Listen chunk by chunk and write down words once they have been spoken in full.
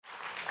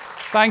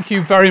Thank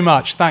you very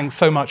much. Thanks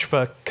so much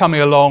for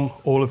coming along,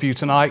 all of you,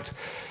 tonight.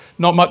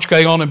 Not much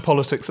going on in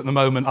politics at the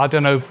moment. I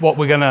don't know what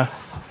we're going to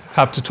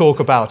have to talk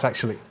about,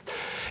 actually.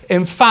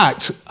 In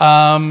fact,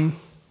 I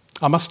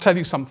must tell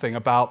you something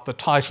about the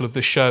title of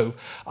this show.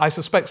 I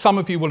suspect some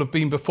of you will have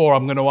been before.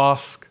 I'm going to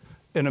ask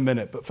in a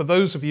minute. But for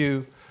those of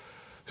you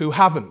who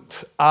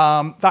haven't,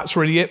 that's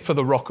really it for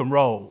the rock and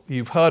roll.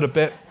 You've heard a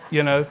bit,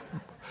 you know,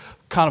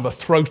 kind of a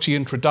throaty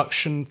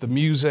introduction, the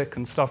music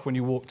and stuff when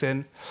you walked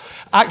in.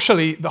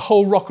 Actually, the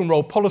whole rock and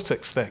roll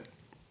politics thing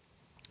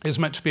is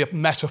meant to be a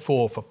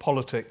metaphor for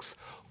politics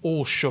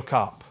all shook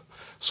up,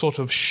 sort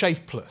of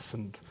shapeless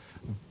and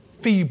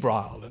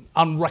febrile and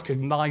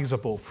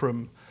unrecognizable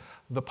from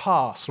the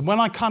past. And when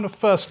I kind of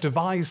first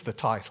devised the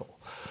title,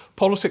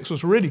 politics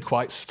was really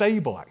quite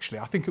stable, actually.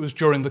 I think it was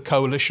during the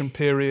coalition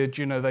period,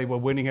 you know, they were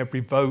winning every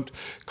vote,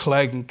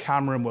 Clegg and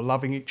Cameron were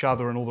loving each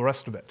other and all the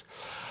rest of it.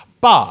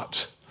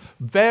 But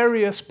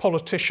various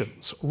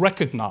politicians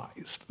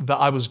recognized that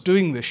I was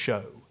doing this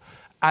show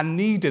and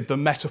needed the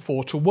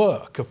metaphor to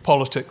work of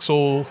politics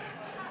all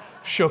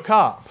shook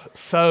up.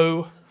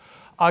 So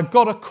I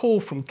got a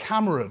call from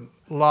Cameron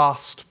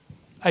last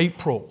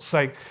April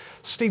saying,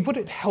 Steve, would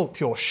it help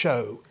your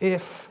show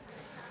if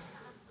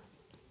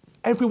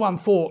everyone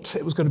thought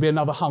it was going to be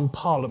another hung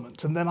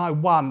parliament, and then I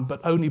won,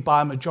 but only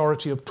by a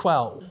majority of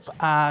 12,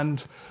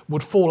 and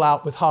would fall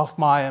out with half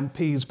my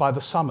MPs by the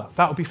summer?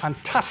 That would be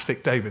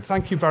fantastic, David.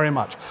 Thank you very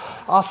much.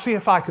 I'll see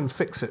if I can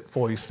fix it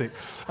for you, Steve.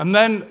 And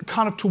then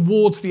kind of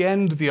towards the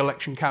end of the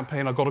election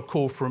campaign, I got a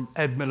call from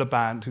Ed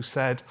Miliband who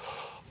said,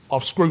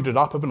 I've screwed it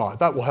up, haven't I?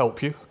 That will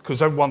help you,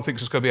 because everyone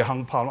thinks it's going to be a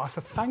hung parliament. I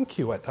said, thank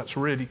you, Ed. That's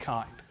really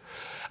kind.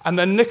 And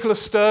then Nicola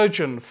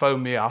Sturgeon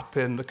phoned me up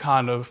in the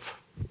kind of,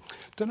 I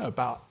don't know,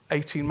 about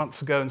 18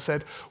 months ago and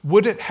said,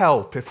 would it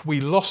help if we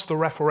lost the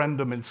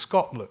referendum in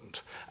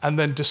Scotland and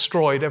then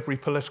destroyed every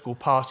political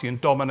party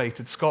and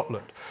dominated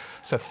Scotland?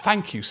 So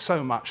thank you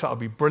so much, that would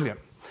be brilliant.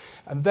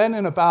 And then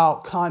in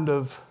about kind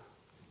of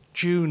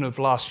June of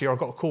last year, I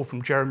got a call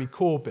from Jeremy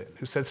Corbyn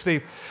who said,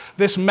 Steve,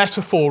 this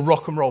metaphor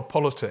rock and roll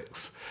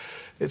politics,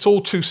 it's all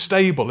too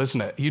stable,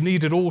 isn't it? You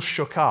need it all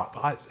shook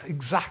up.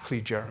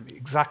 Exactly, Jeremy,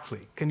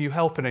 exactly. Can you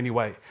help in any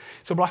way? He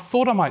said, well, I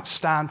thought I might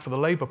stand for the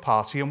Labour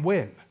Party and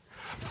win.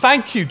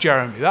 Thank you,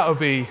 Jeremy. That would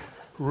be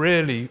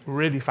really,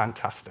 really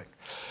fantastic.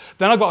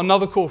 Then I got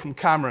another call from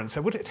Cameron and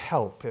said, would it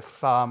help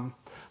if I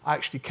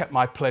actually kept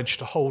my pledge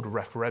to hold a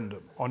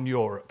referendum on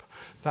Europe?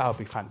 That would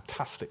be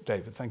fantastic,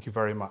 David. Thank you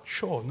very much.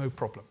 Sure, no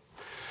problem.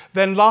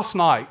 Then last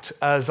night,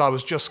 as I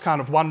was just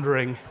kind of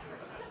wondering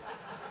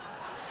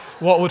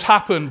what would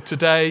happen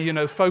today, you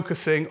know,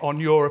 focusing on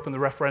Europe and the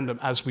referendum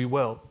as we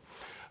will,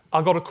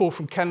 I got a call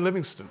from Ken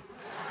Livingstone.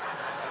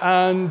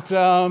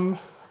 And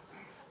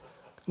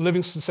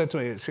Livingstone said to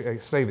me,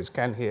 Steve, it's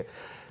Ken here,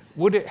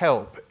 would it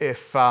help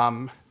if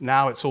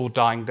now it's all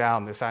dying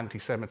down, this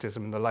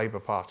anti-Semitism in the Labour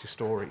Party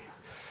story,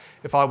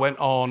 if I went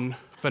on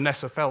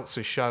Vanessa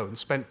Feltz's show and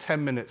spent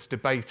 10 minutes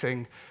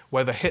debating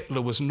whether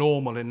Hitler was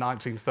normal in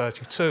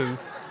 1932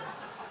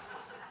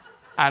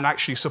 and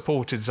actually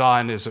supported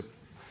Zionism,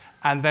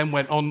 and then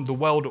went on The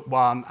World at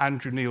One,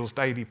 Andrew Neil's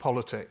Daily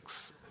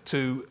Politics,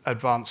 to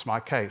advance my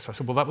case? I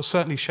said, well, that will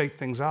certainly shake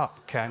things up,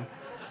 Ken.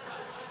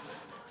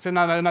 He said,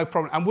 no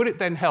problem. And would it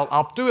then help?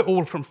 I'll do it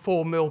all from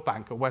 4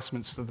 Millbank at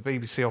Westminster, the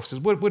BBC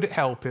offices. Would it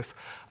help if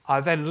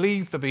I then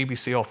leave the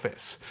BBC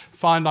office,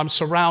 find I'm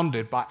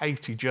surrounded by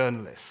 80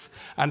 journalists,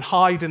 and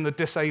hide in the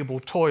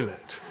disabled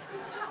toilet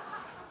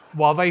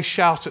while they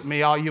shout at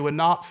me, are you a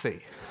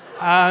Nazi?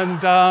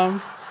 And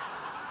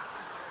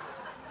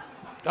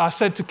I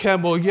said to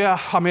Ken, well, yeah,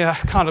 I mean,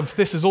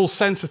 this is all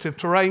sensitive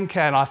terrain,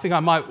 Ken. I think I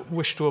might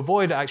wish to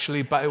avoid it,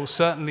 actually, but it will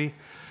certainly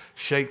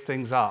shake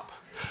things up.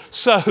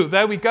 So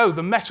there we go.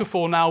 The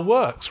metaphor now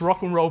works.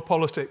 Rock and roll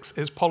politics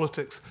is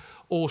politics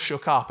all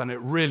shook up, and it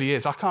really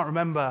is. I can't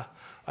remember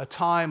a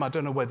time, I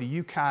don't know whether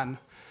you can,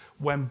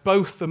 when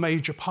both the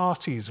major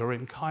parties are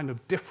in kind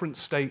of different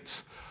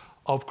states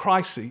of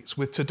crises,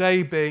 with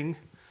today being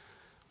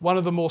one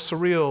of the more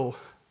surreal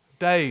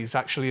days,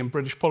 actually, in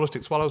British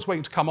politics. While I was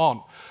waiting to come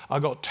on, I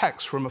got a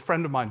text from a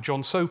friend of mine,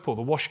 John Sopel,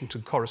 the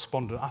Washington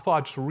correspondent. I thought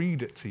I'd just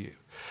read it to you.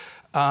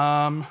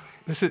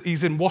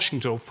 He's in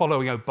Washington,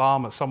 following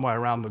Obama somewhere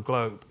around the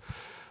globe.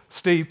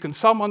 Steve, can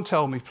someone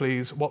tell me,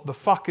 please, what the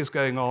fuck is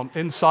going on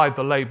inside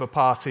the Labour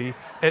Party?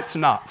 It's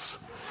nuts.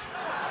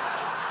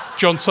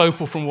 John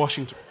Sopel from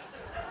Washington.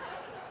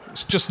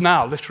 It's just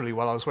now, literally,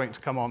 while I was waiting to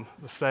come on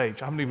the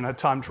stage. I haven't even had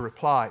time to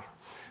reply.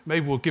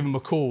 Maybe we'll give him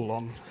a call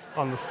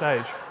on the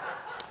stage.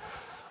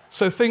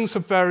 So things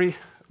are very,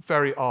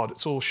 very odd.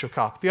 It's all shook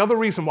up. The other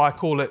reason why I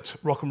call it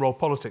rock and roll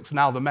politics,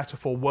 now the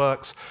metaphor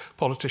works,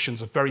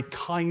 politicians have very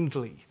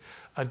kindly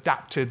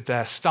adapted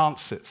their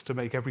stances to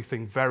make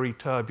everything very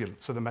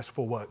turbulent, so the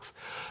metaphor works.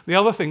 The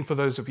other thing, for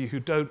those of you who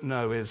don't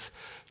know, is,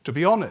 to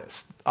be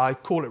honest, I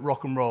call it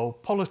rock and roll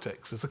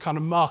politics as a kind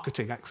of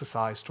marketing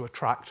exercise to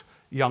attract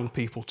young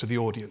people to the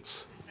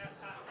audience.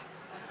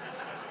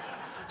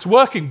 It's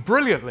working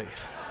brilliantly.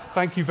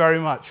 Thank you very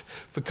much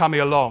for coming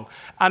along.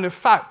 And in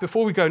fact,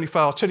 before we go any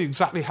further, I'll tell you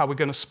exactly how we're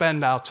going to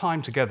spend our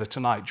time together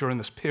tonight during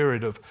this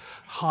period of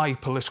high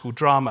political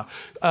drama.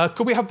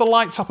 Could we have the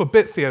lights up a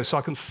bit, Theo, so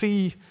I can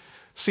see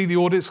the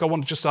audience? I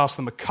want to just ask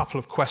them a couple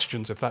of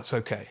questions, if that's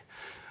okay.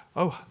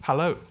 Oh,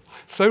 hello.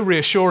 So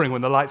reassuring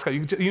when the lights go.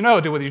 You no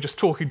idea whether you're just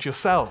talking to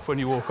yourself when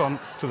you walk on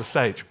to the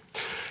stage.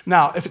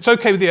 Now, if it's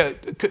okay with you,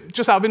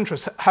 just out of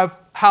interest,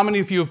 how many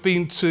of you have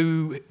been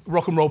to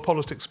rock and roll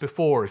politics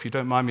before, if you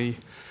don't mind me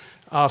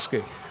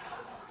asking?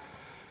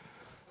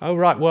 Oh,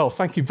 right. Well,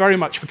 thank you very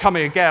much for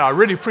coming again. I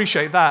really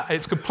appreciate that.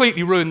 It's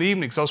completely ruined the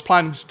evening because I was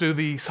planning to do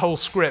the whole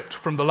script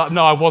from the...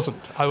 No, I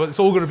wasn't. It's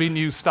all going to be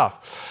new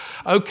stuff.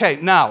 Okay,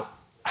 now,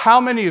 how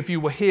many of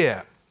you were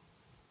here?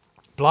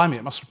 Blimey,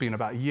 it must have been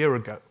about a year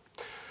ago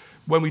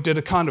when we did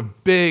a kind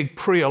of big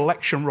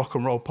pre-election rock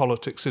and roll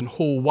politics in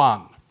Hall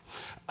 1.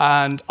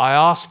 And I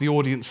asked the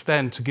audience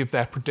then to give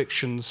their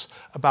predictions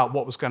about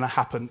what was going to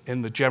happen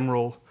in the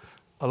general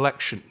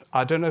election.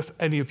 I don't know if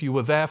any of you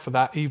were there for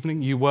that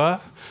evening. You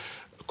were?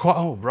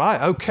 Oh,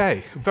 right,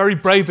 okay. Very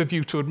brave of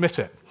you to admit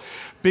it.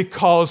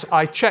 Because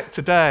I checked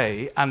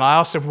today and I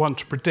asked everyone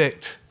to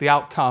predict the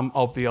outcome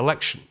of the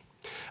election.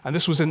 And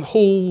this was in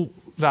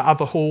that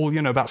other hall,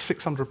 about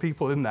 600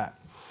 people in there.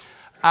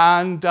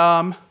 And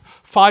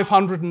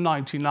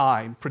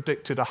 599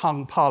 predicted a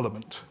hung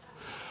parliament.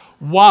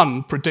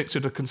 One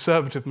predicted a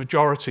Conservative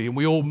majority, and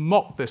we all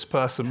mocked this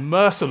person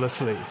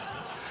mercilessly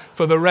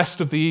for the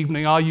rest of the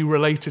evening. Are you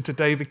related to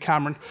David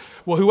Cameron?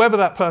 Well, whoever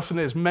that person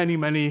is, many,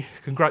 many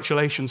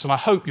congratulations, and I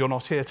hope you're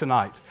not here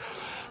tonight.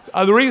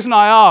 The reason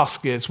I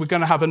ask is we're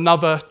going to have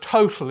another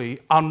totally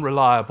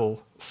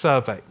unreliable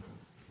survey.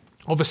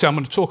 Obviously, I'm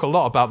going to talk a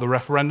lot about the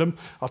referendum.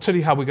 I'll tell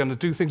you how we're going to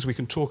do things. We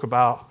can talk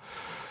about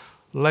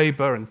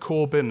Labour and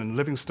Corbyn and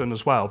Livingstone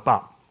as well,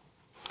 but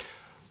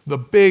the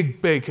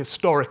big, big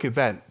historic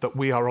event that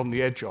we are on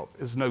the edge of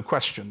is no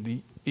question the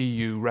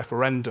EU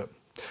referendum.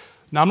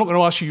 Now, I'm not going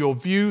to ask you your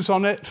views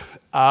on it,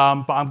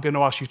 but I'm going to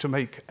ask you to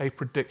make a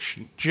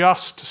prediction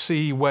just to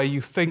see where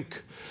you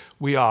think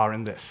we are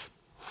in this.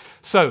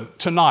 So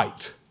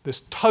tonight,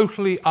 this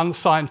totally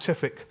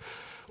unscientific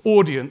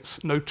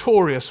audience,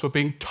 notorious for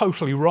being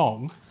totally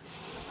wrong,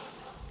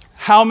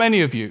 how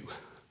many of you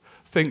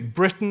think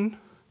Britain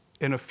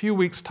in a few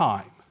weeks'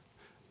 time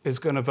is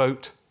going to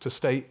vote to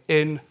stay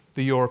in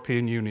the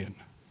European Union?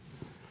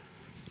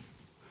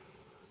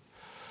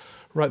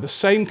 Right, the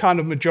same kind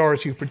of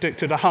majority who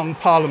predicted a hung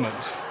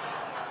parliament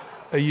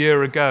a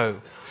year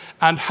ago.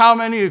 And how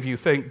many of you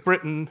think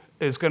Britain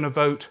is going to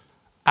vote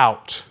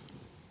out?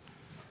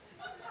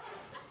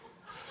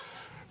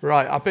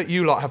 Right, I bet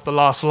you lot have the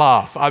last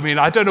laugh. I mean,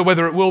 I don't know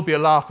whether it will be a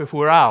laugh if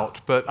we're out,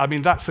 but I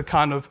mean, that's a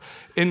kind of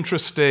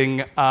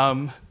interesting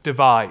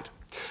divide.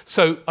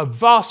 So a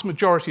vast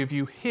majority of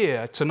you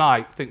here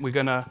tonight think we're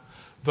going to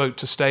vote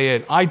to stay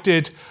in. I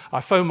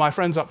phoned my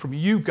friends up from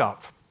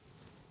YouGov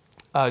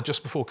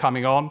just before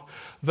coming on.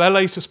 Their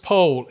latest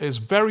poll is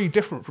very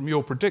different from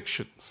your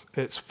predictions.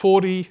 It's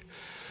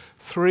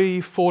 43,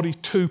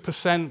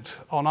 42%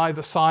 on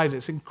either side.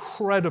 It's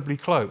incredibly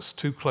close,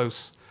 too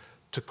close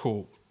to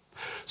call.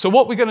 So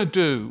what we're going to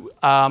do,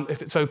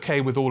 if it's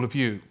okay with all of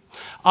you,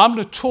 I'm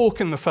going to talk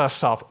in the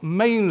first half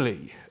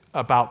mainly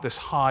about this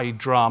high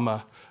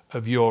drama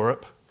of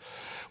Europe.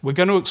 We're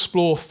going to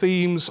explore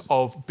themes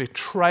of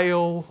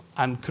betrayal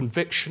and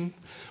conviction,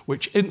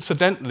 which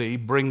incidentally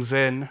brings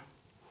in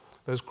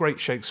those great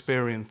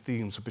Shakespearean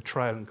themes of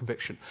betrayal and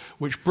conviction,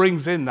 which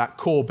brings in that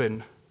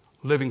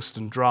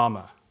Corbyn-Livingstone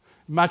drama.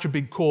 Imagine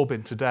being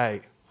Corbyn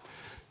today,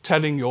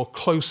 telling your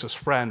closest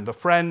friend, the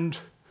friend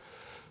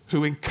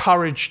who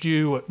encouraged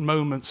you at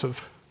moments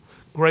of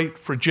great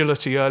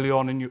fragility early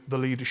on in the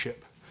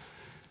leadership,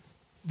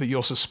 that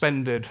you're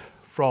suspended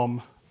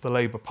from the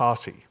Labour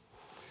Party.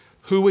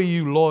 Who are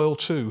you loyal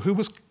to? Who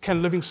was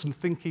Ken Livingstone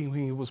thinking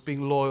he was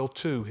being loyal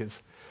to?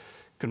 His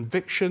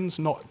convictions,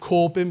 not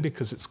Corbyn,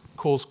 because it's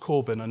caused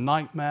Corbyn a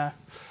nightmare.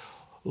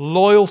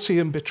 Loyalty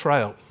and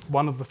betrayal,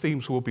 one of the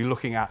themes we'll be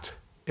looking at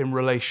in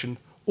relation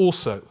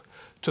also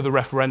to the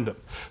referendum.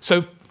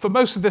 So for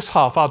most of this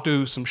half, I'll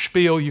do some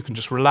spiel. You can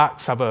just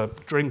relax, have a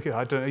drink.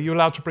 Are you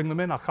allowed to bring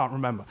them in? I can't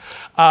remember.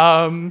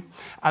 And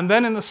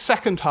then in the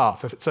second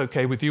half, if it's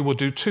okay with you, we'll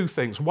do two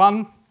things.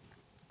 One,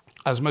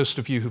 as most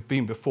of you who've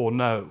been before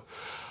know,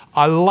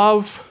 I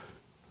love,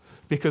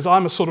 because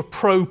I'm a sort of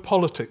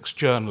pro-politics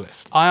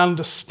journalist, I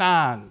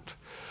understand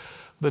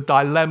the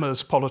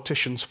dilemmas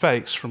politicians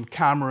face, from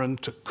Cameron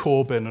to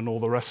Corbyn and all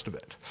the rest of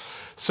it.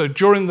 So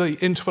during the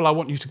interval, I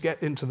want you to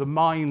get into the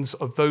minds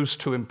of those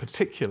two in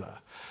particular,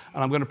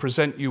 and I'm going to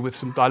present you with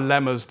some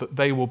dilemmas that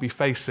they will be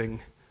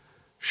facing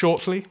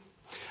shortly,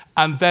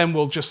 and then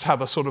we'll just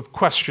have a sort of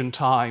question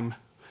time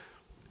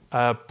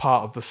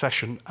part of the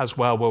session as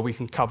well, where we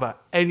can cover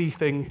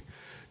anything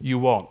you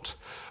want.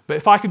 But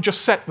if I could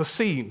just set the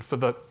scene for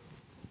the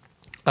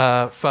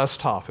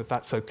first half, if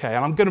that's okay.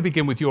 And I'm going to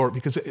begin with Europe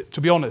because,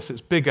 to be honest,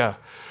 it's bigger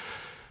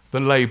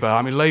than Labour.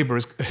 I mean, Labour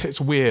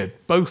it's weird.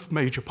 Both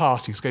major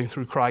parties going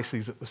through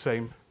crises at the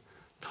same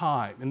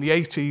time. In the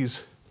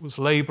 80s, it was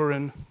Labour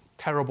in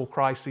terrible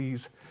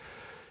crises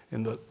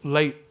in the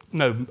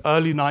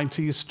early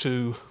 90s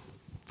to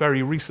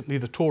very recently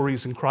the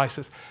Tories in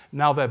crisis.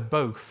 Now they're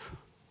both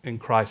in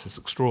crisis,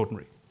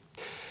 extraordinary.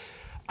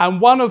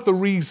 And one of the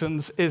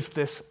reasons is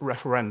this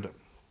referendum.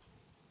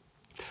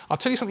 I'll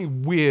tell you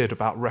something weird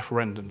about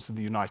referendums in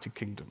the United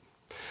Kingdom.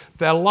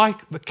 They're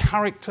like the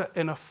character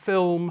in a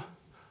film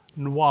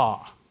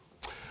noir.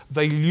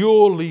 They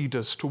lure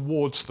leaders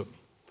towards them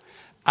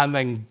and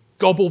then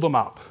gobble them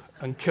up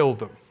and kill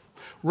them.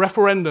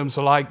 Referendums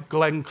are like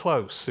Glenn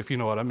Close, if you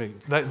know what I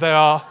mean. They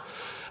are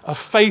a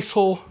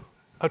fatal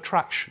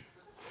attraction.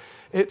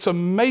 It's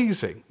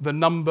amazing the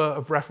number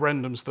of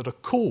referendums that are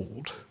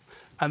called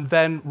and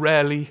then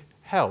rarely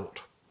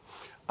held,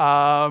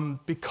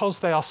 because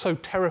they are so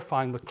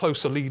terrifying the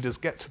closer leaders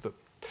get to them.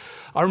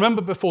 I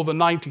remember before the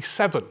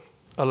 97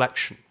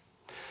 election,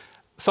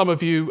 some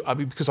of you,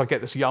 because I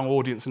get this young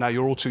audience now,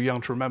 you're all too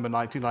young to remember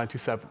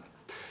 1997.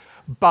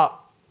 But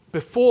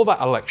before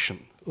that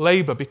election,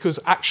 Labour, because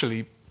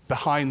actually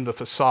behind the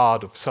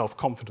facade of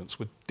self-confidence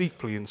were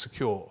deeply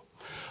insecure,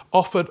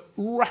 offered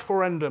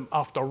referendum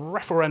after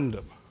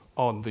referendum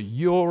on the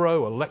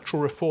euro,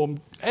 electoral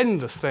reform,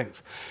 endless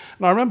things.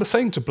 And I remember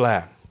saying to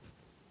Blair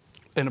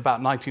in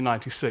about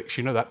 1996,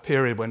 you know, that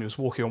period when he was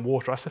walking on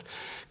water, I said,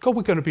 God,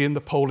 we're going to be in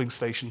the polling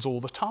stations all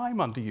the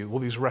time under you, all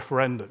these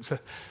referendums.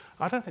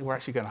 I don't think we're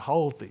actually going to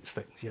hold these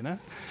things, you know.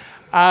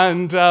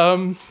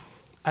 And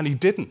he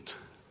didn't.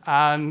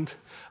 And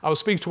I was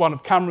speaking to one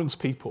of Cameron's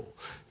people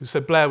who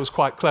said Blair was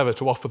quite clever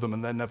to offer them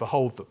and then never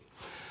hold them.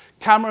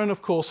 Cameron,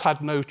 of course,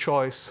 had no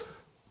choice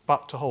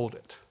but to hold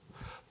it.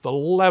 The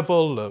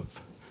level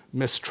of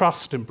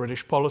mistrust in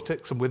British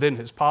politics and within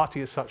his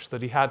party is such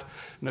that he had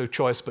no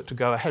choice but to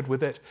go ahead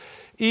with it,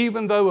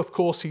 even though, of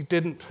course, he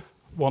didn't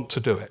want to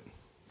do it.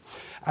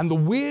 And the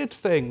weird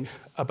thing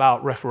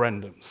about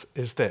referendums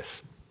is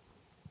this.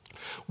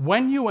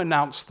 When you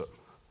announce them,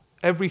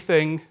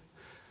 everything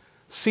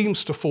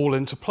seems to fall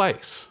into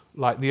place,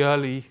 like the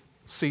early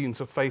scenes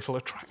of Fatal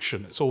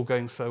Attraction. It's all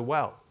going so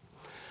well.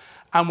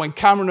 And when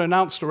Cameron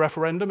announced a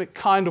referendum, it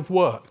kind of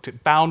worked.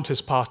 It bound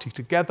his party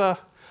together.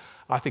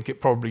 I think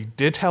it probably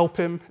did help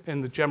him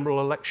in the general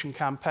election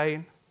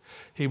campaign.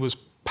 He was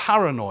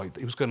paranoid that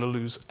he was going to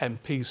lose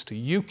MPs to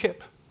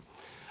UKIP,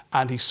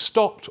 and he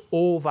stopped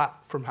all that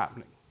from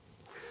happening.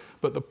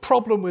 But the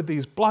problem with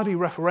these bloody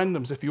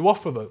referendums, if you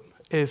offer them,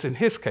 is, in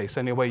his case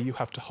anyway, you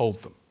have to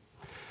hold them.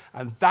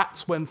 And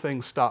that's when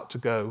things start to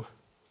go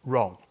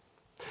wrong.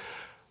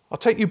 I'll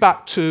take you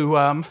back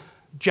to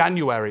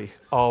January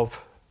of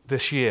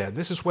this year.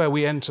 This is where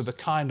we enter the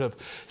kind of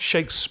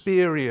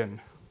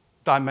Shakespearean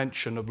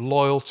dimension of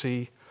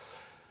loyalty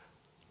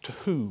to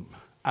whom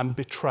and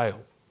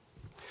betrayal.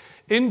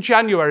 In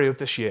January of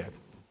this year,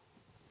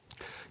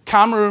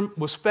 Cameron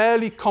was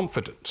fairly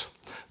confident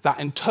that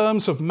in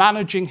terms of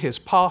managing his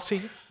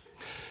party,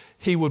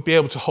 he would be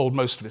able to hold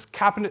most of his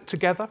cabinet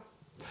together.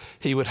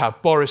 He would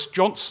have Boris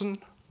Johnson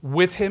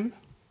with him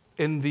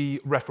in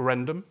the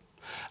referendum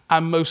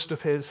and most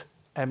of his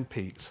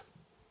MPs.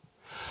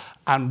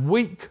 And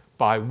week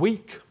by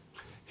week,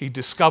 he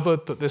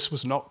discovered that this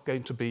was not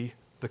going to be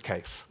the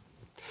case.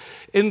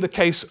 In the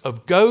case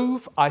of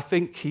Gove, I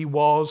think he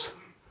was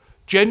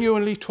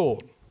genuinely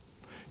torn.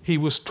 He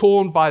was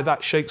torn by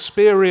that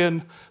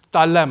Shakespearean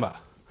dilemma.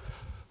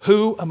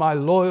 Who am I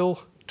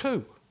loyal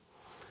to?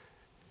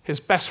 His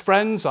best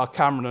friends are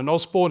Cameron and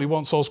Osborne. He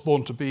wants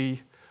Osborne to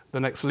be the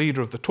next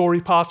leader of the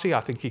Tory party.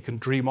 I think he can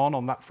dream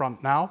on that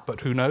front now,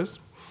 but who knows?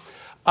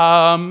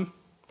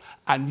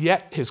 And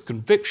yet his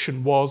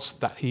conviction was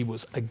that he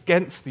was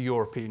against the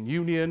European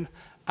Union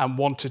and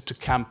wanted to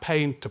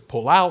campaign to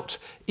pull out,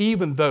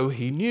 even though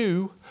he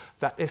knew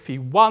that if he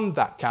won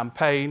that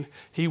campaign,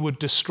 he would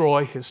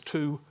destroy his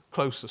two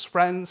closest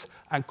friends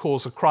and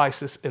cause a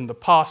crisis in the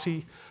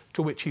party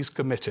to which he's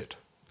committed.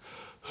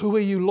 Who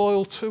are you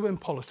loyal to in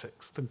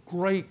politics? The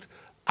great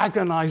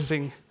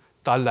agonizing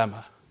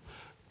dilemma.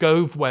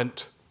 Gove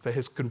went for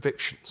his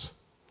convictions.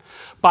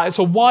 But it's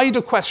a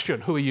wider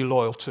question, who are you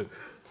loyal to?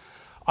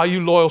 Are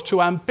you loyal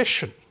to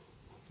ambition?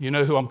 You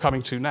know who I'm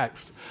coming to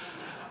next.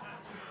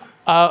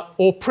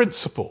 Or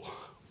principle,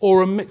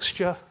 or a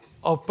mixture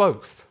of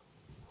both.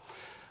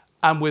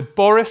 And with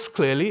Boris,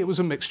 clearly, it was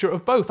a mixture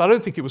of both. I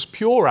don't think it was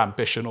pure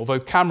ambition, although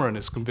Cameron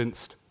is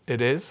convinced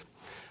it is,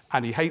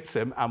 and he hates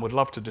him and would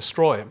love to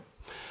destroy him.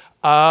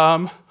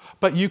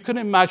 But you can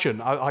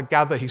imagine, I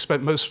gather he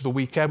spent most of the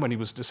weekend when he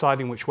was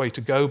deciding which way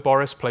to go,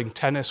 Boris playing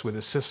tennis with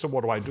his sister.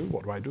 What do I do?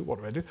 What do I do? What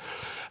do I do?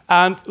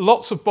 And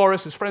lots of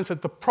Boris's friends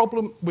said the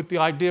problem with the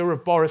idea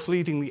of Boris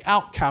leading the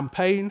out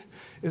campaign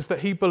is that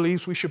he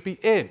believes we should be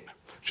in,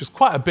 which is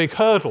quite a big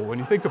hurdle when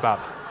you think about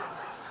it.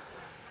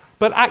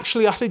 But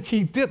actually, I think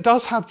he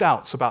does have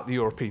doubts about the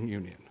European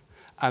Union.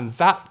 And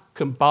that,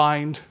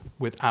 combined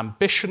with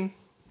ambition,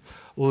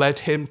 led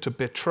him to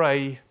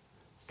betray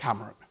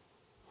Cameron.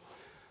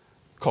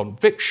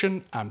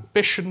 Conviction,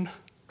 ambition,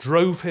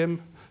 drove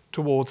him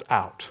towards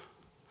out.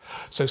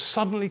 So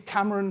suddenly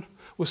Cameron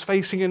was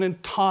facing an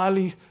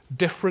entirely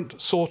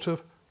different sort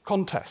of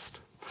contest.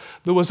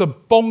 There was a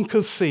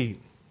bonkers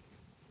scene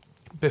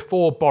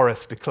before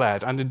Boris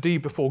declared, and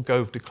indeed before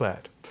Gove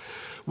declared,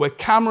 where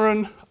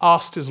Cameron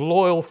asked his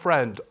loyal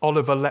friend,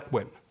 Oliver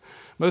Letwin.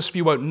 Most of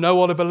you won't know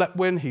Oliver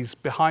Letwin. He's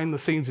behind the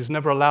scenes. He's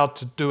never allowed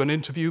to do an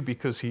interview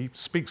because he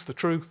speaks the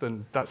truth,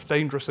 and that's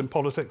dangerous in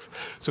politics.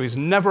 So he's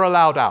never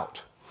allowed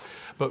out.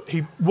 But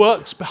he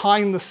works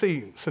behind the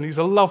scenes, and he's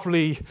a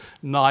lovely,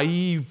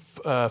 naive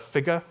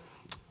figure,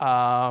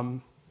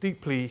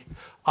 deeply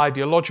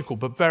ideological,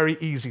 but very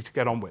easy to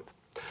get on with.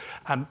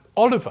 And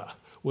Oliver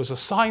was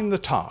assigned the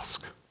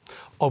task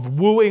of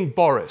wooing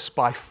Boris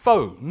by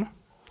phone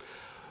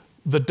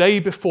the day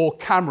before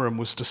Cameron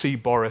was to see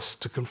Boris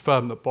to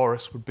confirm that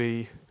Boris would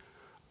be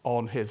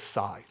on his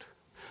side.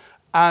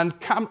 And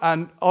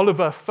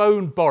Oliver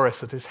phoned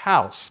Boris at his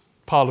house.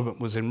 Parliament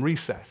was in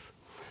recess.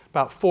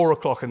 About 4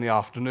 o'clock in the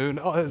afternoon.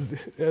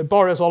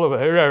 Boris, Oliver,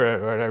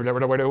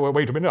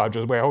 wait a minute,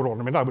 hold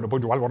on a minute, I'm going to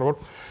put you on.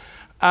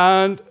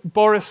 And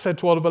Boris said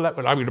to Oliver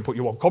Letwin, I'm going to put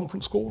you on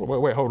conference call.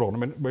 Wait, hold on a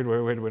minute, wait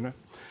a minute.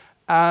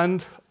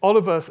 And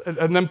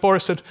then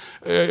Boris said,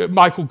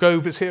 Michael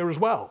Gove is here as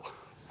well.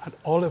 And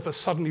Oliver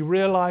suddenly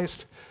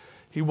realized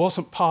he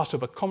wasn't part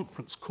of a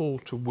conference call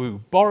to woo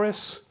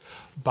Boris,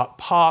 but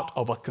part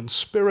of a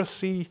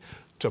conspiracy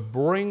to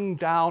bring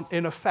down,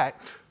 in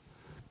effect,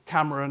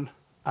 Cameron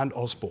and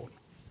Osborne.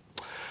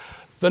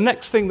 The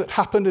next thing that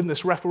happened in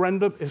this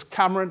referendum is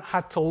Cameron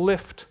had to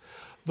lift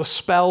the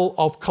spell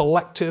of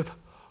collective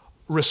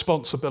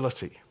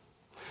responsibility.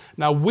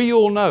 Now, we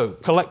all know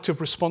collective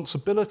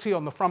responsibility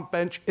on the front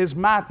bench is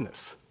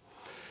madness.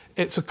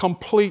 It's a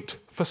complete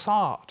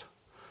facade.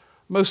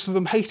 Most of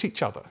them hate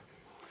each other.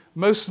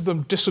 Most of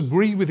them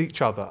disagree with each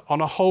other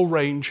on a whole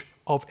range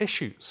of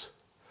issues.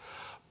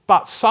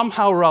 But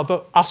somehow or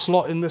other, us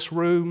lot in this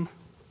room,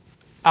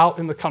 out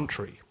in the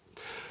country,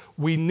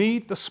 we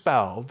need the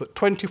spell that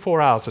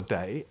 24 hours a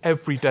day,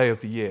 every day of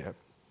the year,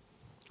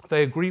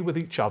 they agree with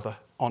each other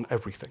on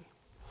everything.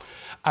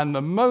 And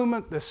the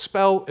moment this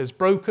spell is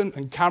broken,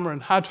 and Cameron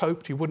had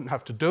hoped he wouldn't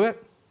have to do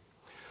it,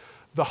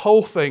 the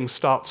whole thing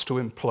starts to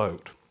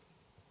implode.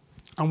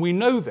 And we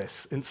know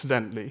this,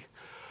 incidentally,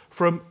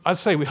 from, as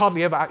I say, we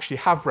hardly ever actually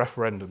have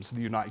referendums in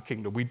the United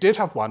Kingdom. We did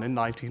have one in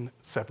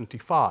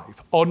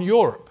 1975 on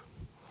Europe.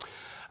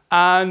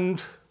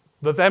 And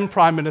the then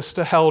Prime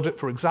Minister held it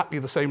for exactly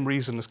the same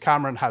reason as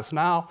Cameron has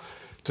now,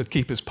 to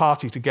keep his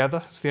party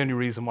together. It's the only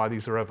reason why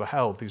these are ever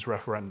held, these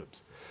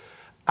referendums.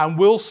 And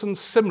Wilson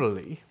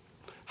similarly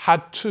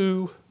had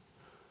to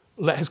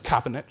let his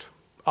cabinet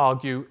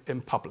argue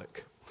in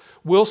public.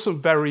 Wilson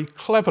very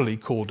cleverly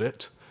called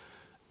it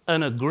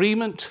an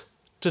agreement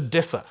to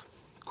differ.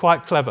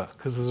 Quite clever,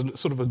 because there's a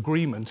sort of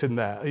agreement in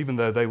there, even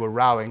though they were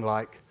rowing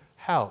like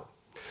hell.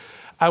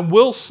 And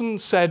Wilson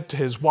said to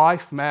his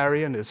wife,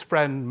 Mary, and his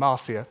friend,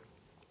 Marcia,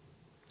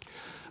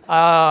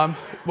 that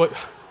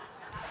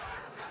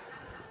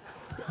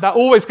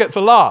always gets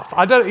a laugh.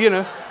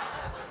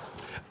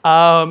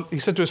 He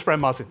said to his friend,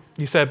 Marcia,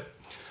 he said,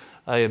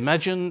 I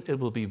imagine it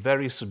will be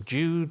very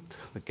subdued,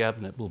 the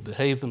cabinet will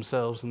behave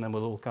themselves, and then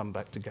we'll all come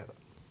back together.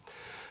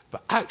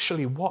 But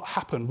actually what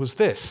happened was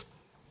this.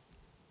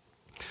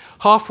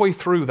 Halfway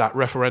through that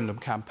referendum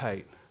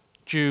campaign,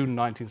 June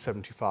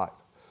 1975,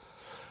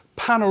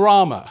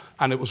 Panorama,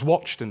 and it was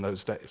watched in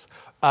those days,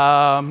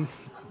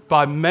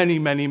 by many,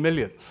 many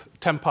millions,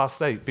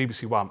 8:10,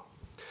 BBC One,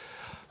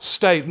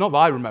 stayed, not that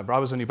I remember, I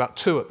was only about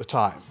 2 at the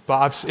time,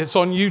 but it's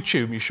on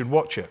YouTube, you should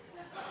watch it.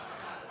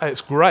 It's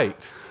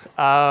great.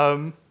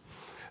 And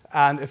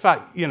in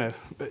fact,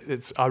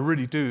 it's a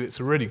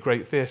really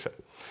great theatre.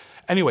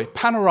 Anyway,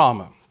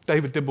 Panorama,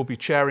 David Dimbleby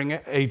chairing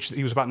it,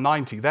 he was about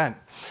 90 then,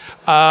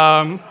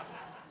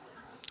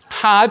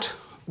 had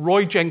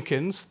Roy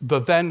Jenkins, the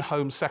then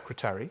Home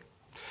Secretary,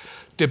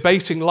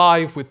 debating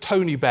live with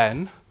Tony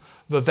Benn,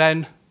 the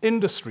then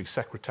Industry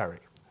Secretary,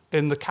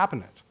 in the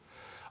cabinet.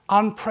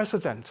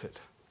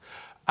 Unprecedented.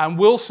 And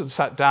Wilson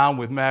sat down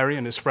with Mary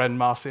and his friend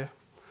Marcia.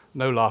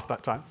 No laugh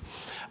that time.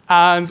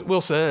 And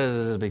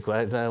Wilson said, be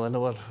quiet, I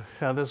wonder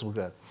how this will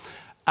go.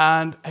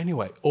 And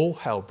anyway, all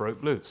hell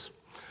broke loose.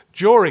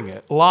 During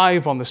it,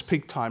 live on this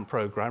peak time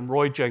programme,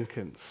 Roy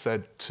Jenkins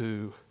said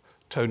to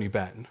Tony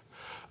Benn,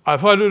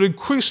 I've found it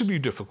increasingly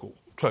difficult,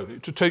 Tony,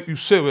 to take you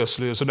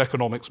seriously as an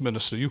economics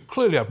minister. You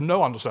clearly have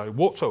no understanding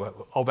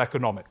whatsoever of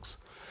economics.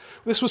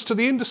 This was to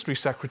the Industry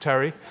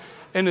Secretary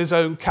in his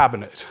own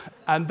cabinet.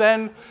 And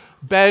then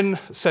Ben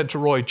said to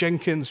Roy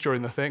Jenkins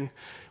during the thing,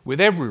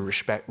 with every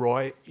respect,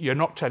 Roy, you're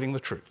not telling the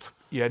truth.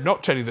 You're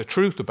not telling the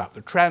truth about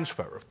the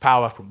transfer of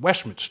power from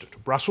Westminster to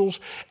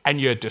Brussels,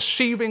 and you're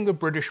deceiving the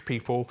British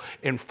people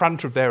in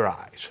front of their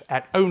eyes.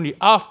 And only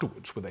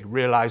afterwards will they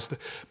realise that,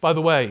 by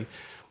the way,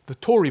 the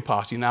Tory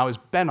party now is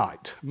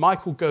Bennite.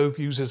 Michael Gove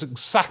uses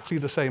exactly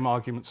the same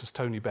arguments as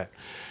Tony Benn.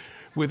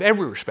 With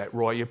every respect,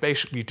 Roy, you're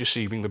basically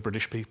deceiving the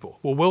British people.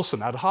 Well,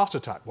 Wilson had a heart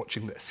attack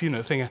watching this,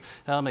 thinking,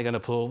 how am I going to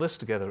pull all this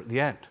together at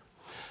the end?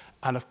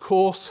 And of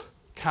course,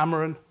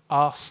 Cameron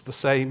asks the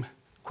same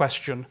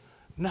question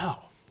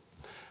now.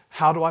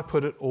 How do I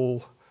put it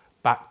all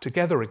back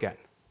together again?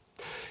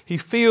 He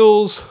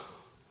feels,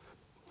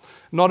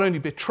 Not only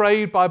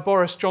betrayed by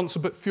Boris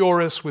Johnson, but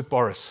furious with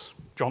Boris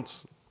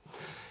Johnson.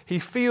 He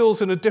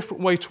feels in a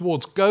different way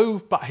towards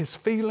Gove, but his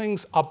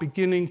feelings are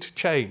beginning to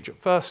change. At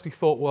first he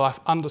thought, well, I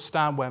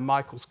understand where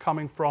Michael's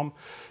coming from.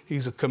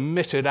 He's a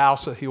committed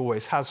outer, he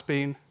always has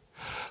been.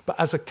 But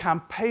as a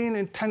campaign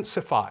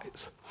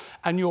intensifies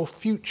and your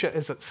future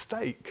is at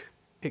stake,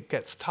 it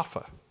gets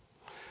tougher.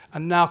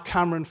 And now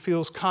Cameron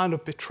feels kind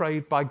of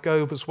betrayed by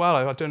Gove as well.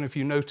 I don't know if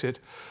you noted,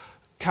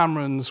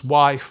 Cameron's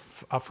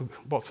wife,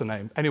 what's her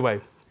name?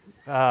 Anyway,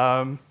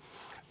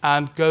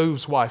 and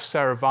Gove's wife,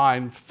 Sarah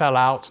Vine, fell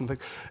out. And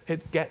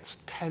it gets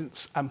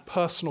tense and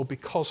personal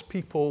because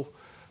people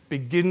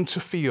begin to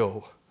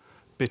feel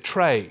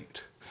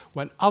betrayed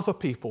when other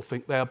people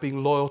think they are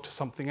being loyal to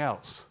something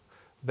else,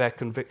 their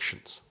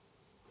convictions.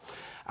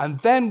 And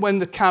then when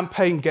the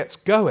campaign gets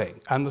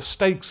going and the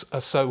stakes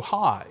are so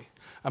high,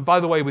 and by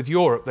the way, with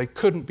Europe, they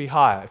couldn't be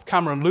higher. If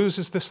Cameron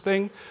loses this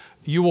thing,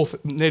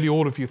 nearly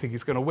all of you think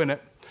he's going to win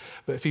it,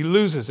 but if he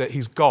loses it,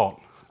 he's gone.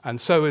 And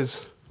so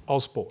is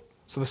Osborne.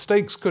 So the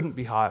stakes couldn't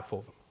be higher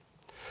for them.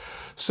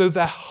 So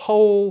their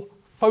whole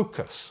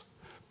focus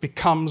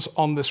becomes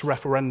on this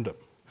referendum.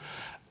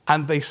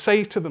 And they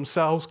say to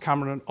themselves,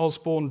 Cameron and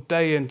Osborne,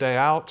 day in, day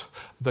out,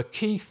 the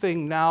key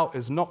thing now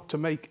is not to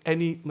make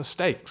any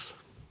mistakes.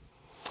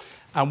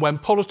 And when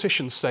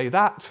politicians say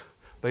that,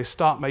 they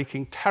start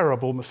making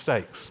terrible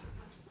mistakes.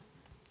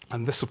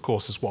 And this, of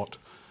course, is what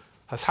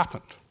has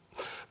happened.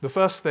 The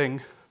first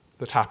thing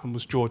that happened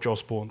was George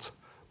Osborne's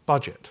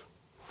budget.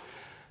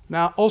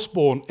 Now,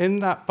 Osborne, in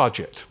that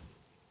budget,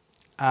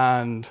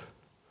 and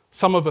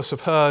some of us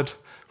have heard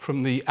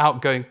from the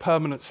outgoing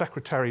Permanent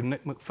Secretary,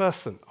 Nick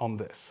Macpherson, on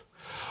this,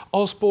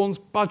 Osborne's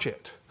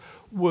budget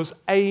was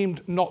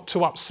aimed not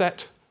to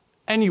upset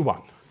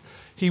anyone.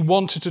 He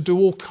wanted to do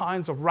all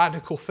kinds of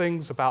radical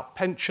things about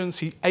pensions.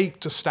 He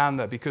ached to stand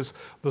there because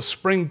the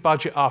spring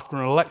budget after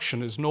an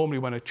election is normally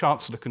when a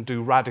chancellor can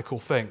do radical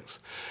things.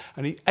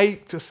 And he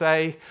ached to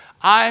say,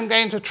 I'm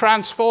going to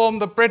transform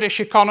the British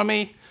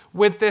economy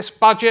with this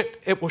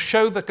budget. It will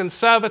show the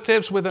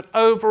Conservatives with an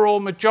overall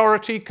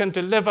majority can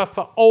deliver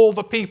for all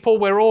the people.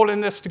 We're all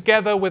in this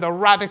together with a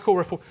radical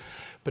reform.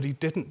 But he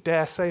didn't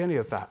dare say any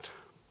of that.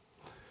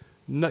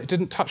 No, he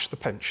didn't touch the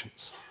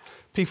pensions.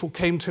 People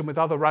came to him with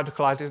other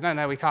radical ideas.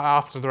 No, we can't,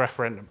 after the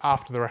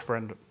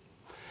referendum.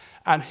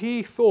 And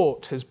he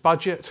thought his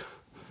budget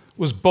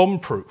was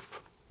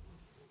bomb-proof.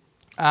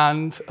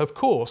 And, of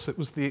course, it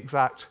was the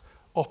exact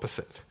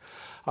opposite.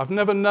 I've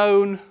never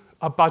known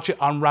a budget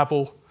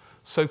unravel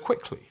so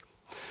quickly.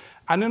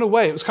 And in a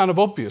way, it was kind of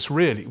obvious,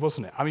 really,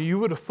 wasn't it? I mean, you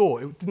would have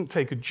thought it didn't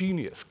take a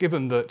genius,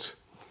 given that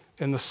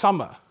in the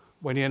summer,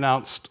 when he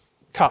announced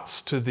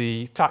cuts to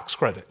the tax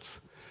credits,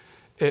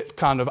 it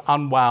kind of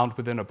unwound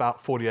within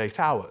about 48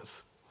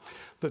 hours.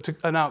 That to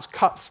announce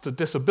cuts to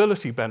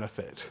disability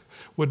benefit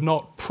would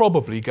not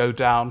probably go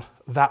down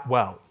that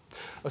well,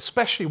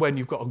 especially when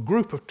you've got a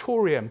group of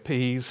Tory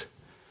MPs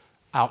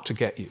out to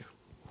get you.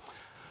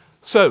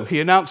 So he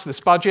announced this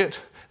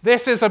budget.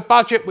 This is a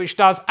budget which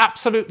does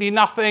absolutely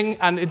nothing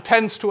and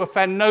intends to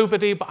offend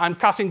nobody, but I'm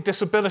cutting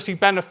disability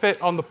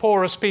benefit on the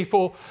poorest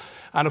people.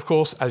 And of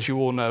course, as you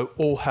all know,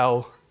 all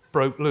hell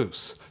broke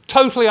loose.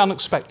 Totally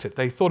unexpected.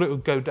 They thought it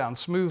would go down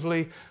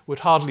smoothly, would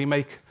hardly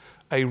make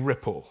a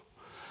ripple.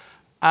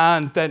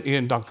 And then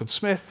Ian Duncan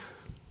Smith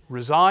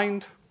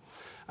resigned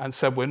and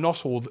said, we're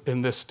not all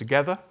in this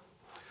together,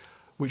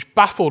 which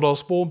baffled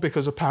Osborne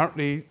because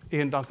apparently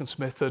Ian Duncan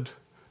Smith had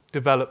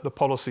developed the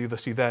policy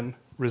that he then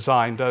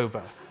resigned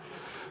over.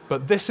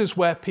 But this is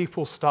where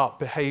people start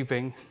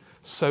behaving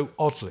so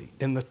oddly.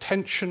 In the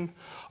tension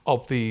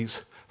of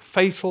these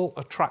fatal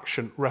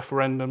attraction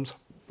referendums,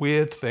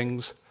 weird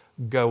things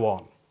go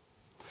on.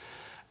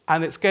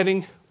 And it's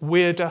getting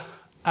weirder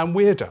and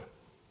weirder.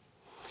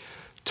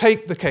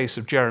 Take the case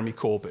of Jeremy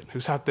Corbyn,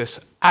 who's had this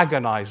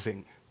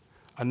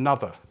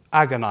another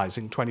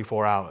agonizing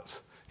 24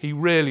 hours. He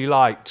really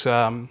liked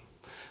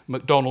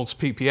McDonald's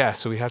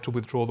PPS, who he had to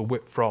withdraw the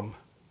whip from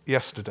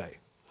yesterday.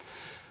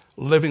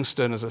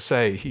 Livingston, as I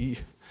say,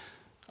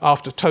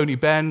 after Tony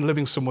Benn,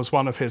 Livingston was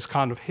one of his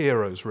kind of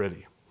heroes,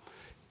 really.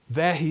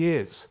 There he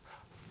is,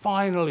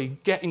 finally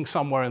getting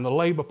somewhere in the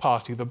Labour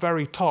Party, the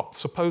very top,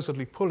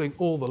 supposedly pulling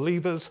all the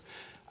levers.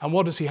 And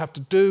what does he have to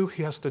do?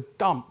 He has to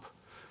dump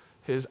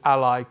his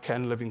ally,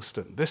 Ken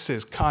Livingstone. This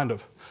is kind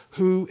of,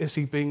 who is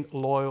he being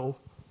loyal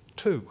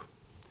to?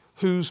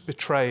 Who's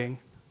betraying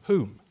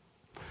whom?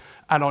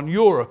 And on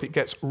Europe, it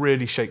gets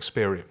really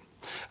Shakespearean.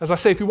 As I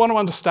say, if you want to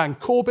understand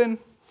Corbyn,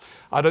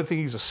 I don't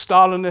think he's a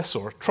Stalinist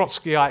or a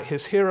Trotskyite.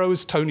 His hero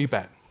is Tony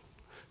Benn,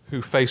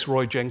 who faced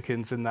Roy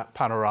Jenkins in that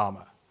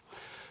panorama.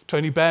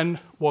 Tony Benn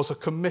was a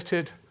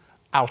committed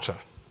outer.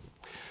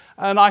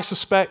 And I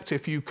suspect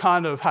if you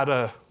kind of had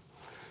a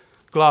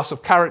glass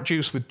of carrot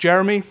juice with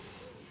Jeremy,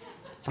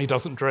 he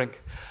doesn't drink,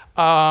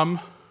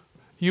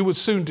 you would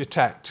soon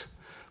detect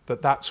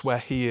that that's where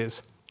he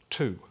is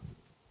too.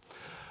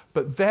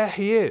 But there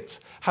he is,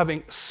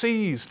 having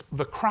seized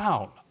the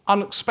crown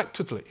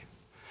unexpectedly.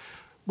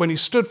 When he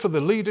stood for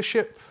the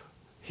leadership,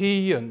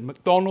 he and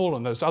McDonnell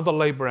and those other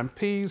Labour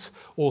MPs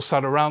all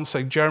sat around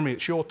saying, Jeremy,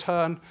 it's your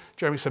turn.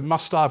 Jeremy said,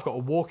 must I? I've got a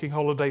walking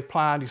holiday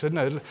planned. He said,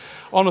 no,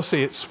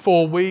 honestly, it's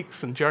 4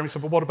 weeks. And Jeremy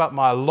said, well, what about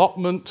my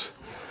allotment?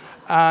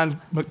 And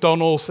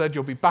McDonnell said,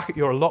 you'll be back at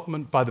your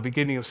allotment by the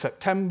beginning of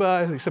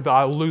September. He said, but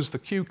I'll lose the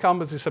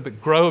cucumbers. He said,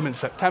 but grow them in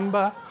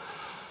September.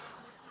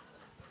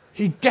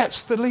 He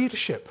gets the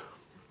leadership.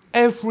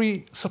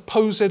 Every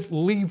supposed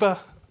lever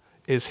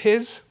is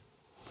his.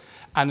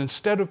 And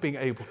instead of being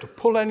able to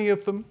pull any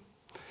of them,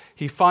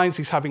 he finds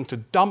he's having to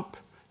dump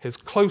his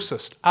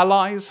closest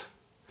allies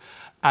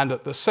and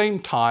at the same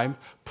time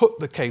put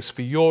the case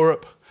for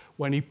Europe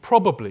when he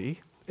probably,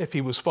 if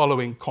he was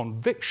following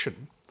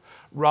conviction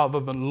rather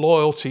than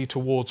loyalty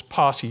towards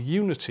party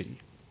unity,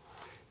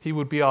 he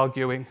would be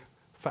arguing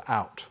for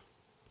out.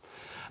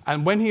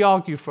 And when he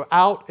argued for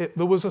out,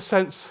 there was a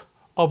sense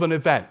of an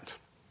event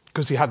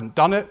because he hadn't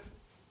done it,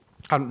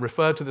 hadn't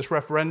referred to this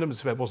referendum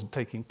as if it wasn't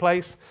taking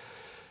place.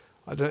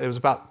 It was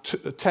about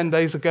 10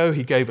 days ago,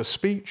 he gave a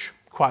speech,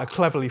 quite a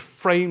cleverly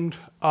framed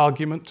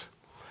argument.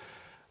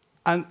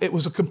 And it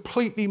was a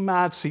completely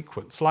mad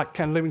sequence, like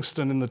Ken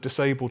Livingstone in the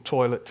disabled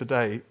toilet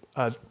today,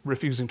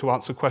 refusing to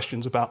answer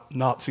questions about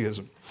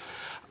Nazism.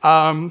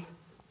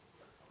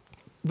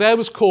 There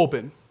was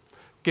Corbyn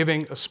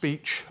giving a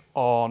speech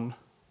on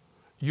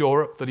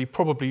Europe that he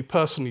probably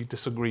personally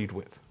disagreed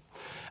with.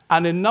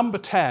 And in number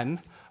 10,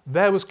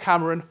 there was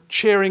Cameron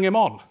cheering him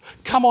on.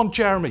 Come on,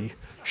 Jeremy.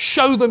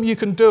 Show them you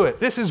can do it.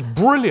 This is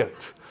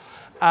brilliant.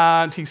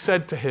 And he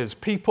said to his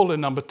people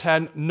in number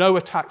 10, no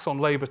attacks on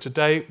Labour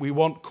today. We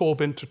want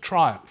Corbyn to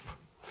triumph.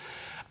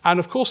 And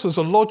of course, there's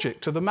a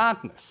logic to the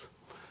madness.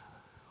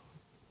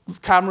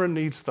 Cameron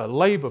needs the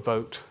Labour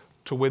vote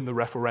to win the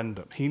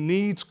referendum. He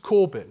needs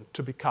Corbyn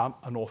to become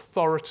an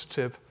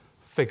authoritative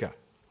figure.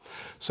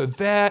 So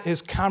there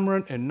is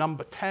Cameron in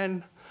number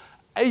 10,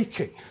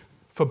 aching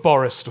for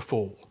Boris to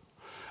fall.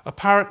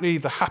 Apparently,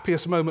 the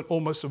happiest moment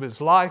almost of his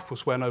life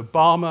was when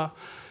Obama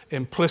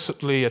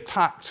implicitly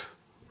attacked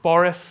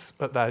Boris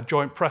at their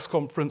joint press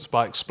conference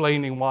by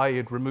explaining why he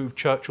had removed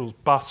Churchill's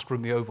bust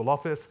from the Oval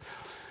Office.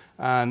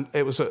 And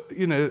it was a,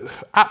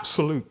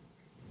 absolute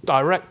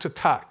direct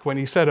attack when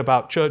he said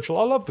about Churchill,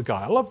 I love the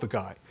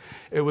guy.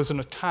 It was an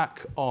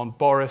attack on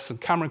Boris,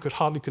 and Cameron could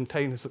hardly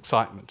contain his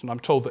excitement. And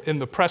I'm told that in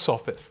the press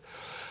office,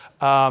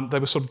 they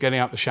were sort of getting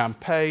out the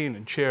champagne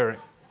and cheering.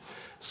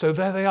 So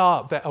there they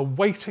are, they're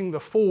awaiting the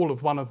fall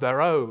of one of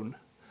their own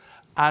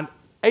and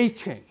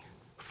aching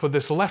for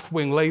this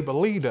left-wing Labour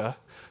leader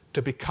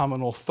to become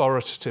an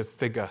authoritative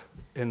figure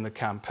in the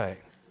campaign.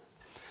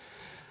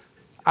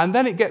 And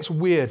then it gets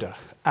weirder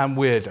and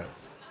weirder,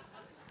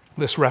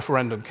 this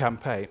referendum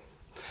campaign,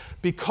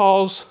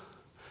 because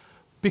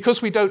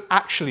we don't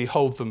actually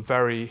hold them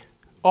very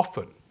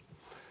often.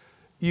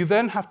 You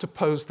then have to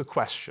pose the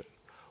question,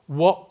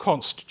 what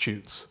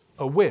constitutes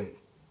a win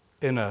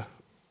in a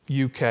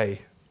UK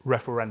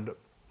referendum?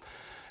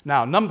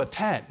 Now, number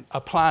 10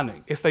 are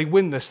planning, if they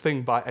win this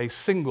thing by a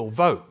single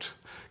vote,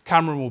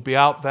 Cameron will be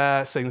out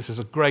there saying this is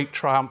a great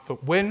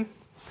triumphant win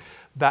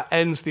that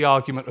ends the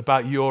argument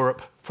about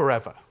Europe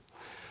forever.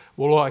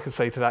 Well, all I can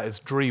say to that is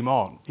dream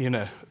on.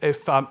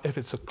 If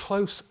it's a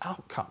close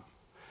outcome,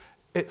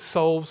 it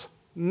solves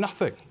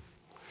nothing.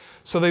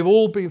 So they've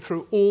all been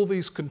through all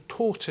these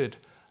contorted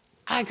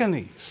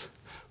agonies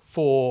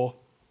for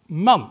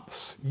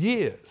months,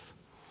 years,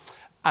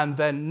 and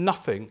then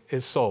nothing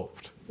is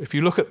solved. If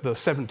you look at the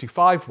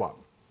 75 one,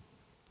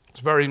 it's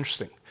very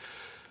interesting.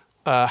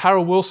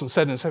 Harold Wilson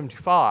said in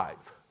 75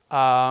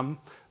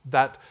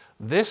 that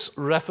this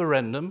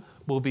referendum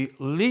will be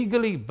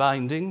legally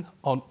binding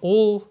on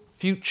all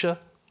future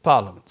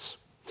parliaments.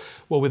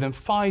 Well, within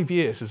 5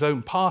 years, his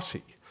own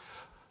party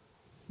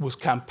was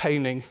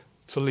campaigning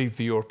to leave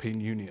the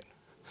European Union.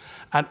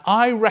 And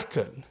I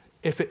reckon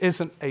if it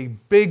isn't a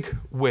big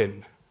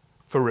win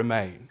for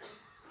Remain,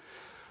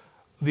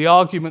 the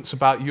arguments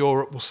about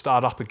Europe will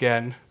start up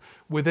again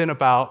within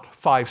about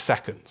 5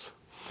 seconds.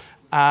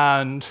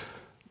 And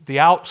the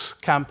Out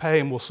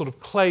campaign will sort of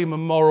claim a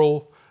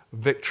moral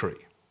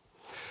victory.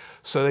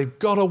 So they've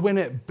got to win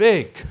it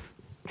big,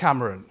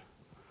 Cameron,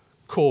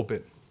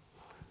 Corbyn,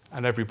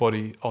 and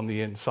everybody on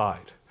the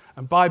inside.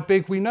 And by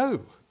big, we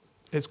know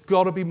it's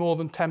got to be more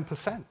than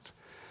 10%.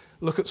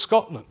 Look at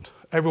Scotland.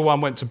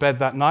 Everyone went to bed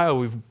that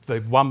night,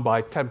 they've won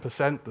by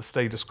 10%, the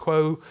status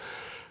quo.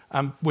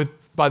 And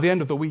by the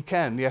end of the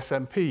weekend, the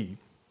SNP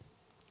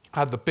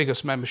had the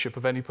biggest membership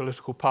of any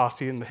political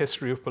party in the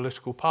history of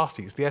political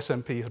parties. The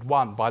SNP had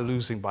won by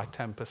losing by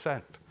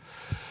 10%.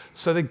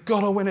 So they've got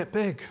to win it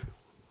big.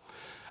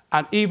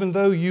 And even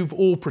though you've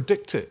all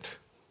predicted,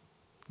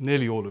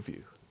 nearly all of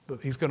you,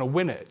 that he's going to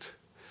win it,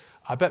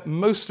 I bet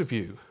most of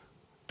you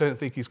don't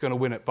think he's going to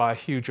win it by a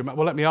huge amount.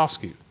 Well, let me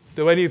ask you,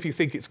 do any of you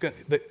think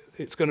that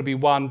it's going to be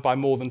won by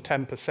more than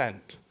 10%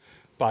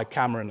 by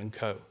Cameron and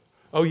co?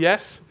 Oh,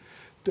 yes?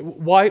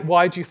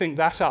 Why do you think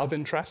that out of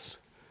interest?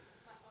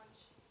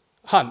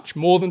 Hunch,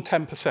 more than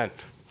 10%.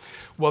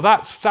 Well,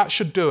 that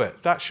should do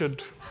it. That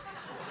should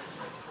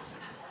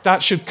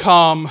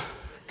calm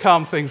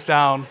things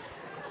down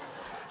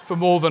for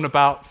more than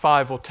about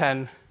 5 or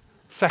 10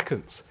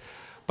 seconds.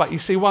 But you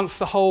see, once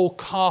the whole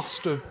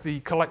cast of the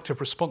collective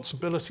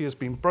responsibility has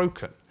been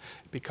broken,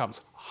 it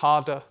becomes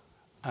harder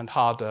and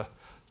harder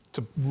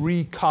to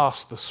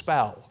recast the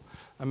spell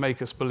and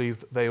make us believe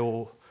that they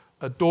all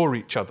adore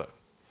each other.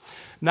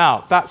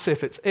 Now, that's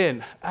if it's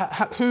in.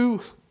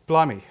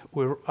 Blimey,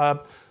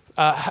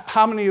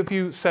 how many of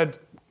you said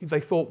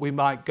they thought we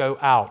might go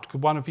out?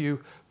 Could one of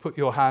you put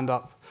your hand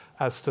up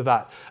as to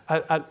that?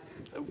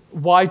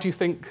 Why do you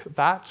think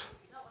that?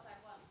 Not what I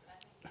want, but I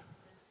think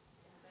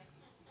it's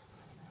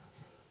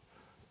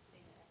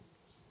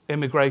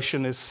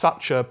Immigration is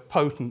such a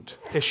potent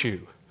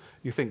issue.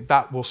 You think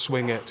that will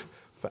swing it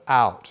for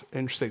out.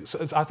 Interesting.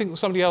 So I think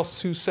somebody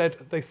else who said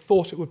they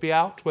thought it would be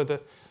out, whether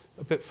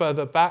a bit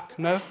further back.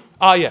 No?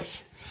 Ah,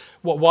 yes.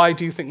 Why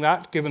do you think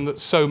that, given that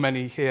so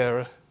many here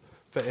are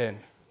for in?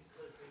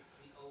 Because it's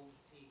the old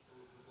people who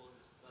want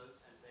to vote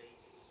and they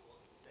just want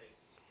the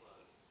status quo.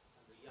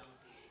 And the young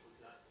people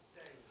who'd like to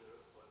stay in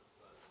Europe won't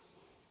vote.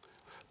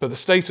 But the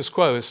status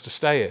quo is to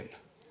stay in.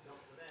 Not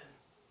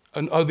for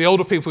them. And the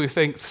older people who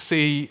think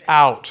see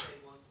out. They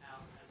want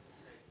out and to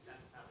stay.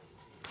 That's how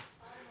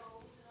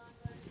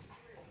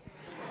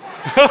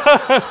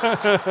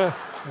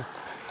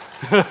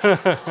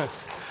they see it.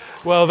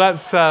 Well,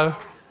 that's,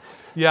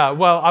 yeah,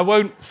 well, I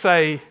won't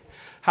say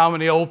how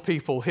many old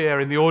people here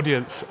in the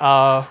audience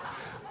are,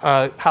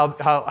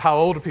 how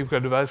older people go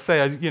to vote. I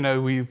say,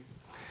 we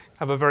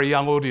have a very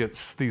young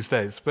audience these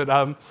days,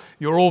 but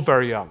you're all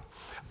very young.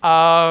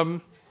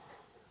 Well,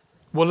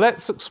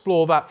 let's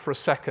explore that for a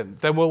second.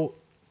 Then we'll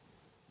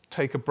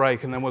take a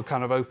break and then we'll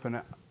kind of open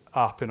it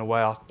up in a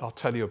way I'll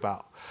tell you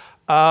about.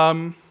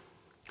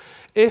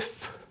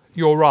 If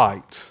you're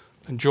right,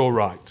 and you're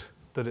right,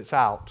 that it's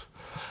out,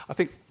 I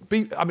think,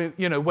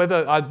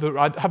 whether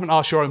I haven't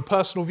asked your own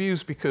personal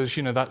views because,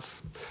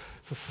 it's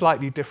a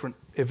slightly different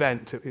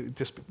event. It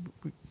just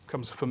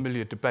becomes a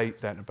familiar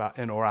debate then about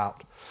in or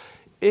out.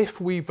 If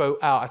we vote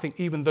out, I think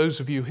even those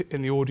of you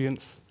in the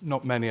audience,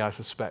 not many I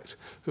suspect,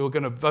 who are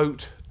going to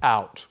vote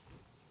out,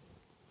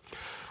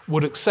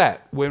 would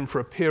accept we're in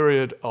for a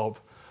period of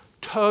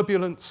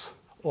turbulence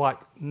like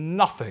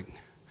nothing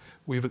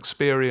we've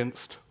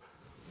experienced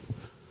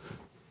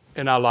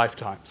in our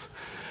lifetimes.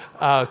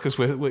 Because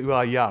we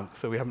are young,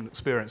 so we haven't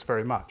experienced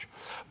very much.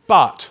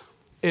 But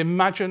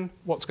imagine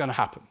what's going to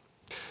happen.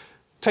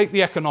 Take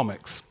the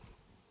economics.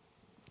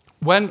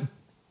 When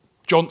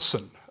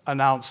Johnson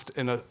announced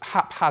in a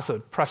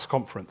haphazard press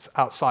conference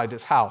outside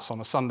his house on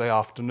a Sunday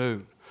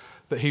afternoon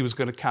that he was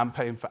going to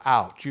campaign for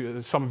out.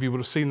 Some of you would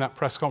have seen that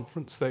press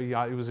conference. He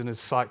was in his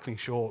cycling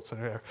shorts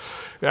and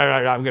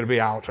I'm going to be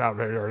out.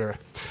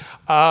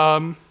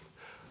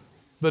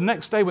 The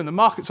next day when the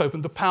markets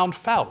opened, the pound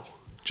fell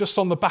just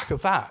on the back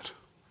of that.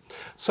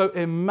 So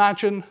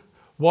imagine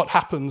what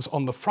happens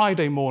on the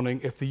Friday morning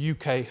if the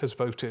UK has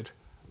voted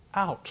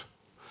out.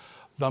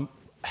 The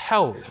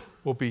hell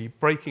will be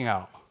breaking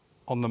out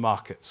on the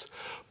markets.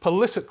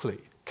 Politically,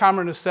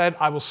 Cameron has said,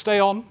 I will stay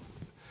on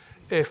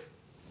if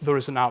there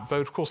is an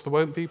outvote. Of course, there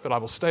won't be, but I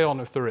will stay on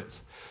if there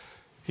is.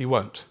 He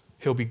won't.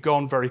 He'll be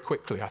gone very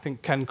quickly. I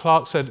think Ken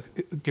Clarke said,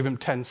 give him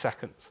 10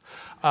 seconds.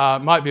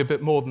 Might be a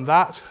bit more than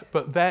that,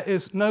 but there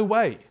is no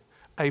way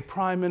a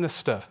prime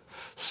minister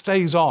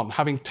stays on,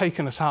 having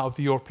taken us out of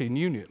the European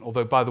Union,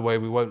 although, by the way,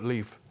 we won't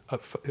leave.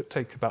 It'll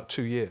take about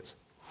 2 years.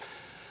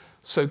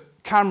 So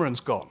Cameron's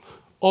gone.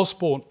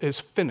 Osborne is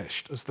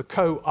finished as the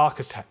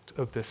co-architect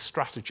of this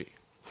strategy.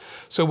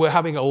 So we're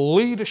having a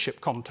leadership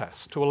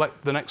contest to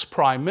elect the next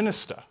prime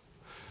minister.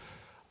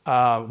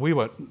 We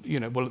won't,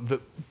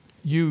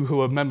 you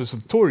who are members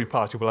of the Tory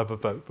party will have a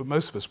vote, but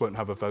most of us won't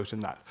have a vote in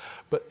that.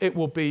 But it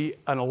will be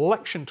an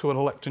election to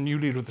elect a new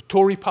leader of the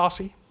Tory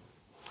party.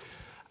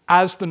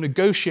 As the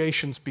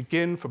negotiations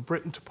begin for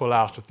Britain to pull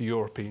out of the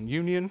European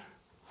Union,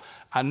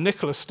 and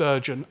Nicola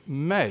Sturgeon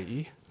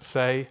may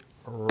say,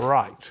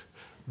 right,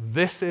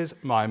 this is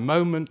my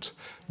moment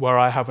where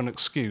I have an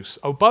excuse.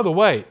 Oh, by the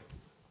way,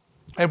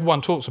 everyone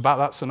talks about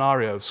that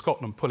scenario of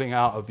Scotland pulling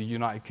out of the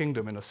United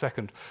Kingdom in a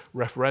second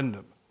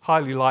referendum.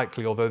 Highly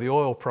likely, although the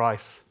oil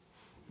price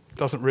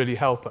doesn't really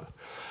help her.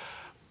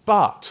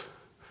 But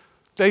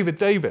David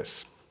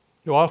Davis,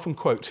 who I often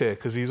quote here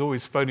because he's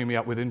always phoning me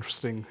up with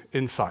interesting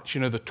insights,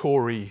 the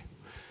Tory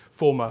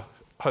former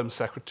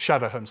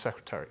Shadow Home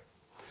Secretary.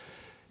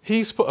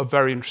 He's put a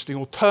very interesting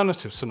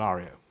alternative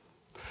scenario.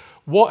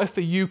 What if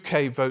the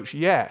UK votes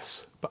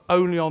yes, but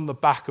only on the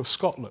back of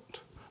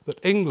Scotland?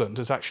 That England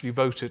has actually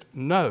voted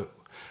no,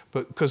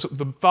 but because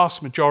the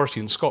vast majority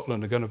in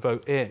Scotland are going to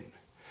vote in.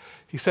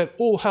 He said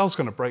all hell's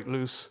going to break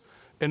loose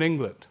in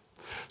England.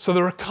 So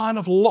there are kind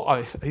of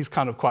he's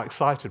kind of quite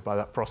excited by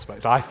that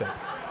prospect, I think.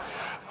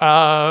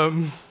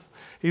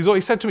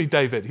 He said to me,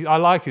 David, he's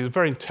a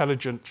very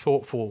intelligent,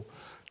 thoughtful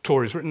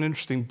Tory. He's written an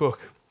interesting book.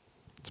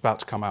 It's about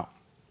to come out.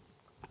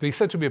 But he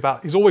said to me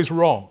he's always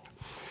wrong.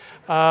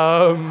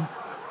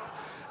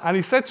 And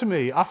he said to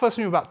me, I first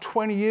knew him about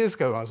 20 years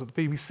ago when I was at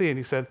the BBC, and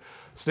he said,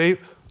 Steve,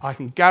 I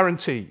can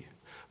guarantee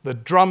the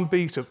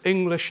drumbeat of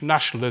English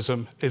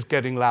nationalism is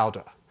getting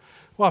louder.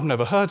 Well, I've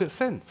never heard it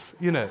since,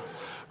 you know.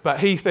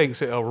 But he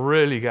thinks it'll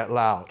really get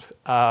loud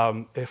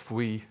if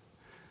we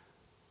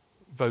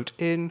vote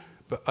in,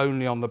 but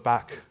only on the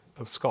back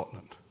of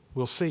Scotland.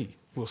 We'll see,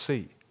 we'll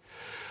see.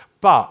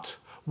 But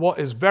what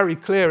is very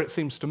clear, it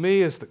seems to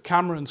me, is that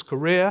Cameron's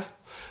career,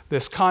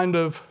 this kind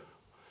of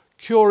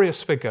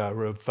curious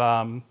figure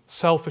of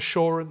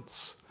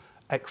self-assurance,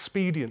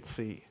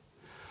 expediency,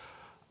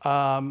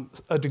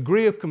 a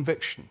degree of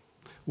conviction,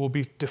 will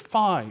be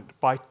defined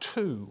by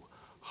two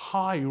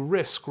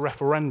high-risk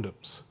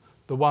referendums.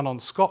 The one on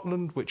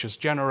Scotland, which has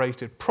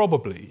generated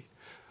probably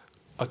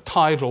a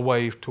tidal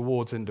wave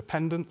towards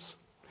independence,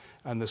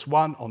 and this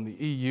one on the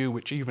EU,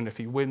 which even if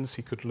he wins,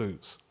 he could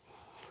lose.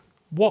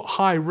 What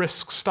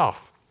high-risk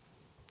stuff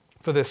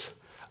for this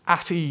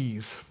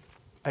at-ease,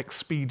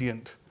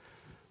 expedient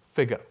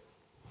figure.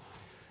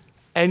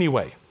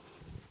 Anyway,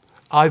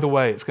 either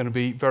way, it's going to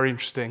be very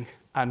interesting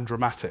and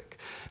dramatic.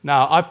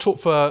 Now, I've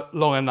talked for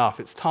long enough.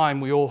 It's time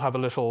we all have a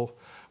little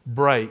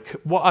break.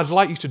 What I'd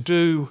like you to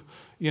do,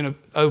 you know,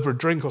 over a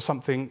drink or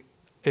something,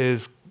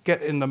 is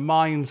get in the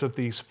minds of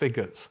these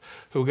figures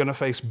who are going to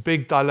face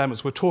big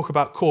dilemmas. We'll talk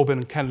about Corbyn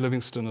and Ken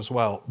Livingstone as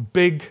well.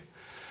 Big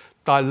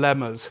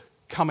dilemmas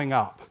coming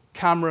up.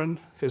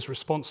 Cameron, his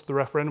response to the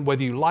referendum,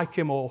 whether you like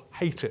him or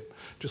hate him,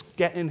 just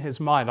get in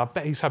his mind. I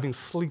bet he's having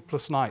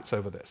sleepless nights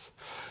over this.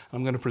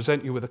 I'm going to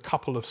present you with a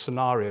couple of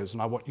scenarios,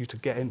 and I want you to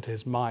get into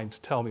his mind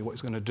to tell me what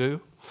he's going to do.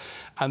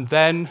 And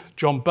then,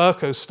 John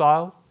Bercow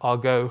style, I'll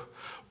go,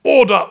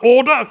 order,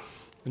 order,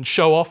 and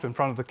show off in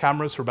front of the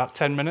cameras for about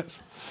 10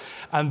 minutes.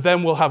 And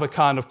then we'll have a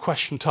kind of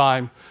question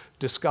time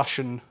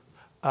discussion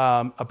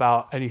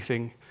about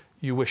anything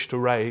you wish to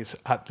raise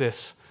at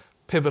this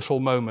pivotal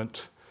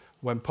moment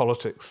when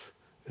politics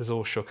is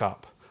all shook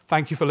up.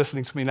 Thank you for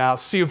listening to me now.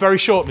 See you very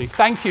shortly.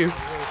 Thank you.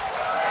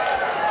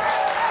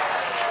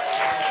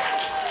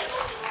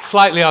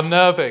 Slightly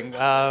unnerving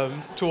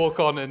to walk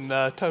on in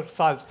total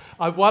silence.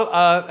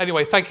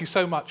 Anyway, thank you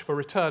so much for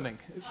returning.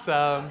 It's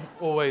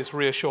always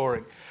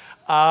reassuring.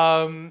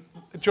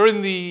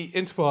 During the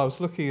interval, I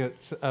was looking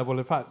at,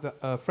 in fact,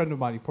 a friend of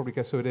mine, you probably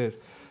guess who it is,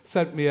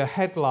 sent me a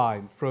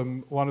headline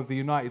from one of the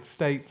United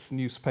States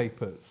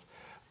newspapers.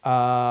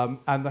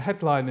 And the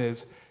headline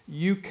is,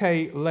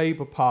 UK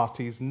Labour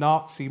Party's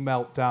Nazi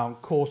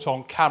meltdown caught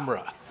on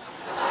camera.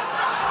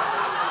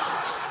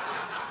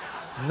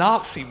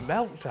 Nazi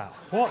meltdown?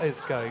 What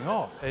is going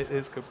on? It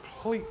is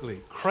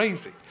completely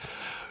crazy.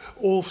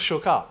 All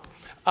shook up.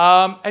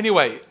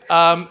 Anyway,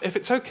 if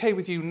it's okay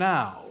with you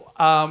now,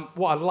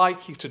 what I'd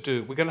like you to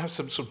do, we're going to have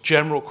some sort of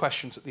general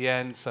questions at the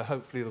end, so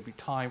hopefully there'll be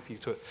time for you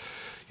to,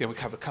 we can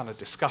have a kind of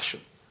discussion.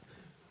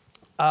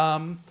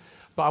 But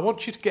I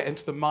want you to get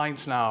into the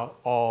minds now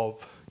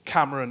of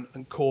Cameron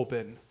and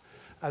Corbyn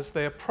as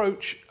they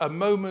approach a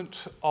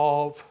moment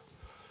of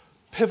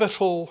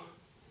pivotal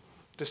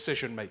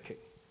decision-making.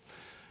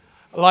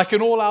 Like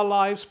in all our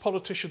lives,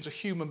 politicians are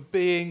human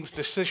beings.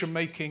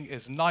 Decision-making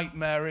is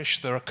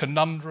nightmarish. There are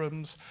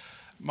conundrums.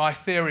 My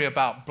theory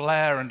about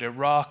Blair and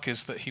Iraq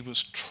is that he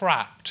was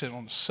trapped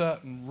on a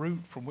certain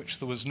route from which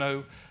there was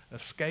no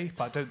escape.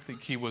 I don't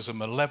think he was a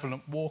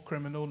malevolent war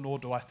criminal, nor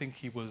do I think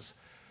he was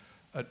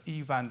an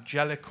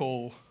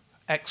evangelical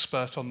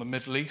expert on the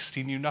Middle East.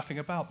 He knew nothing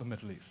about the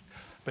Middle East.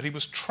 But he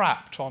was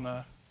trapped on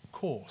a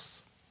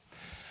course.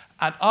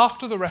 And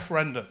after the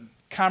referendum,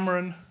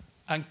 Cameron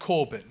and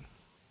Corbyn,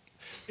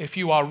 if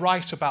you are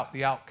right about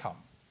the outcome,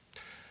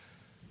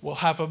 will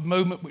have a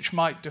moment which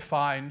might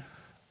define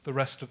the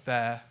rest of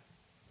their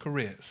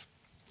careers.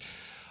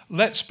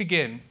 Let's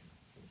begin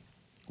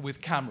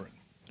with Cameron.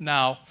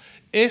 Now,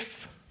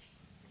 if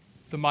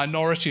the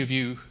minority of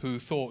you who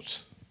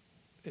thought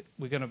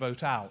we're going to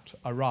vote out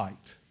are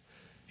right,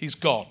 he's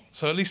gone.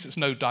 So at least it's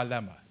no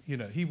dilemma. You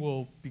know, he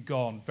will be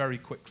gone very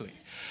quickly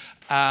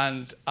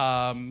and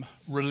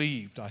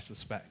relieved, I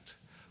suspect.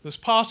 There's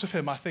part of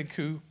him, I think,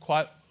 who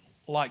quite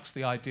likes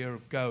the idea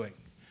of going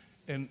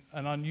in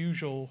an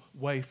unusual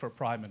way for a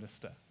prime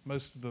minister.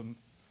 Most of them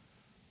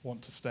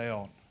want to stay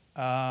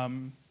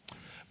on.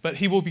 But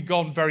he will be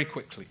gone very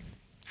quickly.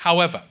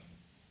 However,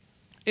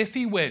 if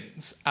he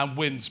wins, and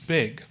wins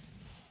big,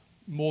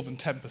 more than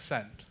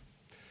 10%,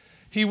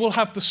 he will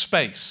have the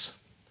space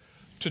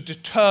to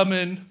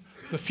determine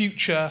the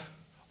future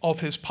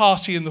of his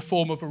party in the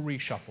form of a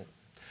reshuffle.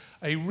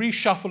 A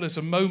reshuffle is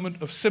a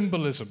moment of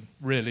symbolism,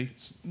 really.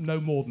 It's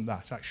no more than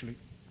that, actually.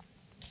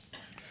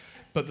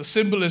 But the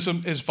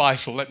symbolism is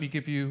vital. Let me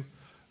give you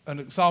an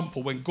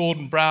example. When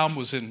Gordon Brown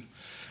was in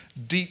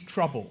deep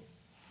trouble,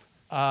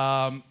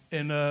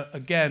 in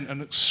again,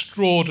 an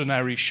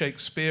extraordinary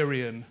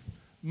Shakespearean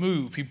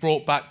move, he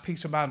brought back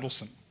Peter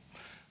Mandelson,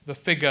 the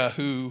figure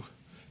who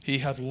he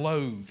had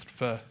loathed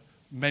for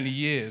many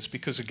years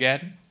because,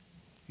 again,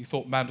 he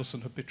thought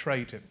Mandelson had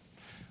betrayed him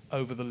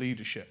over the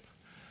leadership.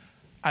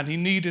 And he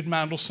needed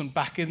Mandelson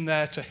back in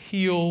there to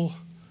heal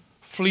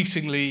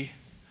fleetingly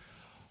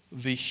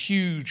the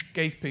huge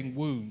gaping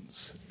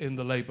wounds in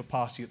the Labour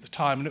Party at the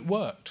time, and it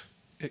worked.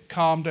 It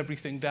calmed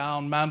everything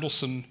down.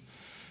 Mandelson,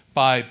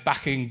 by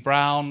backing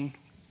Brown,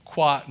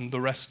 quietened the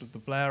rest of the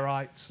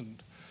Blairites,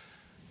 and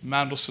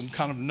Mandelson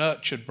kind of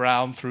nurtured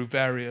Brown through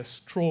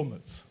various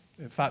traumas.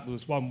 In fact, there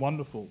was one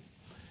wonderful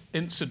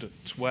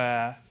incident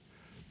where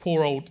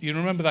poor old, you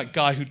remember that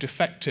guy who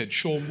defected,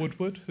 Sean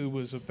Woodward, who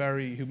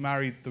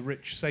married the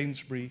rich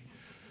Sainsbury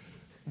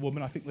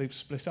woman. I think they've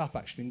split up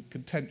actually in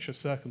contentious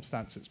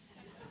circumstances.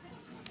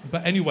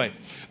 But anyway,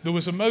 there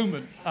was a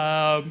moment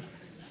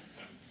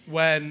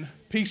when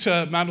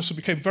Peter Mandelson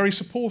became very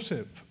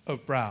supportive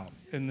of Brown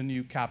in the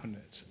new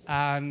cabinet,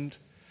 and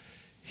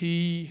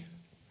he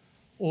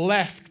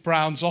left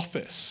Brown's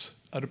office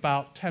at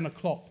about 10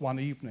 o'clock one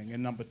evening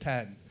in number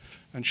 10,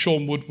 and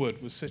Sean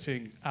Woodward was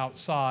sitting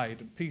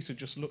outside, and Peter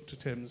just looked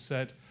at him and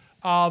said,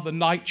 the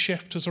night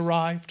shift has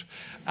arrived.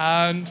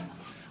 And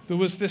there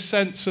was this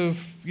sense of,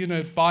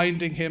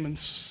 binding him and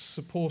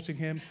supporting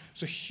him. It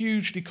was a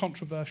hugely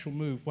controversial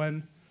move.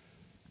 When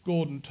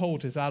Gordon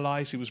told his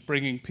allies he was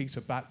bringing Peter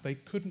back, they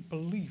couldn't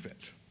believe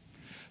it.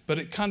 But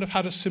it kind of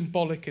had a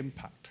symbolic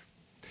impact.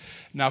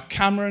 Now,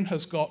 Cameron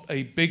has got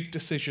a big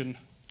decision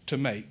to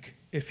make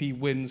if he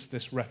wins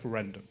this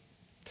referendum.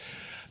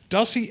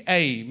 Does he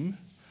aim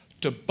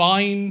to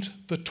bind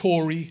the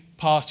Tory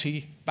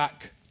party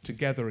back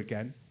together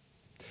again,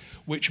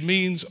 which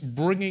means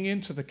bringing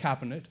into the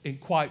cabinet in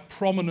quite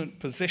prominent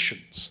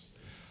positions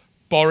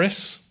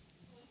Boris,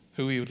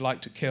 who he would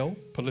like to kill,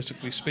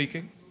 politically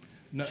speaking.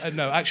 No,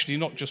 actually,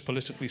 not just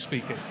politically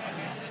speaking.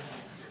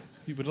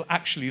 He would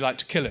actually like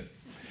to kill him.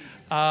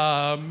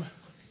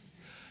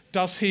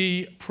 Does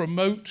he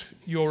promote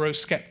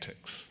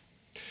Eurosceptics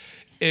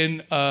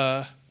in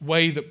a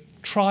way that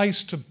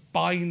tries to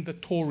bind the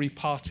Tory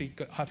party,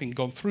 having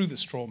gone through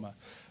this trauma,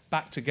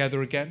 back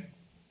together again?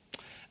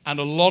 And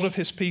a lot of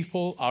his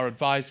people are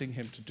advising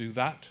him to do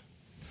that.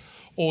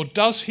 Or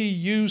does he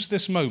use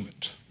this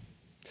moment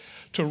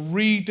to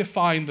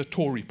redefine the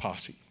Tory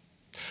party?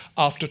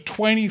 After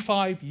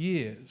 25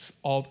 years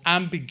of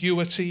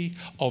ambiguity,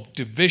 of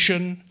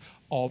division,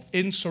 of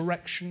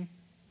insurrection,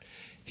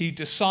 he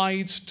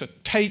decides to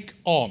take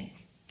on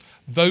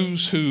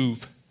those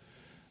who've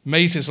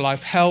made his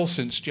life hell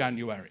since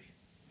January,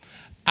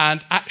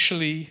 and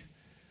actually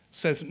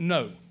says,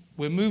 no,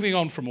 we're moving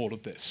on from all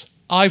of this.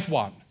 I've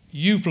won.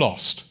 You've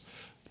lost.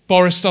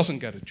 Boris doesn't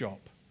get a job.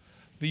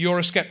 The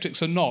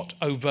Eurosceptics are not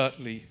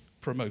overtly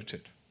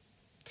promoted.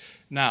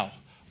 Now,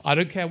 I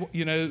don't care what,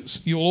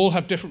 you'll all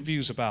have different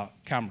views about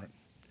Cameron.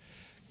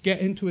 Get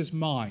into his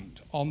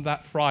mind on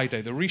that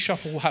Friday. The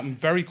reshuffle will happen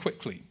very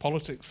quickly.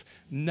 Politics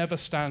never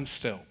stands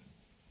still.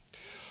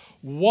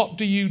 What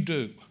do you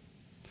do?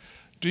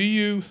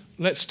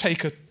 Let's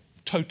take a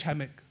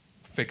totemic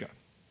figure.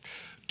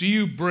 Do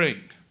you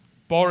bring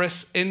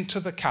Boris into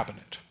the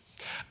cabinet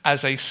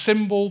as a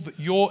symbol that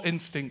your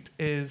instinct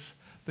is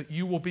that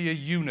you will be a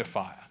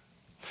unifier?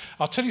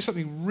 I'll tell you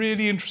something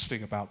really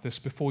interesting about this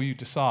before you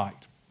decide.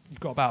 You've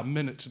got about a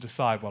minute to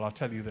decide while I'll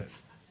tell you this.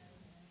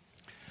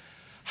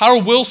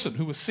 Harold Wilson,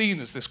 who was seen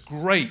as this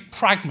great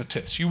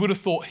pragmatist, you would have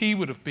thought he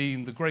would have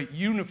been the great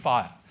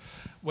unifier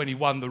when he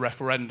won the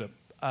referendum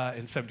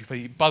in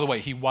 1975. By the way,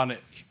 he won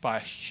it by a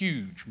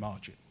huge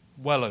margin,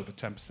 well over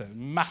 10%,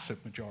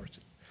 massive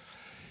majority.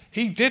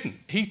 He didn't.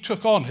 He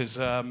took on his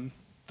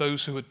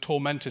those who had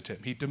tormented him.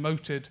 He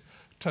demoted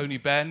Tony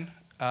Benn.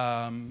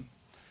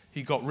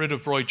 He got rid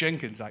of Roy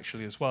Jenkins,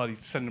 actually, as well.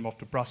 He'd send him off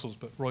to Brussels,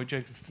 but Roy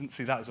Jenkins didn't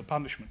see that as a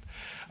punishment.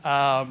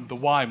 The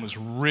wine was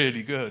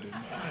really good in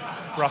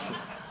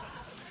Brussels.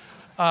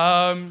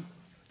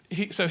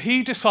 So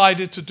he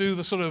decided to do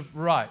the sort of,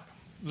 right,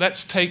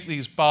 let's take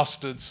these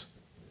bastards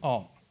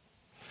on.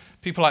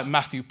 People like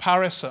Matthew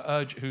Parris,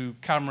 who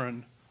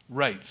Cameron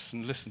rates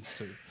and listens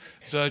to,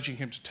 is urging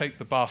him to take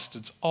the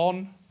bastards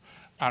on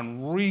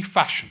and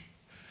refashion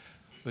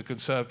the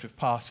Conservative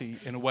Party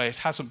in a way it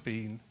hasn't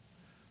been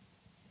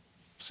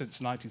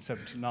since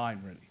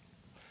 1979, really.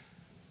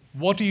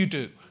 What do you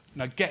do?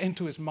 Now get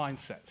into his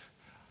mindset.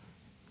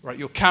 Right,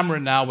 you're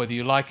Cameron now, whether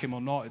you like him or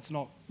not. It's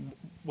not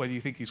whether you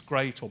think he's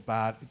great or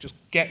bad. Just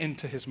get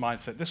into his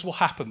mindset. This will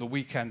happen the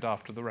weekend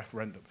after the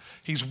referendum.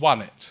 He's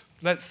won it.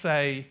 Let's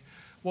say,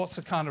 what's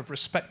a kind of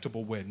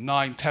respectable win?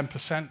 9,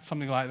 10%,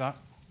 something like that.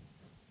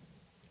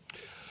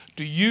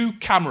 Do you,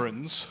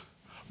 Camerons,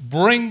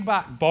 bring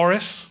back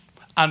Boris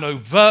and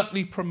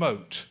overtly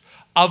promote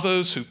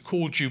others who've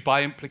called you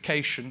by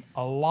implication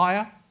a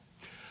liar,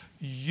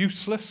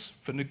 useless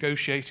for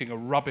negotiating a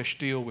rubbish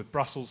deal with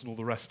Brussels and all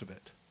the rest of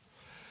it?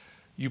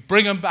 You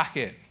bring them back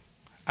in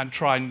and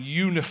try and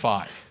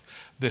unify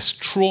this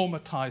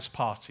traumatized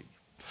party.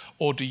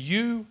 Or do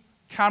you,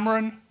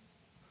 Cameron,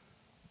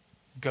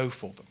 go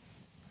for them?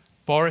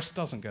 Boris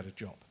doesn't get a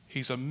job.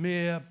 He's a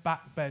mere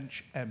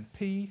backbench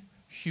MP,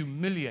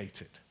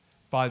 humiliated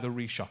by the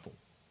reshuffle.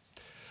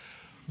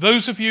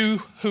 Those of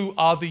you who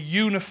are the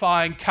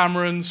unifying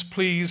Camerons,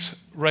 please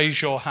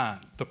raise your hand.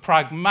 The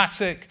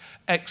pragmatic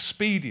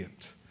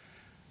expedient.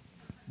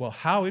 Well,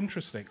 how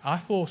interesting. I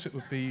thought it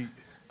would be,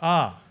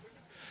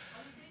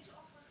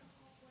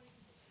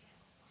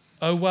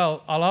 Oh,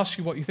 well, I'll ask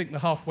you what you think the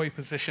halfway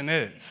position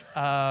is.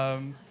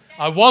 I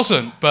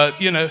wasn't, but,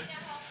 Don't need a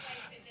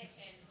halfway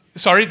position.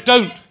 Sorry,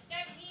 don't. Don't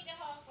need a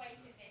halfway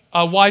position.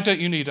 Why don't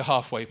you need a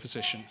halfway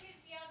position? Because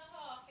the other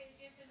half is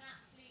just an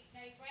absolute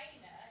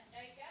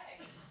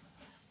no-brainer,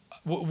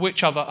 no go.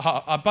 Which other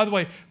half? By the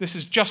way, this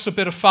is just a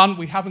bit of fun.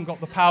 We haven't got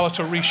the power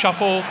to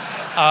reshuffle.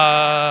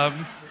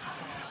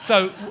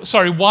 So,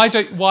 sorry. Which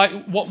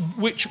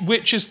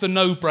is the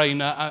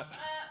no-brainer?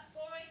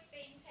 Boris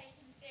being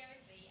taken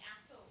seriously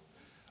at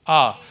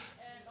all. Is,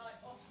 like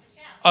off the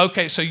shelf.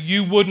 Okay. So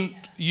you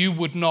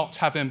would not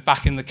have him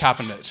back in the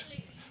cabinet.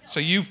 So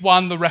you've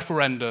won the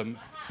referendum.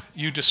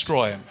 You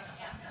destroy him.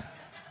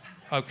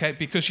 Okay,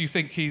 because you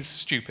think he's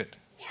stupid.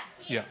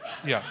 Yeah.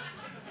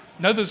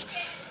 No, there's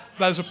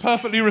a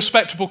perfectly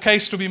respectable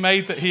case to be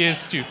made that he is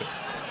stupid.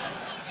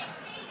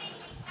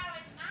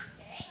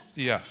 Charismatic.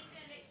 Yeah. He's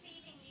an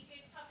exceedingly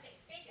good public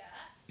figure.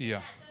 Yeah.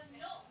 That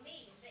does not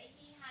mean that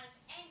he has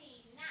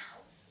any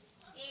nous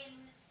in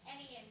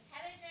any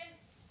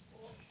intelligence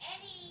or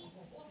any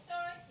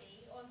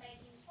authority on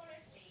making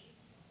policies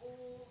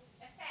or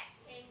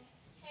affecting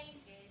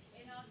changes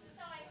in our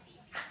society.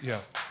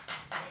 Yeah.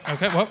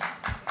 Okay, well.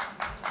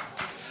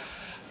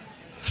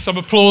 Some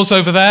applause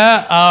over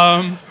there.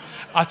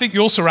 I think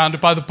you're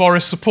surrounded by the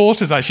Boris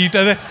supporters, actually.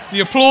 The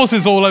applause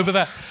is all over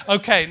there.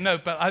 Okay, no,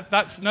 but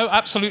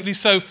absolutely.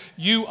 So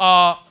you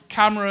are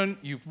Cameron,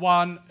 you've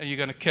won, and you're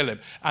going to kill him.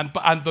 And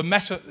the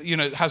meta,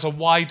 has a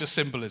wider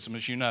symbolism,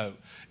 as you know.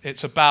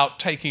 It's about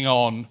taking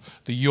on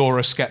the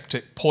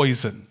Eurosceptic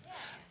poison.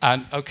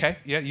 And, okay,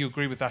 yeah, you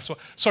agree with that.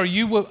 Sorry,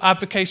 you were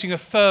advocating a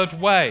third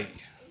way.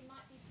 He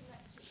might be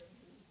selective in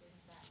who he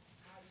brings back.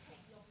 I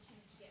take the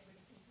opportunity to get rid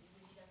of people he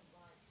really doesn't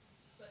like.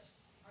 But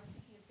I was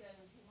thinking of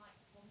Gove, who might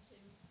want to...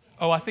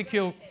 Oh, I think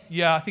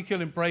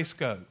he'll embrace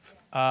Gove.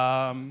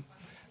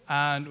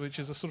 And which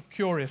is a sort of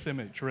curious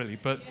image, really.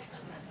 But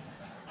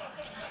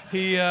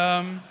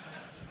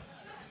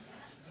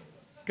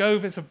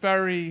Gove is a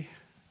very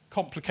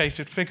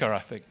complicated figure, I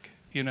think.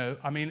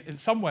 In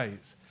some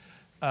ways,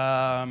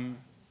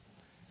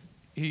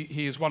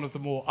 he is one of the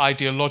more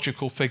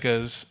ideological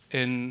figures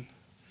in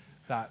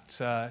that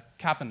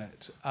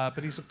cabinet.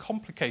 But he's a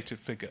complicated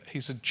figure.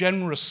 He's a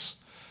generous,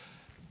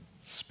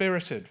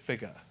 spirited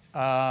figure.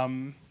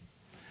 And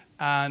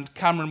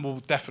Cameron will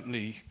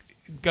definitely...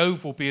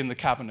 Gove will be in the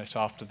cabinet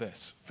after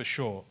this, for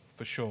sure.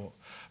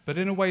 But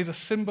in a way, the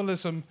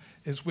symbolism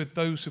is with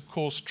those who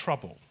cause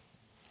trouble.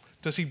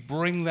 Does he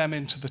bring them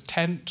into the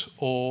tent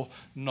or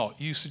not?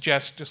 You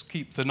suggest just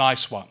keep the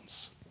nice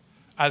ones,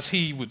 as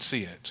he would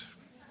see it.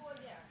 Well,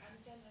 yeah, and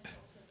then there's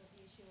also the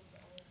issue of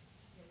whether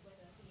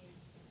he is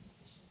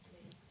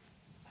sufficiently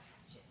a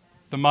hatchet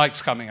man. The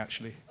mic's coming,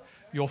 actually.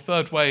 Your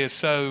third way is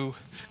so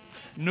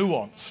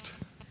nuanced.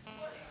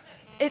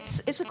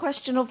 It's a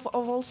question of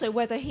also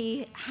whether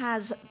he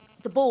has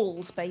the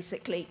balls,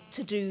 basically,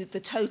 to do the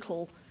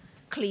total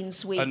clean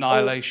sweep.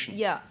 Annihilation.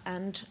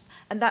 And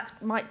that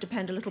might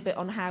depend a little bit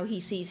on how he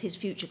sees his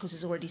future, because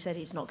he's already said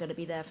he's not going to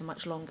be there for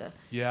much longer.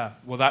 Yeah,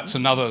 well, that's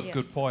another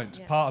good point.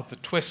 Yeah. Part of the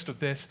twist of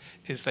this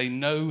is they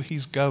know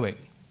he's going.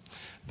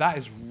 That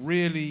is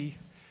really...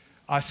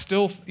 I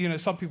still,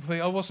 some people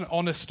think, wasn't it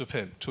honest of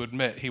him to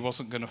admit he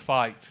wasn't going to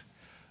fight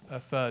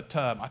a third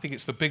term? I think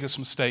it's the biggest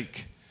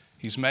mistake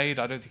he's made.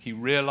 I don't think he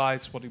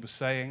realized what he was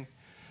saying.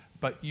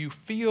 But you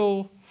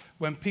feel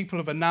when people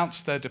have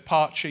announced their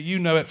departure, you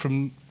know it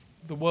from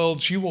the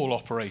worlds you all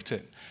operate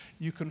in,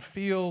 you can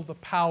feel the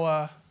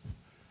power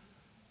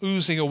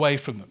oozing away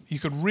from them. You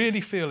could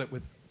really feel it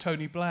with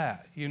Tony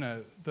Blair,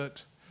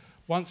 that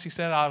once he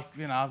said, I'm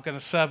going to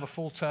serve a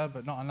full term,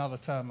 but not another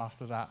term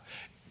after that,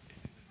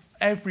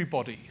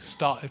 everybody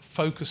started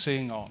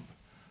focusing on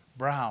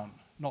Brown,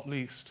 not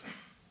least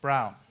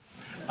Brown.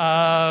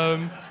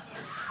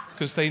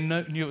 Because they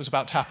knew it was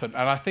about to happen.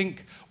 And I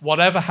think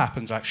whatever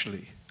happens,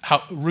 actually,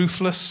 how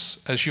ruthless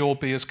as you'll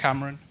be as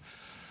Cameron,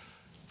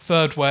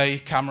 third way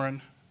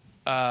Cameron,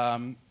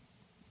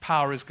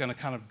 power is going to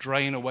kind of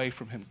drain away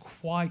from him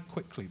quite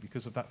quickly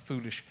because of that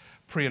foolish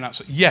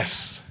pre-announcement.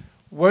 Yes?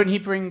 Won't he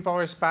bring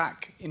Boris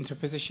back into a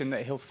position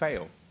that he'll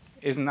fail?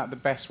 Isn't that the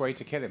best way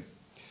to kill him?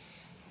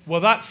 Well,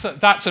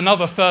 that's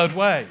another third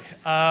way.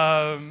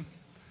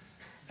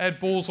 Ed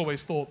Balls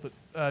always thought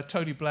that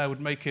Tony Blair would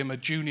make him a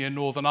junior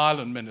Northern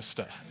Ireland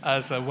minister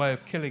as a way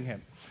of killing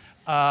him.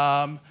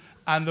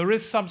 And there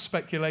is some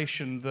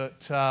speculation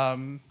that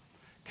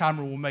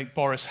Cameron will make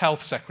Boris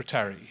health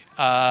secretary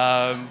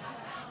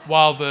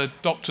while the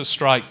doctor's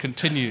strike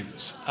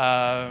continues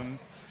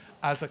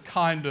as a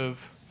kind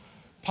of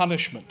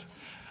punishment.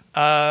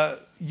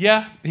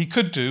 Yeah, he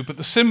could do, but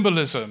the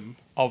symbolism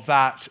of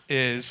that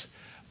is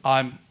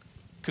I'm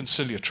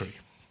conciliatory.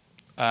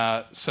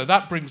 So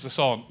that brings us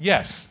on.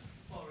 Yes?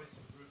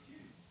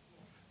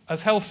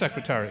 As health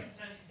secretary.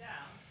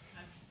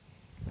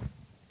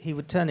 He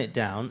would turn it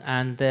down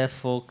and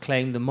therefore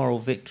claim the moral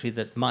victory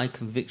that my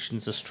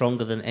convictions are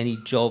stronger than any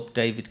job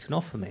David can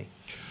offer me.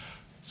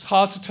 It's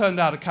hard to turn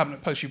down a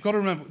cabinet post. You've got to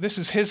remember, this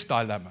is his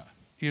dilemma.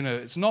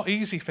 It's not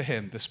easy for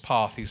him, this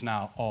path he's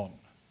now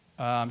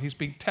on. He's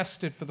being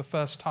tested for the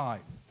first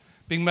time.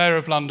 Being mayor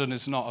of London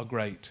is not a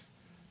great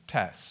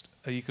test.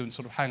 You can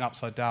sort of hang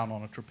upside down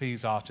on a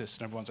trapeze artist,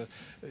 and everyone's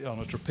on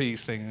a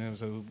trapeze thing,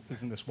 and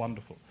isn't this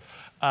wonderful?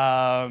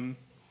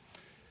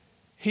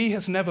 He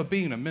has never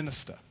been a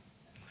minister.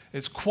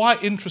 It's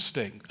quite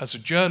interesting as a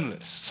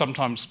journalist,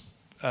 sometimes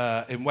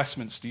in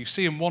Westminster, you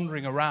see him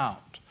wandering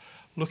around,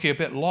 looking a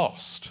bit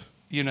lost.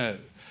 You know,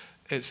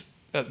 it's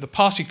at the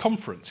party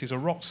conference, he's a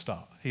rock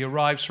star. He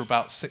arrives for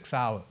about 6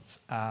 hours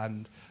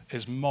and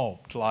is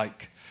mobbed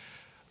like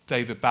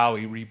David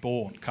Bowie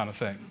reborn kind of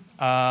thing.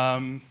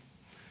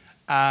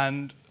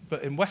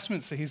 But in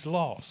Westminster, he's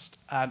lost.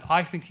 And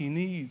I think he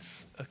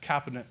needs a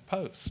cabinet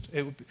post.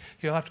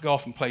 He'll have to go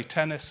off and play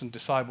tennis and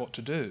decide what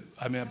to do.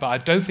 I mean, but I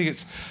don't think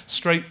it's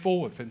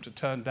straightforward for him to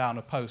turn down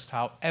a post,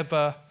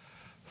 however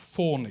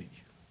thorny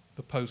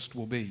the post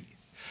will be.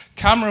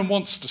 Cameron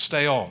wants to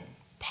stay on,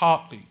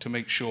 partly to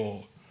make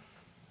sure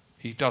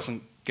he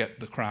doesn't get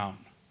the crown.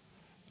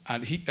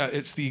 And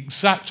it's the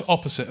exact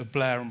opposite of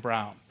Blair and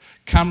Brown.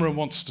 Cameron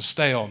wants to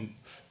stay on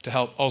to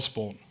help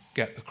Osborne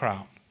get the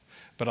crown.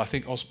 But I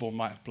think Osborne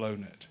might have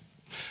blown it.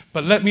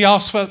 But let me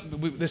ask first,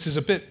 this is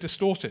a bit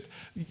distorted.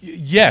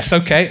 Yes,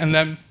 okay, and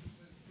then...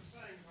 It's the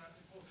saying about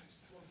the politics,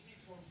 one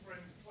keeps one's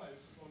friends close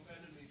and one's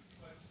enemies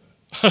closer.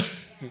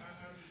 And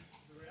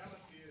the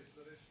reality is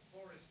that if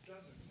Boris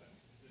does accept a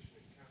position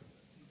in Cabinet,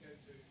 he's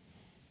going to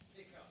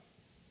pick up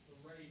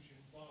the rage and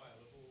bile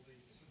of all the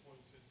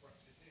disappointed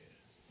Brexiteers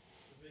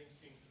for being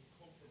seen to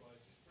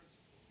compromise his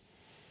principles.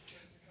 So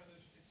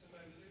it's a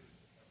no-lose,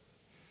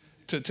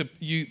 the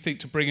Cabinet. You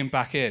think to bring him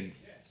back in?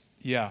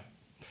 Yeah.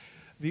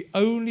 The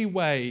only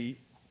way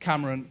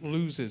Cameron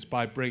loses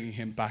by bringing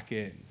him back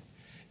in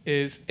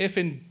is if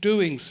in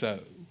doing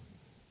so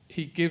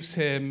he gives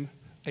him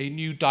a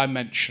new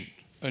dimension,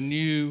 a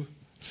new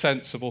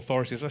sense of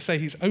authority. As I say,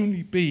 he's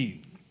only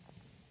been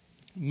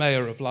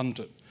Mayor of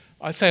London.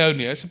 I say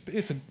only,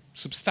 it's a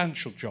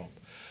substantial job,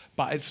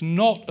 but it's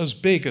not as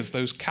big as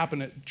those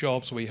cabinet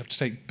jobs where you have to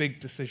take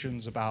big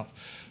decisions about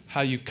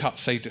how you cut,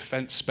 say,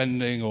 defence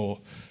spending, or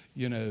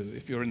you know,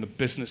 if you're in the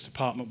business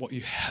department, what the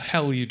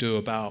hell you do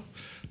about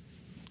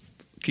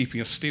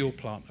keeping a steel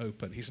plant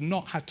open. He's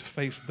not had to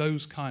face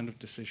those kind of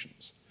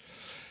decisions.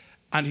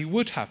 And he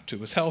would have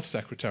to as health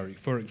secretary,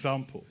 for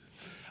example.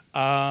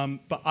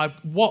 But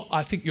what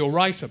I think you're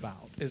right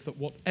about is that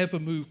whatever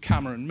move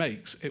Cameron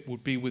makes, it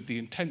would be with the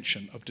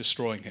intention of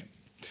destroying him,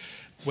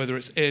 whether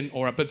it's in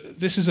or out. But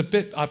this is a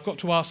bit, I've got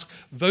to ask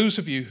those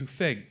of you who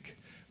think,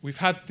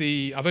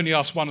 I've only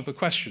asked one of the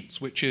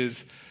questions, which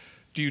is,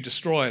 do you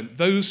destroy him?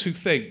 Those who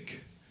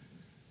think,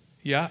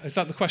 yeah, is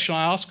that the question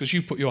I asked? Because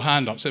you put your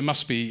hand up, so it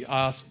must be,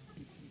 I asked,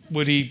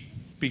 would he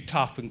be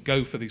tough and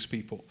go for these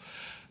people?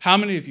 How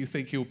many of you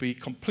think he'll be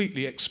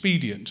completely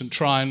expedient and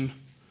try and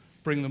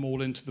bring them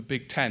all into the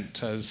big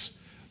tent? As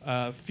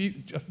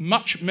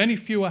many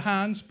fewer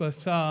hands,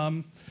 but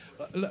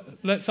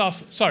let's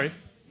ask, sorry.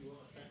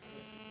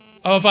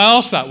 Oh, have I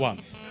asked that one?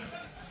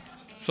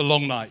 It's a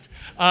long night.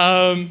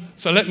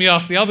 So let me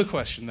ask the other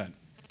question then.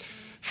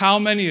 How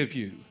many of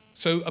you,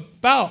 so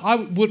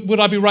would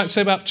I be right to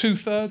say about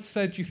 2/3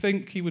 said you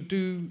think he would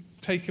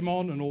take him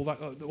on and all that?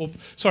 Or,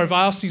 sorry, if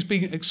I asked he's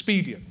being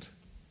expedient.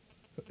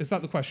 Is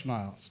that the question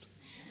I asked?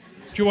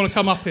 Do you want to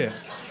come up here?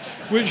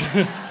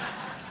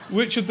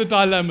 Which of the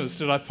dilemmas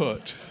did I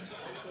put?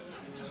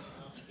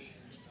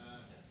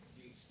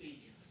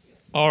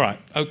 All right,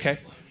 okay.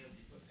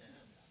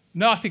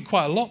 No, I think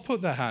quite a lot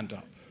put their hand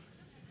up.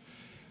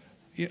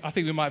 I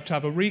think we might have to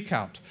have a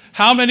recount.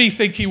 How many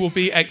think he will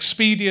be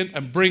expedient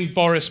and bring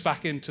Boris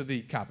back into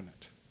the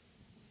cabinet?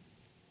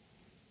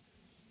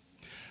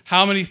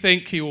 How many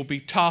think he will be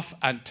tough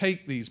and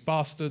take these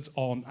bastards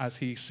on as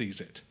he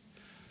sees it?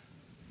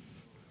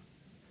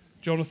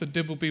 Jonathan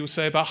Dibbleby will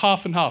say about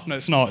half and half. No,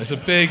 it's not. It's a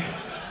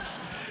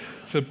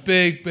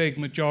big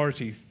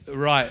majority.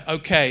 Right,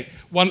 okay.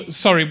 One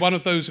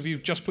of those of you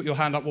who've just put your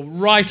hand up, well,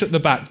 right at the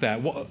back there.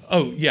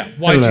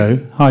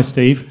 Hello. Hi,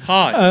 Steve.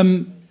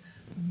 Hi.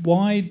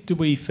 Why do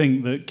we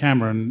think that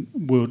Cameron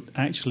would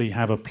actually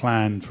have a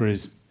plan for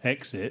his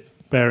exit,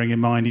 bearing in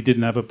mind he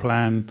didn't have a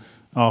plan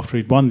after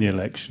he'd won the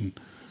election?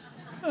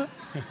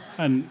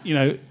 And, you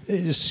know,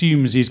 it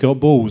assumes he's got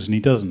balls and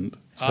he doesn't.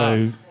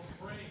 So,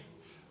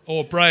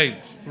 Or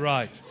brains,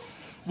 right.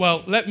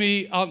 Well, let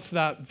me answer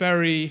that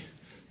very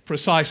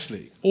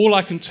precisely. All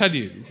I can tell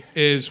you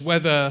is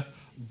whether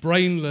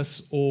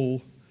brainless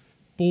or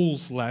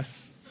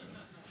ballsless,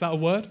 is that a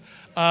word?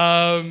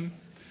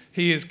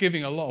 He is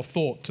giving a lot of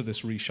thought to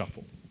this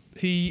reshuffle.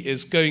 He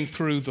is going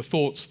through the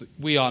thoughts that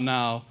we are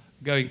now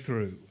going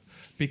through.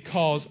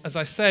 Because, as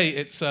I say,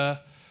 it's a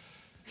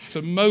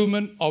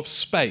moment of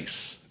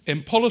space.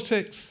 In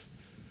politics,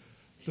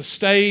 the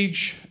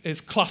stage is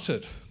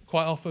cluttered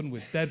quite often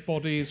with dead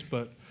bodies,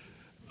 but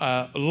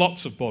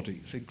lots of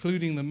bodies,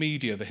 including the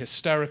media, the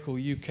hysterical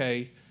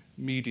UK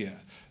media.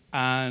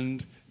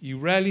 And you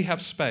rarely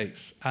have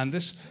space. And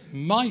this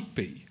might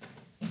be,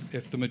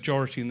 if the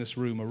majority in this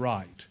room are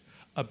right,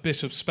 a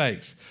bit of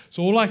space.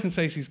 So all I can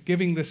say is he's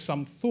giving this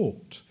some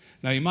thought.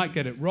 Now, he might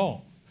get it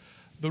wrong.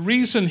 The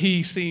reason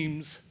he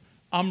seems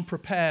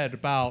unprepared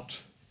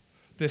about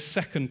this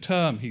second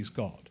term he's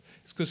got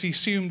It's because he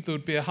assumed there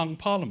would be a hung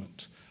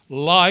parliament,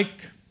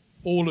 like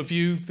all of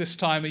you this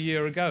time a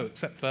year ago,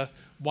 except for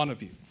one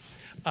of you.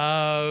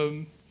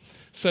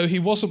 So he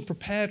wasn't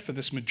prepared for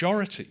this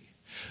majority.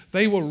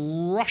 They were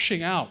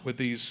rushing out with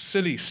these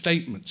silly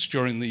statements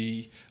during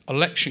the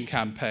election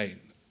campaign,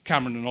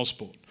 Cameron and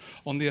Osborne,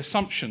 on the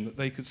assumption that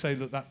they could say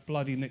that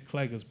bloody Nick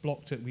Clegg has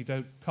blocked it, we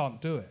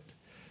can't do it.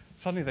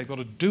 Suddenly they've got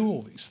to do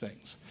all these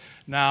things.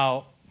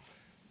 Now,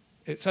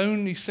 it's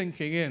only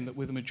sinking in that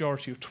with a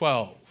majority of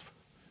 12,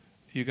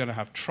 you're going to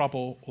have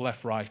trouble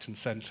left, right, and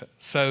centre.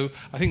 So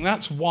I think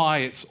that's why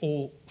it's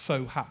all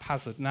so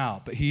haphazard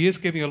now. But he is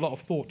giving a lot of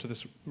thought to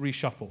this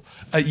reshuffle.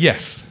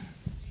 Yes?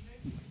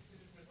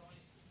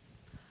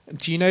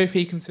 Do you know if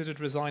he considered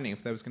resigning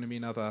if there was going to be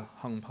another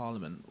hung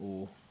parliament?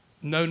 Or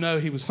No,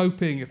 he was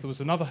hoping if there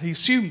was another, he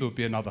assumed there would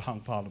be another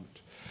hung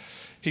parliament.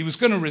 He was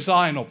going to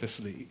resign,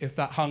 obviously, if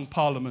that hung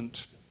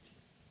parliament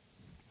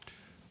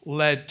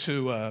led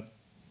to a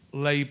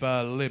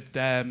Labour, Lib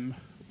Dem,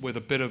 with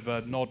a bit of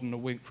a nod and a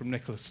wink from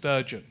Nicola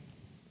Sturgeon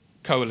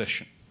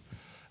coalition.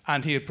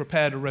 And he had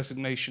prepared a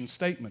resignation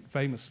statement,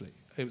 famously.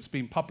 It's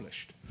been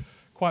published.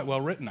 Quite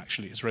well written,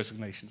 actually, his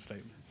resignation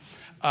statement.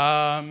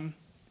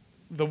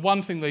 The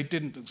one thing they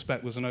didn't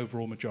expect was an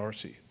overall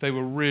majority. They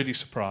were really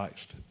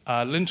surprised.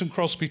 Linton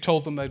Crosby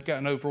told them they'd get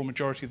an overall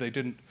majority. They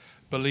didn't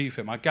believe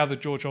him. I gather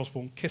George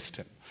Osborne kissed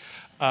him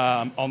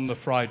on the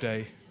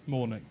Friday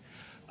morning,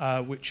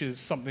 which is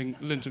something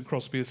Linton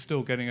Crosby is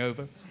still getting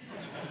over.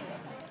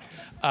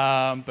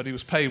 But he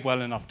was paid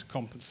well enough to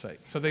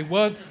compensate. So they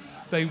weren't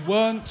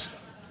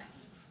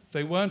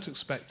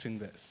expecting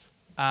this.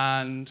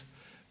 And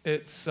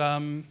it's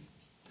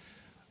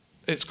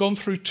gone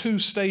through two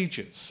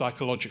stages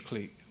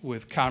psychologically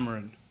with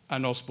Cameron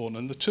and Osborne,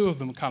 and the two of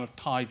them are kind of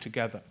tied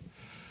together.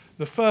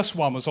 The first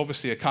one was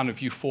obviously a kind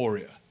of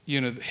euphoria.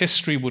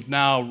 History would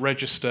now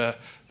register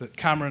that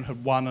Cameron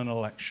had won an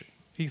election.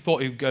 He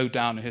thought he would go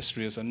down in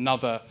history as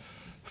another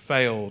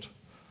failed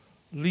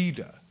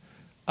leader.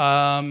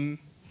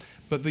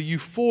 But the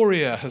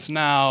euphoria has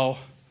now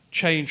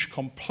changed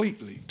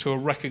completely to a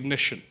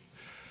recognition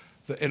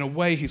that in a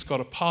way he's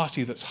got a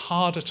party that's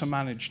harder to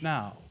manage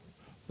now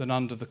than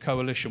under the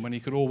coalition, when he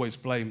could always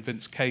blame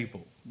Vince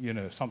Cable.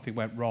 If something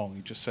went wrong,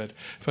 he just said,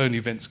 if only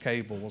Vince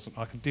Cable wasn't,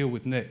 I could deal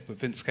with Nick, but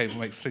Vince Cable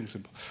makes things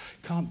simple.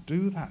 Can't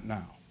do that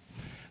now.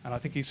 And I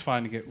think he's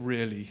finding it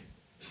really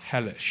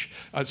hellish.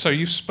 So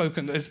you've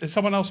spoken. Does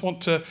someone else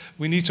want to?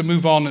 We need to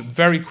move on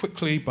very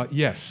quickly, but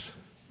yes.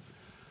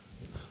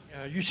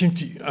 You seem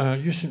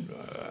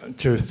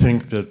to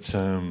think that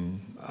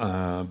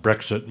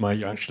Brexit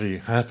might actually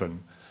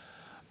happen,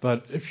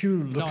 but if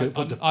you look at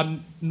what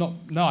I'm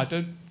not. No, I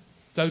don't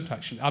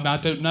actually. I mean, I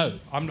don't know.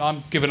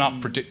 I'm giving up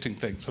predicting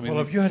things. I mean,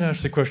 well, if you had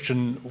asked the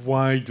question,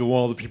 why do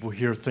all the people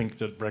here think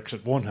that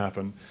Brexit won't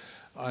happen?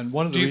 And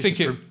one of the do you think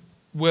reasons it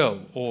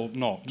will or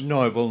not?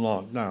 No, it will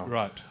not. No.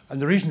 Right.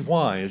 And the reason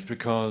why is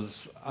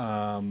because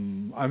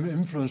I'm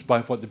influenced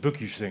by what the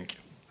bookies think,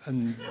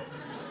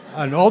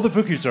 and all the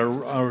bookies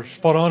are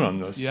spot on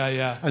this.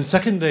 Yeah. And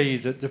secondly,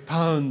 that the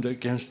pound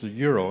against the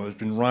euro has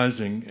been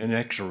rising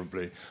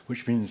inexorably,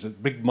 which means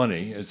that big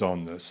money is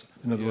on this.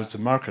 In other words, the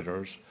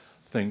marketers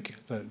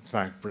think that in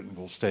fact Britain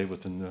will stay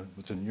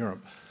within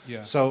Europe.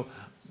 Yeah. So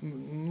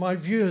my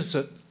view is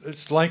that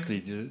it's likely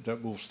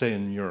that we'll stay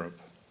in Europe.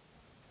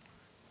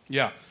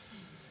 Yeah.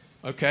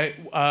 Okay.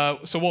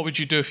 So what would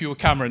you do if you were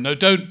Cameron? No,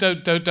 don't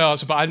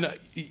answer. But I know,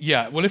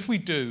 yeah. Well, if we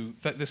do,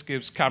 this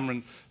gives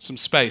Cameron some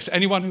space.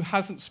 Anyone who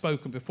hasn't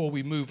spoken before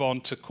we move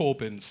on to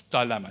Corbyn's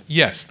dilemma?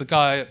 Yes, the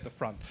guy at the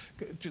front.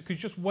 Could you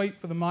just wait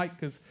for the mic?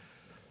 Because.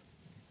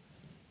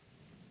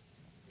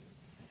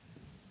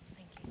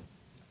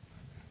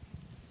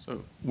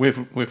 So,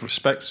 with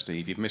respect,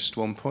 Steve, you've missed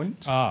one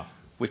point,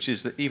 which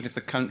is that even if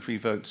the country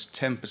votes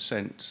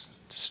 10%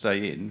 to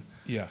stay in,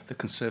 the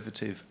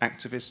Conservative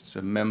activists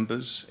and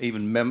members,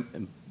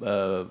 even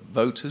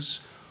voters,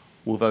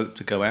 will vote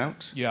to go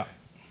out. Yeah.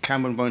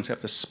 Cameron won't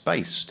have the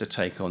space to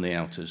take on the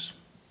outers.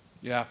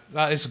 Yeah,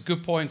 that is a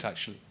good point,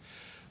 actually.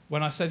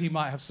 When I said he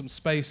might have some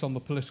space on the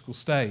political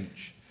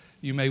stage,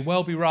 you may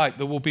well be right.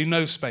 There will be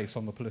no space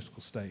on the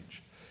political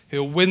stage.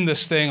 He'll win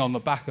this thing on the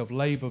back of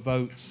Labour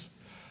votes,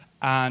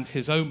 and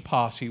his own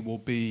party will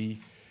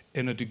be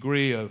in a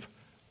degree of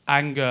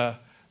anger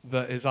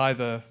that is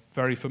either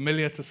very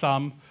familiar to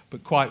some,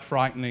 but quite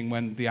frightening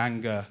when the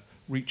anger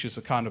reaches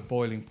a kind of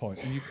boiling point.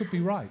 And you could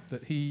be right,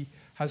 that he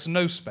has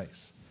no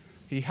space.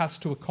 He has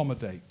to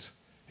accommodate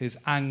his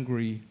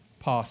angry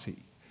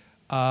party.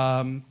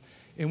 In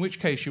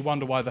which case you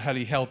wonder why the hell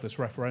he held this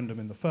referendum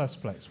in the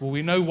first place. Well,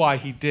 we know why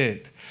he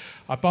did.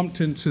 I bumped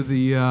into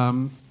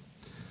the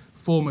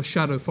former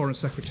Shadow Foreign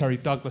Secretary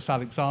Douglas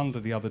Alexander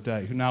the other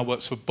day, who now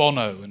works for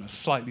Bono in a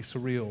slightly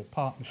surreal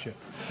partnership.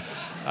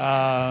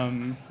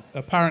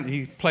 Apparently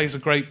he plays a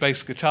great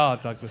bass guitar,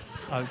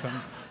 Douglas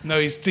Alexander.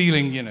 No, he's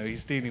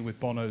dealing with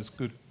Bono's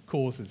good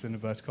causes, in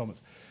inverted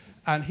commas.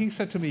 And he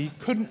said to me he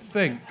couldn't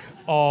think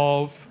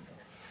of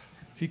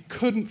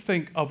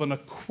an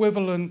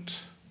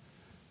equivalent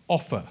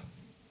offer,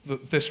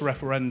 this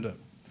referendum,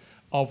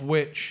 of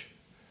which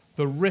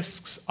the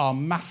risks are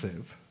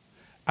massive,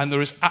 and there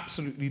is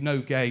absolutely no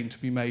gain to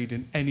be made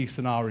in any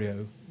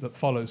scenario that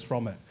follows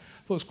from it.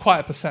 I thought it was quite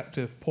a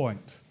perceptive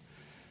point.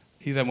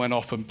 He then went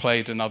off and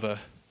played another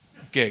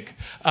gig.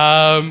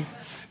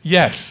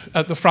 Yes,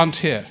 at the front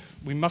here.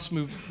 We must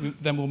move,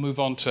 then we'll move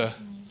on to...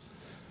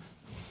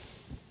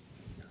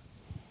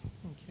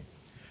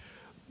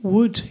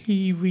 Would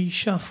he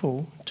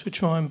reshuffle to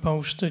try and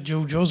bolster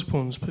George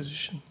Osborne's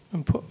position?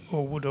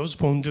 Or would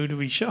Osborne do the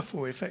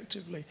reshuffle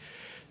effectively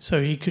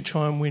so he could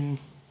try and win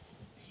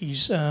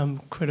his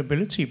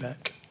credibility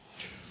back?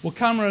 Well,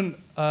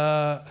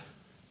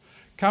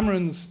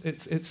 Cameron's,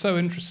 it's so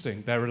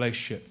interesting, their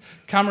relationship.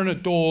 Cameron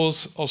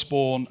adores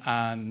Osborne,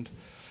 and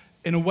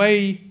in a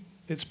way,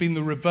 it's been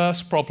the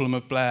reverse problem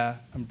of Blair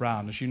and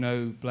Brown. As you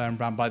know, Blair and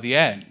Brown, by the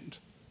end,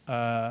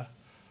 the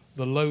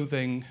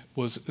loathing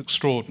was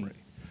extraordinary.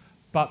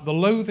 But the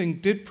loathing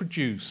did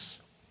produce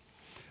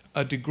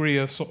a degree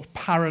of sort of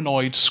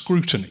paranoid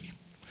scrutiny.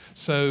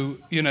 So,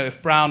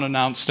 if Brown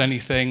announced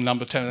anything,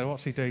 number 10,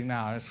 what's he doing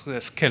now?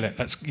 Let's kill it.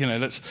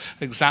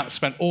 Let's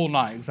spend all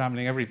night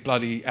examining every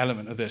bloody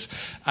element of this.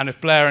 And if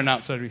Blair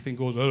announced everything,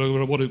 goes,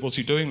 what's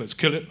he doing? Let's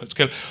kill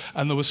it.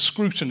 And there was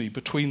scrutiny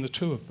between the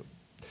two of them.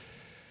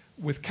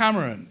 With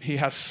Cameron, he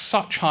has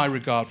such high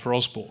regard for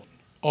Osborne.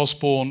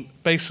 Osborne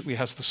basically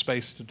has the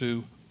space to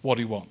do what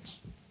he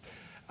wants.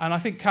 And I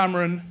think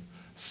Cameron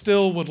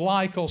still would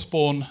like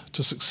Osborne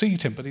to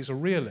succeed him, but he's a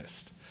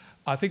realist.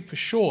 I think for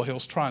sure he'll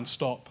try and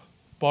stop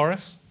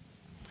Boris,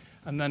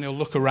 and then he'll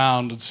look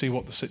around and see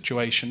what the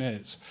situation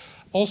is.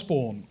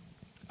 Osborne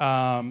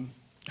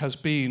has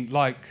been,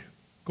 like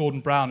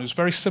Gordon Brown, who's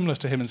very similar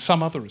to him in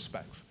some other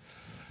respects,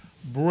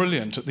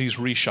 brilliant at these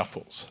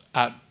reshuffles,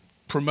 at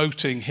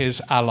promoting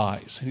his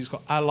allies. And he's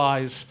got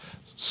allies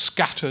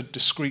scattered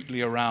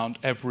discreetly around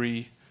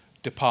every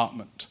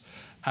department.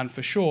 And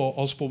for sure,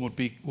 Osborne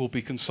will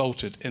be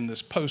consulted in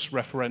this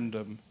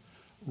post-referendum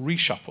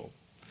reshuffle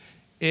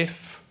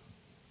if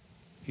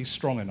he's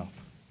strong enough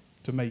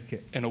to make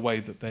it in a way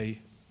that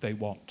they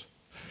want.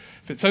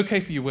 If it's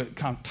okay for you,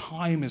 kind of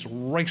time is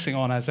racing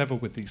on as ever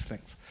with these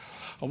things.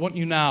 I want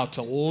you now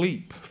to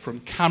leap from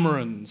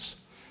Cameron's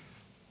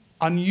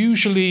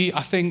unusually,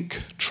 I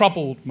think,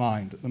 troubled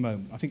mind at the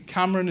moment. I think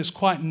Cameron is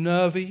quite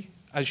nervy,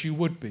 as you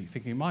would be,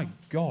 thinking, my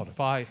God, if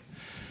I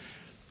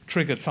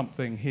triggered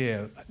something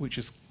here which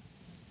is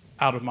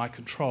out of my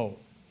control,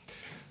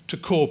 to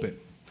Corbyn.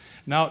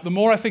 Now, the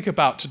more I think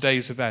about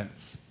today's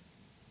events,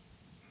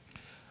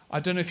 I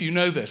don't know if you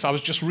know this, I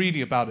was just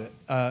reading about it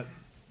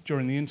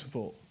during the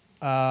interval.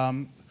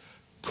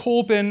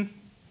 Corbyn,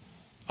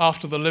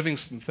 after the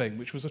Livingston thing,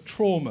 which was a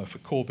trauma for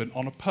Corbyn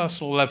on a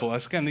personal level,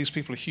 as again, these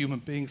people are human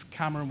beings,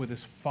 Cameron with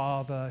his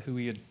father, who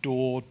he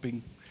adored,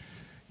 being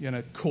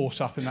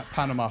caught up in that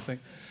Panama thing,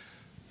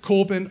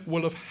 Corbyn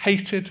will have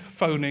hated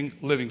phoning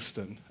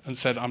Livingston and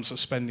said, I'm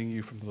suspending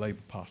you from the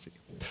Labour Party.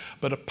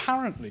 But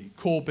apparently,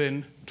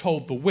 Corbyn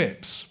told the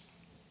whips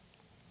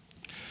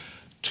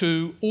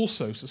to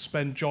also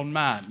suspend John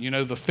Mann,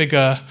 the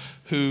figure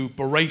who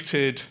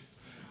berated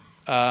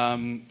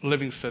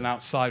Livingston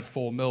outside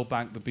 4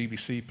 Millbank, the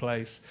BBC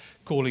place,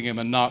 calling him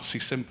a Nazi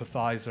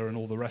sympathiser and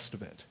all the rest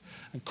of it.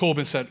 And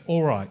Corbyn said,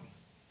 all right,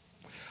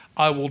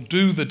 I will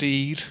do the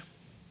deed,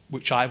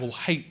 which I will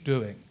hate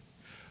doing,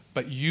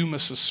 but you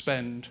must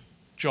suspend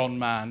John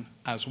Mann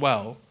as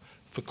well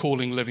for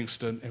calling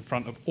Livingston in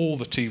front of all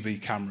the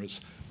TV cameras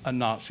a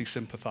Nazi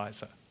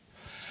sympathiser.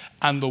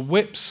 And the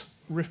whips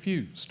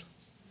refused.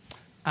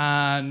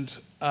 And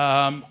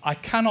I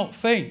cannot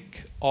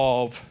think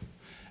of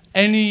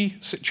any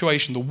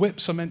situation. The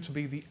whips are meant to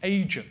be the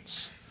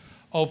agents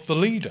of the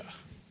leader.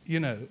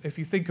 If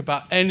you think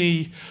about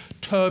any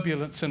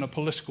turbulence in a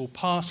political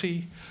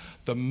party,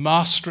 the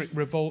Maastricht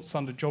revolts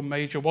under John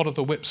Major, what are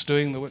the whips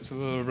doing?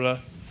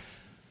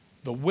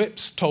 The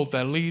whips told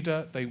their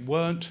leader they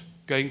weren't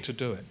going to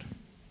do it.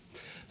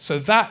 So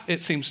that,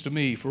 it seems to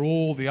me, for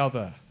all the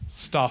other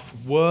stuff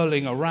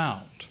whirling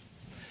around,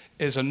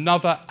 is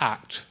another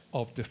act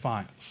of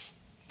defiance.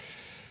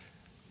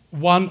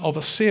 One of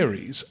a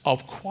series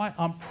of quite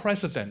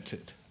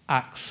unprecedented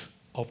acts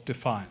of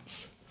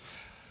defiance.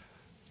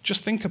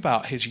 Just think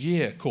about his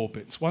year,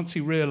 Corbyn's. Once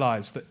he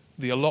realised that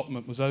the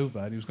allotment was over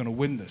and he was going to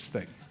win this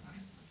thing,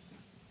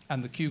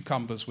 and the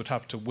cucumbers would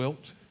have to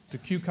wilt. Do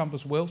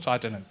cucumbers wilt? I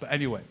don't know. But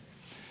anyway,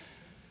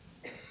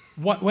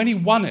 when he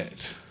won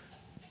it,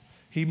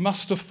 he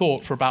must have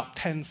thought for about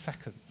 10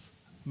 seconds,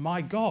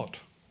 my God,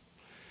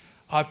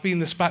 I've been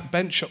this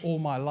backbencher all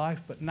my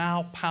life, but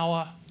now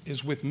power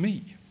is with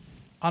me.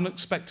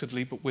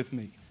 Unexpectedly, but with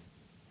me.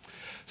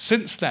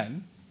 Since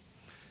then,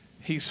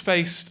 he's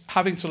faced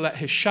having to let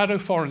his shadow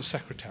foreign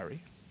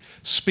secretary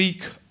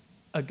speak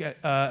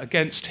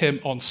against him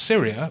on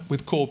Syria,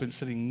 with Corbyn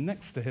sitting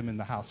next to him in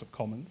the House of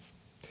Commons.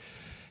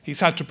 He's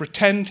had to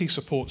pretend he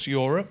supports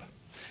Europe.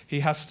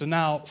 He has to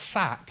now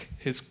suspend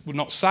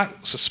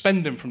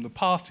him from the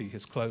party,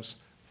 his close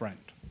friend.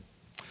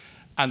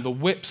 And the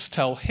whips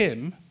tell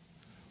him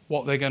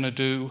what they're going to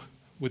do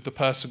with the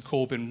person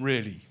Corbyn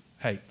really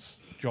hates,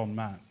 John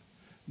Mann.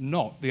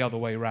 not the other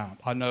way round.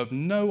 I know of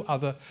no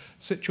other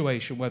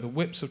situation where the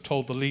whips have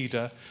told the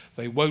leader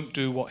they won't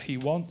do what he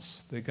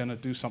wants, they're going to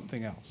do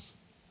something else.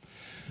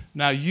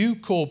 Now, you,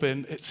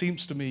 Corbyn, it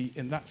seems to me,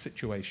 in that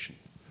situation,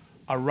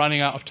 are running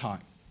out of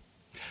time.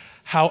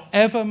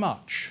 However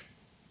much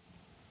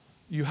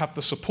you have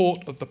the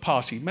support of the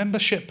party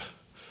membership,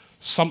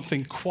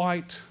 something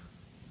quite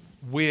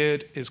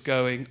weird is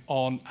going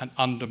on and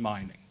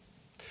undermining.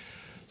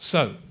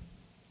 So,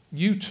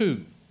 you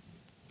too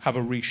have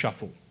a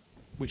reshuffle,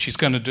 which he's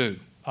going to do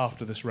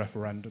after this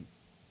referendum.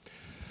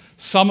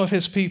 Some of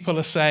his people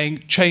are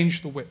saying,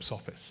 change the whip's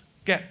office.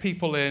 Get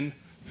people in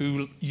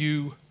who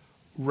you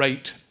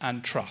rate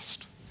and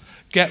trust.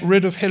 Get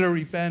rid of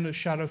Hilary Benn as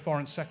Shadow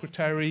Foreign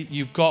Secretary.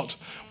 You've got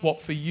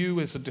what for you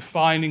is a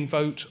defining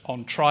vote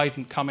on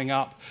Trident coming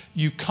up.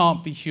 You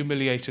can't be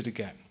humiliated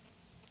again.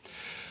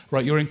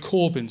 Right, you're in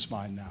Corbyn's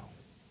mind now.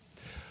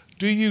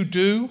 Do you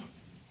do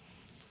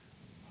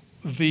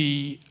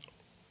the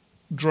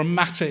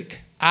dramatic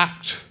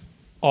act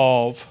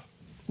of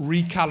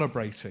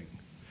recalibrating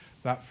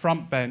that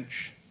front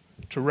bench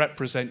to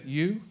represent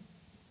you?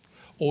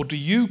 Or do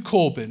you,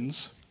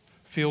 Corbyns,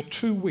 feel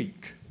too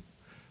weak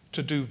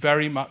to do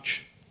very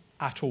much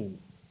at all?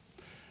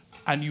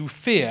 And you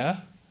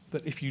fear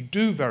that if you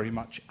do very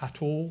much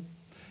at all,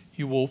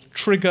 you will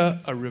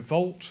trigger a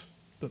revolt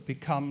that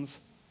becomes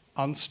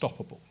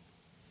unstoppable.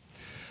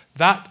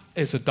 That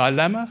is a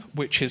dilemma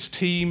which his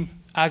team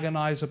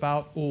agonize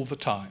about all the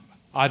time.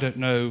 I don't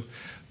know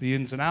the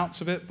ins and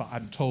outs of it, but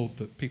I'm told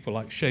that people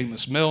like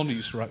Seamus Milne, who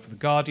used to write for The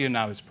Guardian,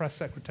 now is press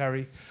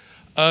secretary,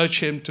 urge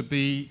him to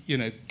be,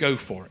 go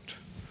for it.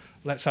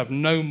 Let's have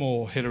no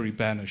more Hilary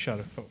Benn as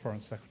Shadow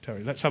Foreign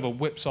Secretary. Let's have a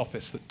whip's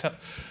office that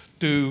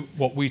do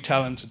what we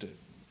tell him to do.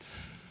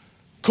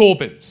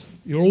 Corbyns,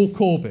 you're all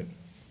Corbyn.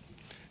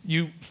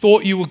 You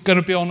thought you were going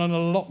to be on an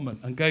allotment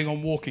and going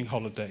on walking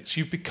holidays.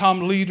 You've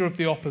become leader of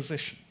the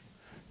opposition.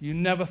 You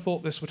never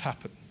thought this would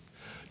happen.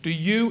 Do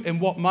you, in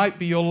what might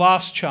be your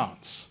last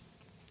chance,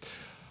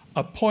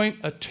 appoint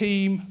a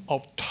team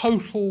of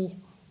total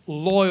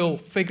loyal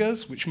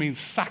figures, which means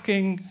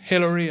sacking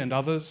Hillary and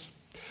others?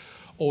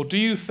 Or do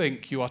you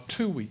think you are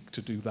too weak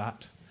to do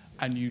that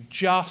and you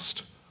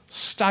just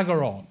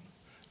stagger on,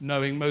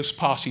 knowing most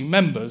party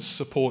members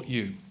support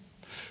you?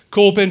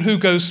 Corbyn,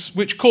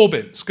 which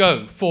Corbyns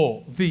go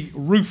for the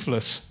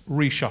ruthless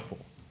reshuffle?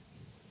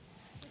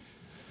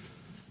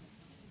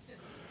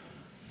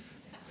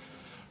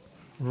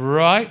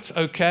 Right,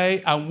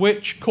 okay, and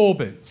which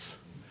Corbyns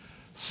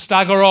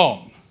stagger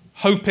on,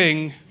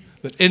 hoping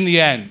that in the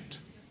end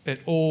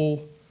it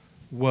all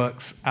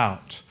works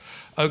out?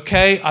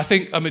 Okay, I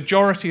think a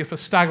majority are for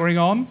staggering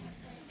on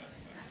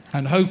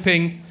and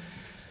hoping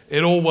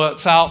it all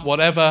works out,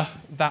 whatever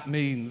that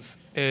means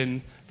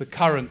in the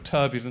current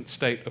turbulent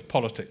state of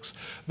politics.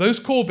 Those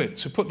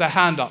Corbyns who put their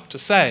hand up to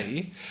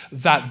say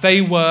that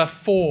they were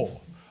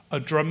for a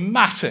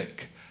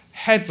dramatic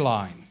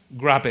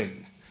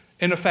headline-grabbing,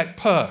 in effect,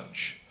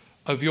 purge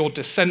of your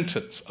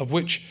dissenters, of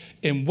which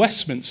in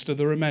Westminster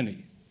there are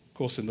many. Of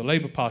course, in the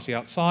Labour Party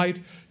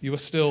outside, you are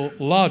still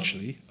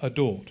largely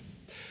adored.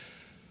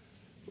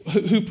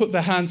 Who put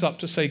their hands up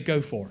to say,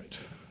 go for it?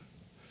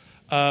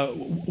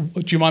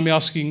 Do you mind me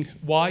asking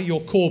why? You're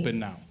Corbyn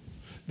now.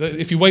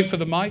 If you wait for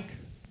the mic.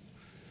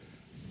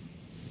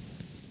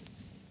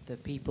 The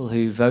people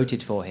who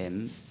voted for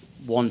him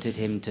wanted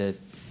him to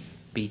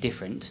be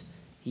different.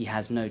 He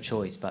has no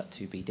choice but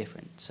to be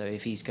different. So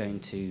if he's going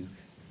to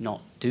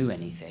not do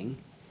anything,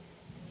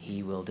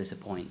 he will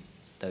disappoint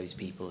those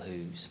people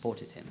who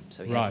supported him.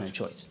 So he has no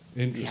choice.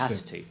 He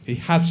has to. He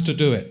has to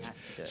do it.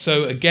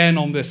 So again,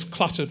 on this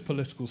cluttered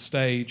political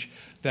stage,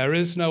 there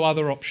is no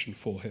other option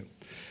for him.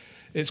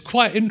 It's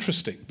quite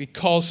interesting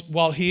because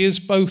while he is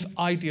both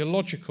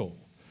ideological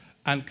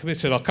and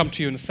committed, I'll come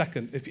to you in a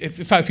second. In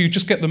fact, if you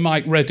just get the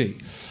mic ready.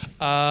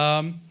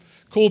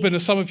 Corbyn,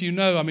 as some of you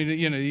know, I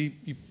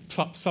mean,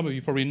 some of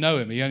you probably know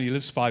him. He only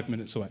lives 5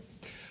 minutes away.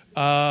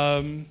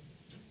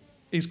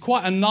 He's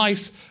quite a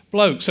nice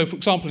bloke. So, for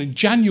example, in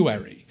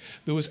January,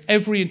 there was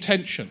every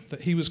intention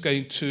that he was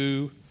going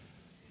to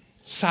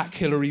sack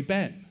Hilary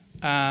Benn.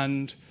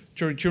 And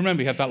do you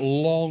remember he had that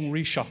long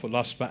reshuffle that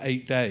lasted about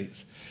 8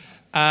 days?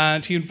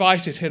 And he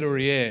invited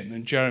Hillary in,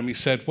 and Jeremy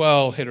said,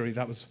 well, Hillary,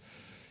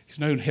 he's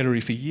known Hillary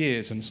for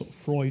years in a sort of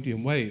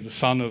Freudian way, the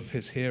son of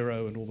his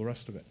hero and all the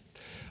rest of it.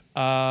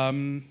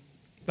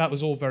 That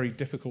was all very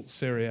difficult,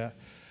 Syria.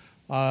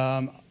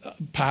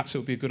 Perhaps it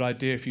would be a good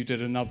idea if you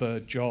did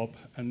another job.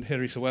 And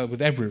Hillary said, well,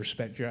 with every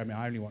respect, Jeremy,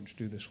 I only want to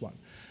do this one.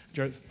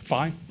 Jeremy,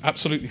 fine,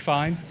 absolutely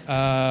fine.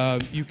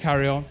 You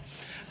carry on.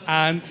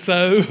 And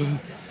so,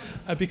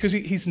 because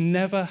he's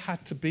never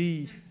had to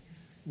be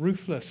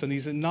ruthless, and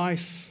he's a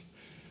nice...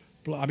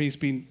 I mean, he's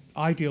been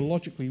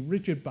ideologically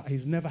rigid, but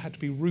he's never had to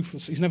be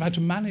ruthless. He's never had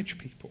to manage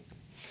people.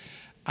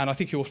 And I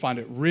think he will find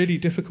it really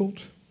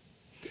difficult.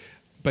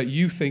 But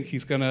you think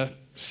he's going to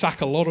sack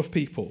a lot of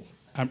people.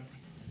 And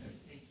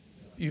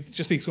you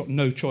just think he's got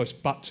no choice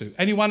but to.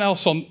 Anyone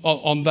else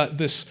on that?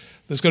 There's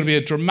going to be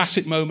a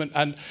dramatic moment,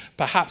 and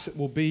perhaps it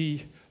will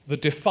be the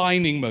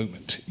defining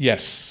moment,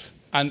 yes.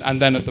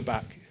 And then at the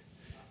back.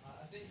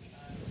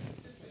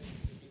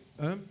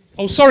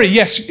 Oh, sorry,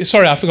 yes,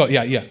 sorry, I forgot,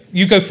 yeah.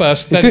 You go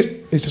first.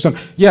 It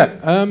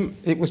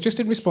was just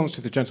in response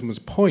to the gentleman's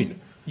point,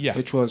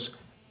 which was,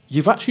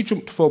 you've actually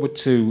jumped forward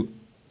to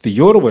the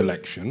Euro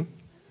election,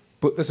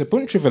 but there's a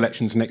bunch of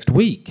elections next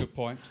week. Good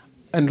point.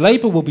 And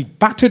Labour will be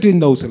battered in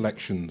those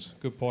elections.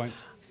 Good point.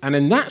 And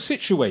in that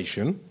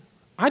situation,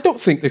 I don't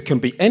think there can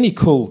be any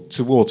call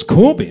towards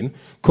Corbyn.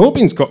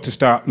 Corbyn's got to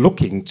start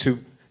looking to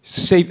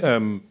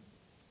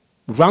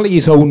rally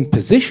his own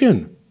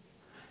position.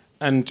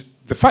 And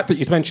the fact that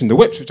you've mentioned the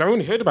whips, which I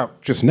only heard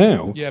about just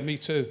now... Yeah, me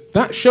too.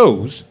 That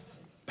shows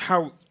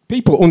how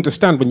people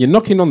understand when you're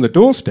knocking on the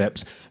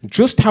doorsteps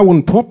just how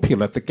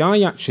unpopular the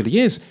guy actually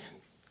is.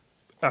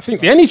 I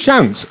think the only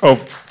chance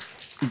of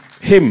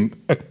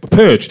him, a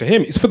purge to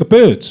him, is for the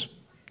birds,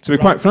 to be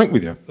quite frank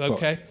with you.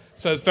 Okay,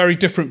 so very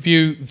different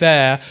view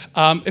there.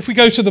 If we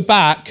go to the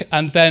back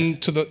and then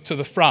to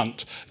the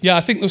front. Yeah,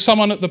 I think there was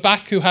someone at the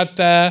back who had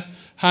their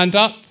hand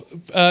up.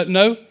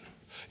 No?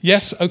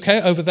 Yes,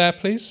 okay, over there,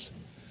 please.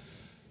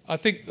 I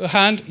think the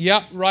hand,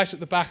 yeah, right at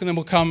the back, and then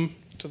we'll come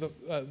to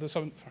the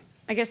someone.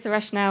 I guess the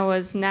rationale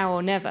was now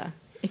or never,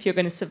 if you're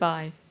going to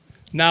survive.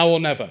 Now or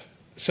never.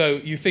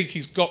 So you think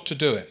he's got to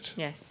do it?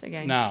 Yes,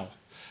 again. Now.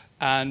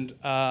 And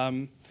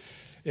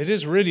it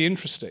is really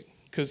interesting,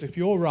 because if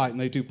you're right and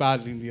they do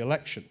badly in the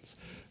elections,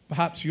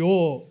 perhaps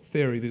your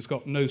theory there's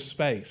got no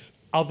space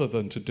other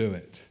than to do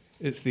it.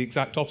 It's the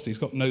exact opposite. He's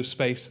got no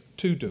space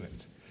to do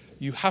it.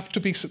 You have to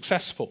be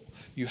successful.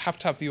 You have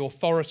to have the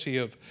authority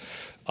of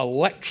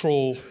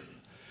electoral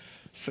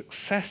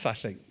success, I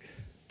think,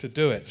 to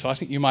do it. So I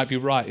think you might be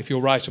right if you're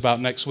right about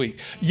next week.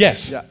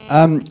 Yes? Yeah.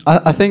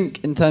 I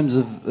think in terms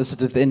of the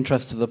sort of the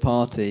interest of the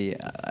party,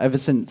 ever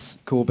since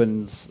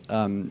Corbyn's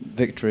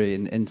victory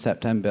in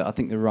September, I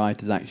think the right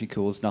has actually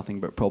caused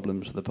nothing but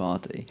problems for the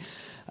party.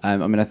 I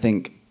mean, I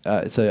think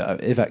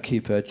Yvette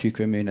Cooper,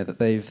 Chuka Umunna, that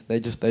they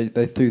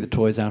threw the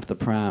toys out of the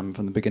pram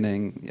from the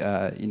beginning.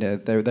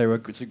 They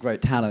were some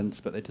great talents,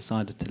 but they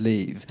decided to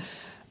leave.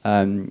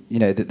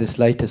 This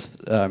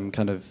latest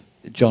kind of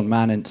John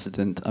Mann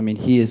incident, I mean,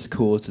 he has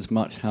caused as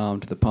much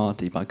harm to the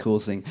party by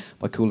calling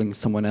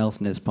someone else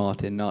in his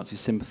party a Nazi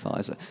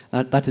sympathiser.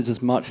 That is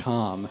as much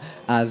harm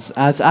as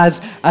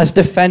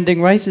defending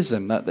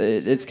racism. That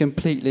it's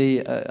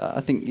completely.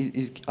 I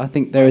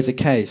think there is a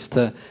case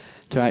to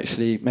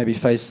actually maybe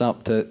face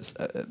up to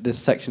this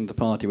section of the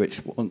party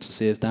which wants to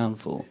see his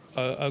downfall.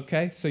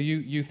 Okay, so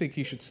you think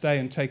he should stay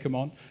and take him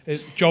on?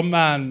 John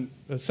Mann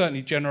has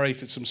certainly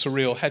generated some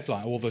surreal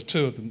headline, or the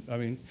two of them. I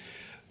mean,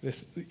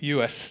 this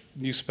US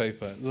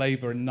newspaper,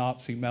 Labour and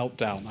Nazi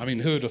meltdown. I mean,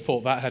 who would have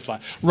thought that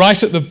headline?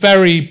 Right at the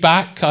very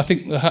back, I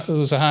think there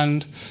was a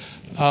hand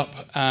up,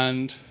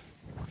 and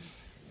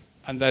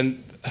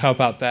then how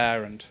about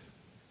there? And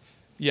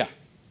yeah.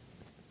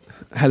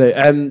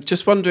 Hello.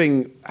 Just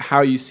wondering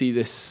how you see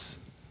this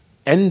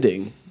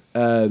ending.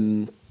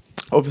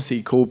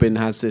 Obviously, Corbyn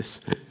has this,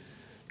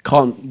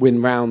 can't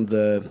win round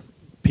the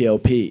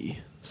PLP.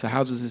 So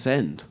how does this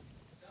end?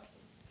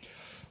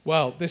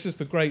 Well, this is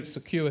the great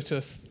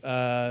circuitous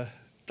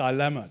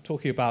dilemma.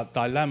 Talking about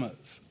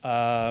dilemmas,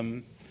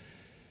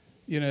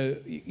 you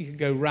can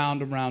go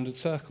round and round in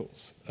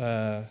circles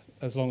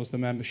as long as the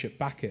membership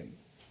back him.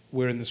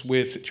 We're in this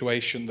weird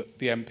situation that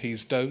the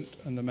MPs don't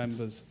and the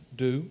members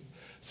do.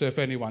 So if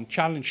anyone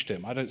challenged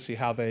him, I don't see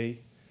how they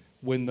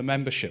win the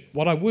membership.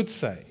 What I would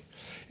say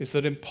is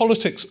that in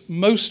politics,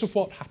 most of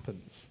what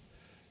happens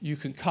you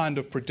can kind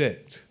of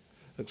predict,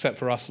 except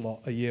for us lot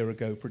a year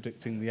ago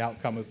predicting the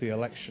outcome of the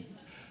election.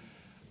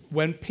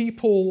 When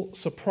people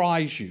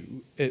surprise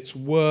you, it's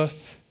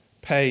worth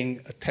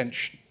paying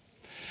attention.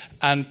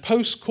 And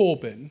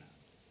post-Corbyn,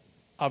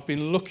 I've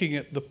been looking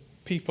at the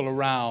people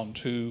around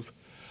who've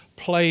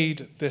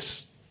played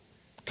this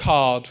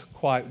card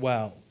quite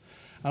well.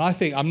 And I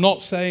think, I'm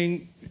not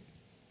saying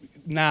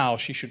now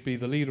she should be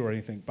the leader or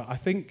anything, but I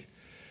think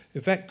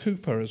Yvette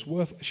Cooper is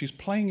she's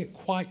playing it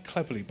quite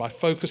cleverly by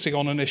focusing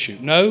on an issue.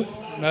 No?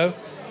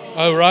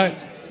 Oh, right.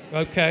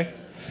 Okay.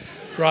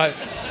 Right.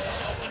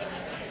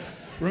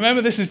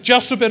 Remember, this is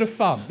just a bit of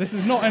fun. This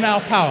is not in our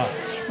power.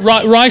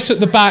 Right at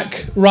the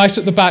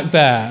back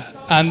there.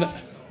 And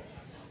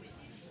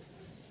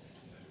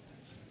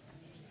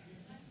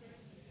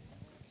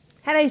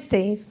hello,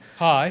 Steve.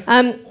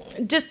 Hi.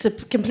 Just to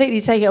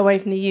completely take it away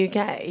from the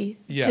UK,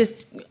 yeah.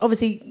 Just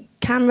obviously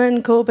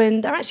Cameron,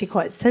 Corbyn, they're actually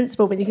quite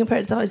sensible when you compare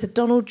it to the likes of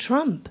Donald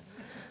Trump.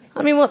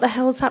 I mean, what the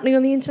hell's happening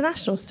on the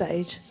international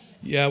stage?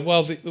 Yeah,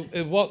 well,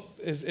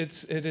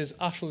 it is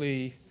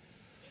utterly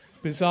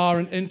bizarre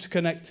and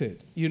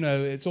interconnected. You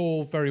know, it's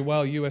all very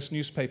well US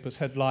newspapers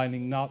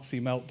headlining Nazi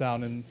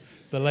meltdown in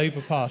the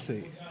Labour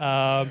Party.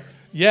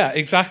 Yeah,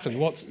 exactly.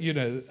 What's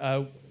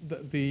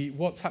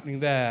happening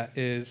there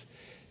is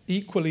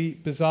equally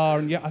bizarre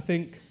and yet I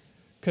think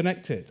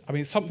connected. I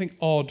mean, something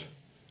odd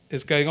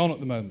is going on at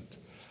the moment,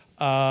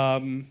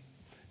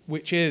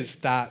 which is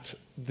that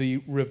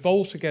the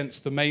revolt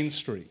against the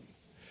mainstream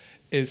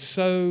is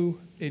so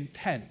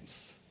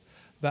intense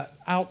that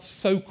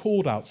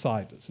so-called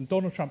outsiders, and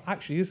Donald Trump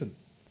actually isn't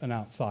an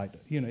outsider.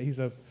 He's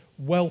a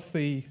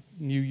wealthy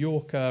New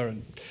Yorker,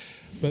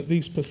 but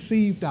these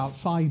perceived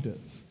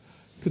outsiders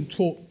can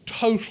talk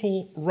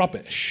total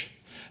rubbish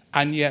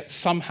and yet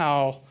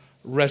somehow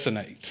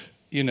resonate.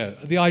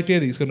 The idea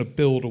that he's going to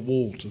build a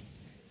wall to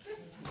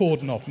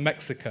cordon off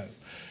Mexico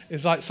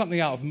is like something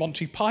out of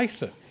Monty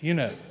Python, he's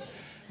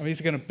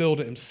going to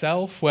build it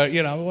himself, where,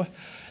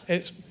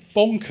 it's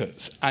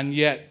bonkers and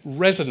yet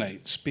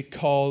resonates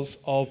because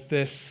of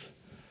this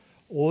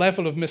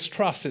level of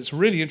mistrust. It's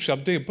really interesting.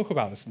 I'm doing a book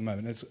about this at the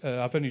moment.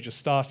 I've only just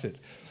started,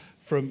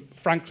 from,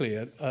 frankly,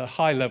 a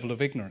high level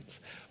of ignorance,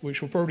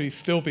 which will probably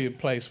still be in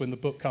place when the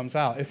book comes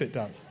out, if it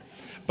does.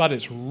 But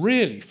it's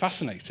really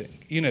fascinating.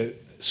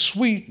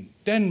 Sweden,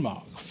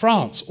 Denmark,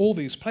 France, all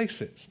these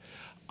places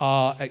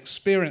are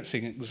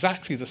experiencing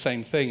exactly the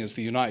same thing as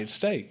the United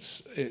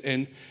States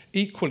in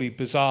equally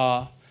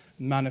bizarre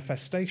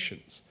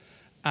manifestations.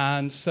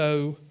 And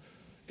so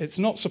it's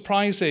not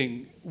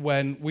surprising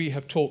when we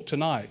have talked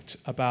tonight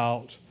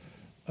about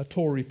a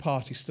Tory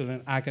party still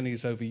in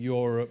agonies over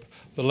Europe,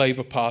 the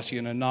Labour Party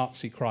in a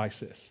Nazi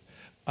crisis,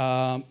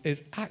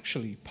 is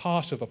actually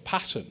part of a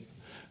pattern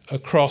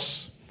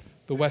across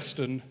the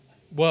Western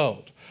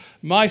world.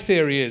 My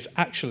theory is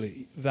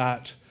actually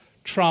that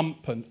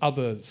Trump and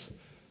others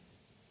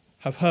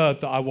have heard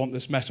that I want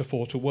this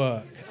metaphor to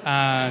work,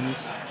 and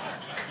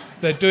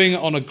they're doing it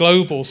on a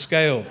global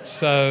scale.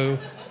 So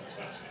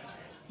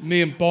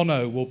me and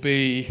Bono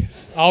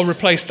I'll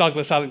replace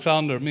Douglas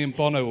Alexander, and me and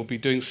Bono will be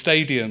doing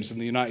stadiums in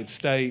the United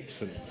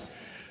States and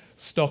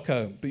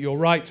Stockholm. But you're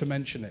right to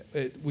mention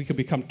it. We can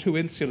become too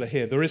insular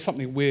here. There is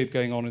something weird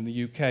going on in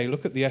the UK.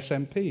 Look at the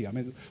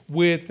SNP.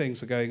 Weird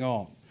things are going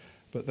on,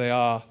 but they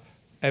are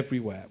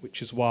everywhere,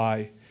 which is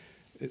why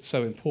it's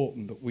so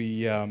important that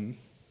we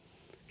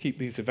keep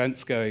these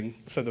events going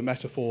so the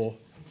metaphor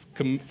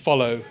can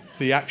follow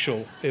the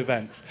actual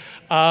events.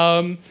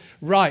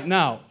 Right,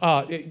 now,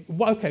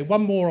 okay,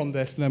 one more on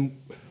this, and then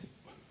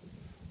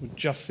we'll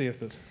just see if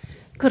there's...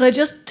 Could I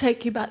just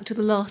take you back to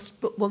the last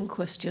but one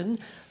question?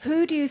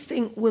 Who do you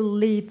think will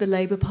lead the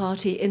Labour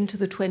Party into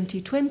the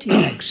 2020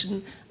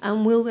 election,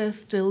 and will there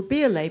still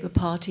be a Labour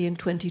Party in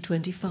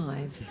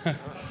 2025?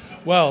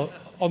 Well,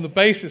 on the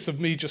basis of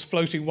me just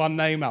floating one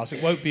name out,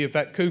 it won't be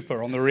Yvette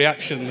Cooper on the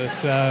reaction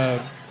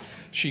that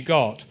she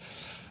got.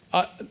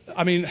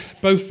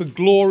 Both the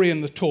glory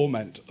and the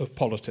torment of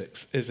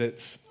politics is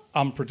its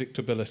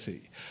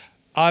unpredictability.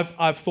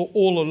 I've thought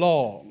all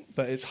along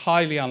that it's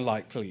highly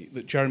unlikely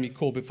that Jeremy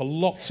Corbyn, for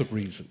lots of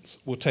reasons,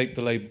 will take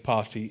the Labour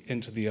Party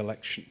into the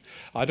election.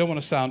 I don't want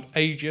to sound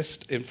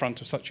ageist in front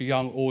of such a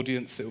young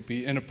audience. It would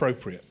be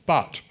inappropriate.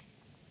 But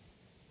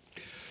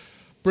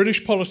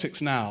British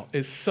politics now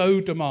is so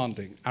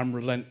demanding and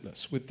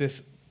relentless with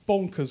this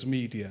bonkers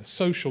media,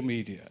 social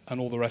media,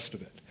 and all the rest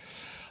of it.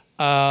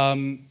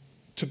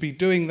 To be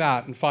doing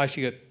that and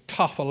fighting a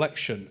tough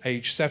election,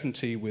 age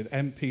 70, with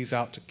MPs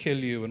out to kill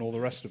you and all the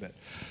rest of it,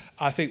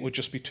 I think would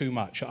just be too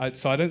much.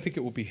 So I don't think it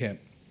will be him.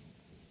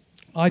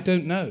 I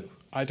don't know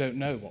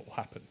what will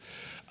happen.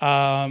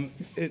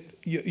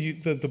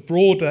 The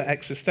broader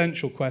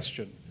existential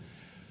question,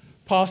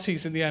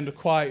 parties in the end are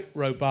quite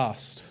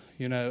robust,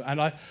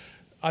 and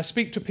I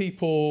speak to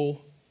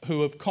people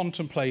who have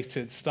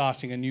contemplated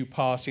starting a new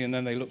party, and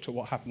then they looked at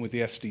what happened with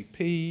the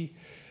SDP,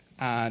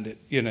 and it,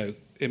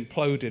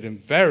 imploded in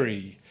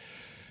very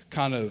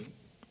kind of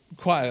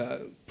quite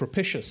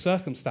propitious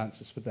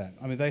circumstances for them.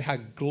 They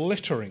had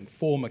glittering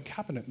former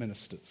cabinet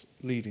ministers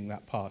leading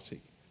that party.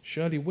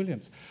 Shirley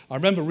Williams. I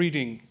remember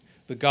reading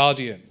The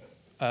Guardian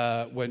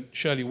when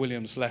Shirley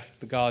Williams left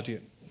the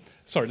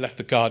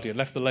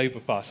Labour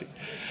Party.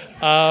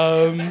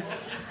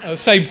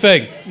 Same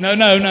thing. No.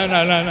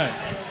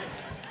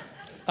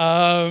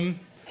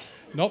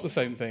 Not the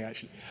same thing,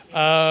 actually.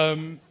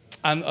 And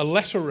a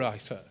letter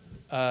writer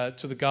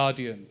to The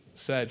Guardian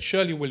said,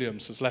 Shirley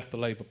Williams has left the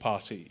Labour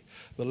Party.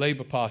 The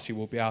Labour Party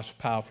will be out of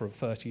power for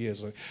 30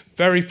 years.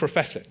 Very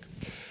prophetic.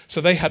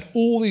 So they had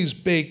all these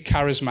big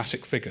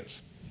charismatic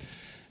figures.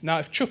 Now,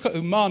 if Chuka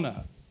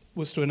Umunna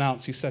was to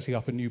announce he's setting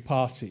up a new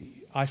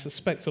party, I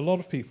suspect a lot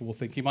of people will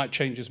think he might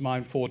change his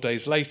mind 4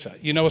 days later.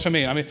 You know what I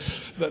mean?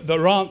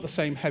 There aren't the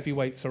same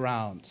heavyweights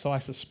around. So I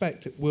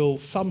suspect it will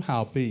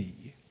somehow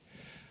be,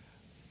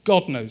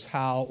 God knows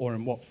how or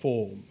in what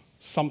form,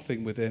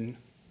 something within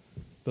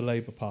the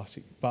Labour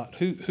Party. But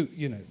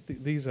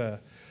these are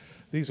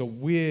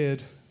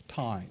weird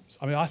times.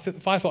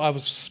 If I thought I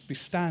would be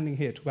standing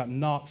here talking about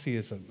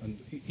Nazism, and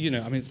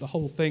the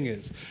whole thing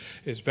is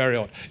very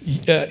odd.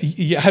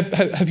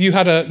 Have you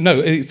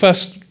had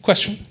first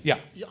question? Yeah.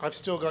 I've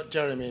still got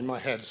Jeremy in my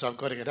head, so I've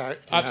got to get out.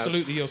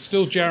 Absolutely, you're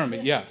still Jeremy.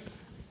 Yeah.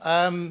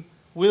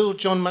 Will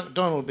John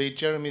McDonnell be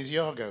Jeremy's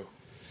Yago?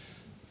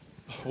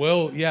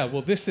 Well, yeah.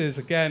 Well, this is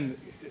again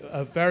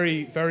a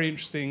very, very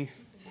interesting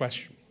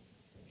question.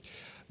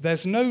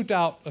 There's no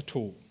doubt at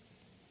all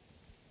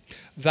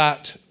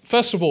that,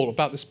 first of all,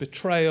 about this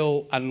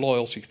betrayal and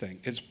loyalty thing,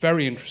 it's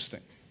very interesting.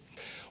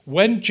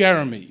 When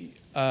Jeremy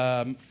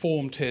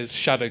formed his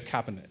shadow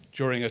cabinet,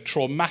 during a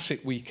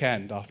traumatic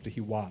weekend after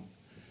he won,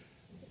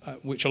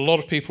 which a lot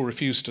of people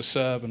refused to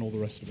serve and all the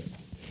rest of it.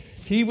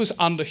 He was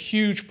under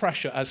huge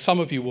pressure, as some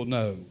of you will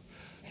know,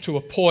 to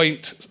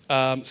appoint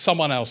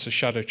someone else as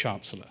Shadow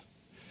Chancellor.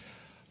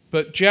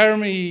 But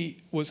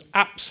Jeremy was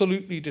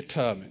absolutely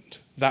determined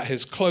that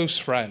his close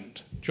friend,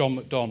 John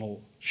McDonnell,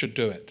 should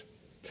do it.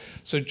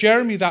 So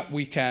Jeremy that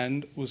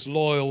weekend was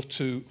loyal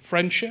to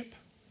friendship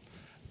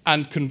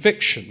and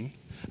conviction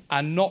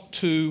and not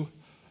to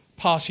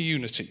party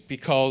unity,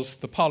 because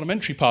the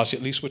parliamentary party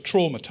at least were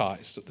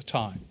traumatised at the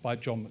time by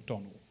John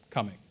McDonnell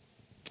coming.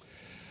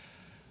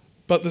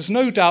 But there's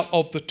no doubt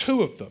of the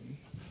two of them,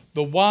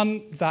 the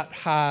one that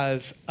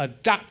has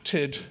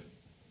adapted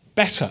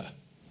better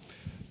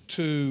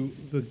to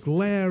the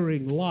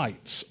glaring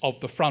lights of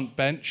the front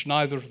bench,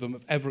 neither of them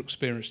have ever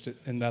experienced it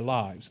in their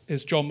lives,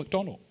 is John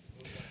McDonnell.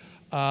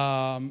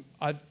 I'm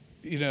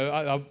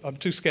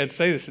too scared to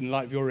say this in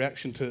light of your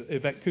reaction to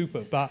Yvette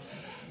Cooper, but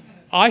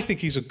I think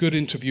he's a good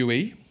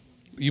interviewee.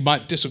 You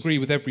might disagree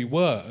with every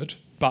word,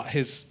 but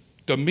his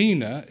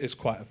demeanour is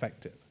quite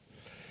effective.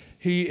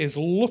 He is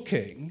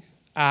looking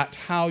at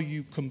how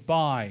you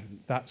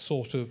combine that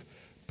sort of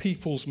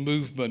people's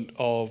movement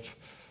of,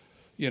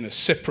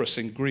 Cyprus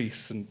in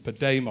Greece and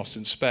Podemos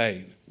in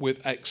Spain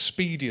with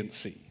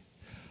expediency.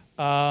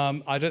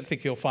 I don't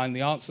think he'll find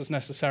the answers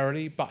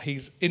necessarily, but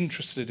he's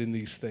interested in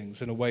these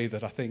things in a way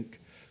that I think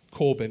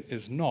Corbyn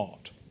is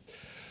not.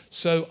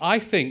 So I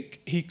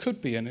think he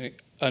could be an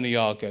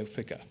Iago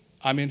figure.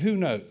 I mean, who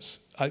knows?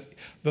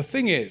 The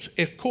thing is,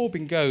 if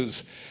Corbyn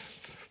goes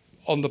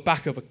on the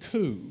back of a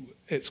coup,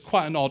 it's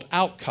quite an odd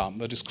outcome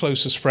that his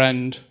closest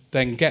friend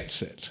then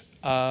gets it.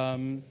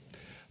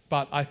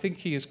 But I think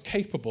he is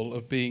capable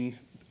of being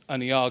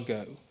an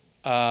Iago,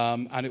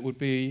 and it would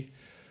be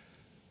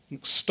an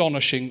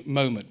astonishing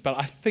moment. But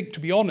I think, to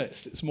be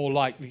honest, it's more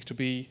likely to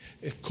be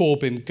if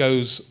Corbyn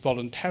goes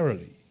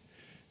voluntarily,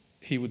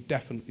 he would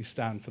definitely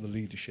stand for the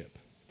leadership.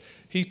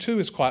 He too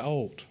is quite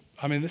old.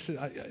 I mean,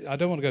 I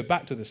don't want to go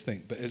back to this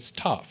thing, but it's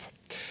tough.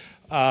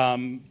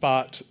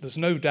 But there's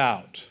no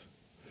doubt,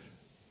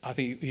 I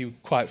think he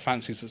quite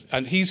fancies this,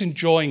 and he's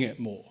enjoying it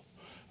more.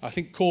 I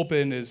think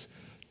Corbyn is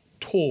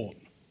torn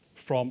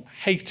from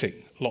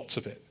hating lots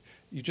of it.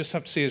 You just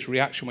have to see his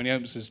reaction when he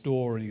opens his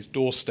door and he's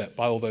doorstepped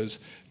by all those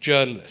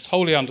journalists.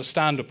 Wholly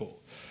understandable.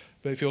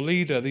 But if you're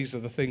leader, these are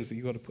the things that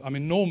you've got to put. I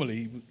mean,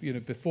 normally,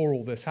 before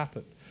all this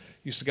happened,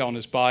 he used to go on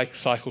his bike,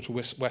 cycle to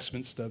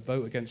Westminster,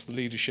 vote against the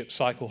leadership,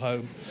 cycle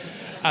home,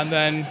 and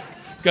then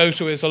go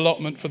to his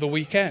allotment for the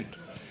weekend.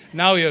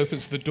 Now he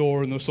opens the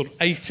door and there's sort of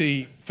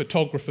 80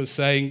 photographers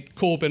saying,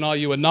 "Corbyn, are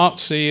you a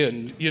Nazi?"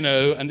 And,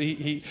 and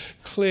he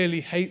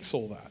clearly hates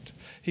all that.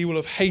 He will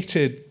have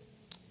hated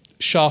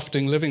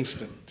shafting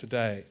Livingston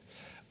today.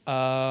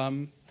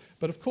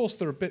 But of course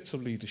there are bits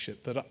of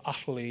leadership that are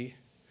utterly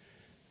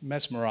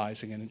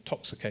mesmerising and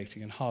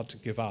intoxicating and hard to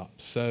give up.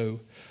 So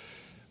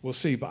we'll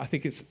see, but I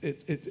think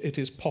it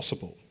is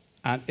possible.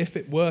 And if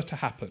it were to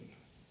happen,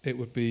 it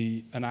would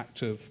be an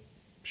act of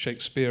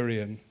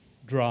Shakespearean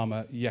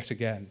drama yet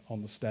again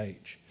on the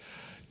stage.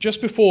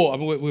 Just before,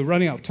 we're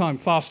running out of time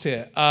fast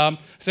here.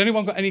 Has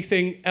anyone got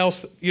anything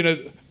else?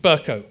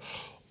 Bercow.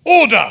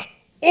 Order!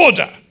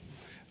 Order!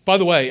 By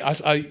the way,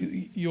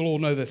 you'll all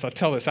know this. I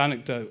tell this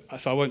anecdote,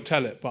 so I won't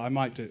tell it, but I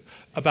might do,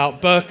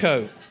 about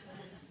Bercow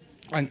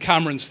and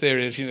Cameron's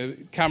theories.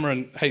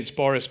 Cameron hates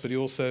Boris, but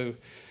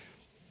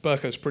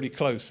Bercow's pretty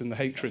close in the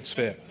hatred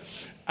sphere.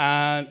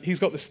 And he's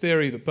got this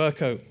theory that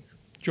Bercow,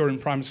 during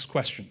Prime Minister's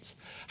questions,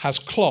 has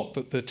clocked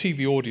that the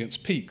TV audience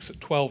peaks at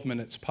 12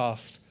 minutes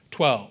past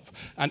 12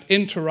 and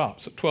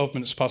interrupts at 12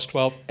 minutes past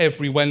 12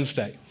 every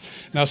Wednesday.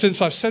 Now,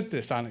 since I've said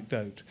this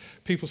anecdote,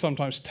 people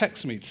sometimes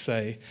text me to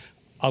say,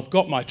 "I've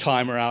got my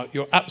timer out,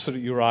 you're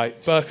absolutely right,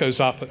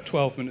 Bercow's up at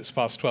 12 minutes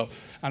past 12.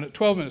 And at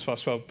 12 minutes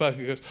past 12,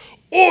 Bercow goes,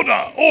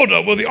 "Order,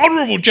 order, will the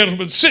honourable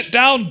gentleman sit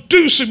down,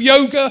 do some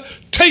yoga,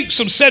 take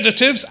some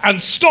sedatives,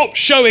 and stop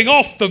showing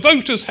off? The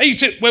voters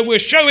hate it when we're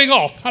showing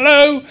off.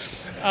 Hello?"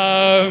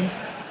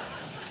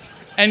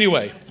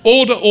 Anyway,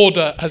 order,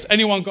 order. Has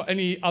anyone got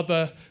any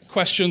other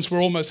questions?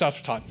 We're almost out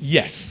of time.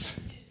 Yes.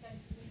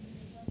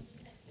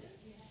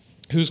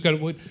 Who's going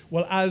to win?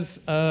 Well, as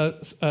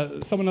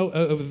someone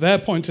over there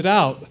pointed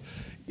out,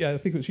 I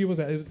think it was you,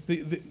 wasn't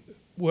it?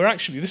 We're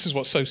actually, this is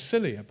what's so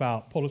silly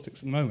about politics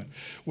at the moment.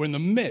 We're in the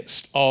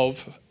midst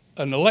of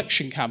an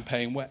election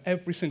campaign where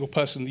every single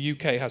person in the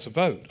UK has a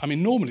vote. I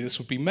mean, normally this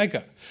would be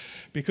mega.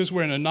 Because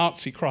we're in a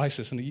Nazi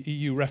crisis and an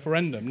EU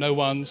referendum, no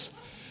one's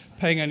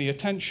paying any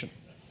attention.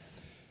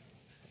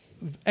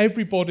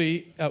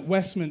 Everybody at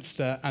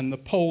Westminster and the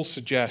polls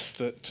suggest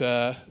that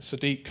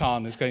Sadiq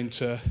Khan is going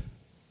to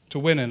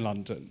win in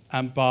London,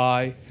 and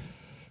by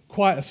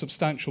quite a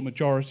substantial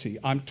majority.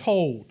 I'm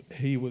told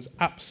he was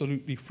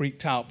absolutely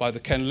freaked out by the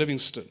Ken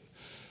Livingstone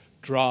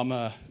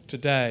drama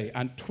today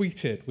and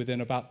tweeted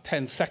within about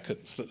 10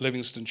 seconds that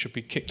Livingstone should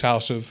be kicked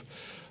out of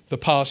the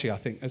party, I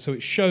think. And so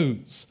it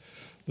shows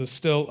there's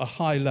still a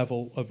high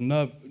level of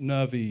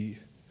nervy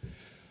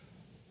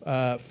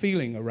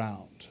feeling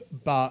around.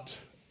 But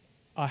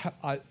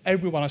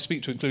everyone I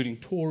speak to, including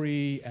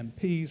Tory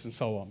MPs and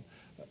so on,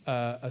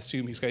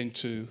 assume he's going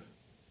to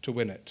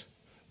win it.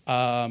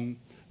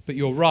 But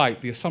you're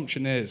right, the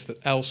assumption is that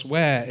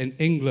elsewhere in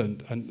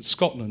England, and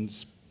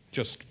Scotland's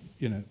just,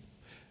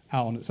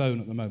 out on its own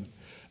at the moment,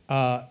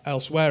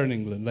 elsewhere in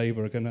England,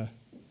 Labour are going to,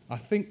 I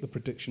think the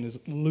prediction is,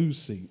 lose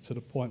seats at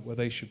a point where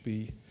they should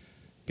be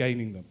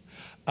gaining them.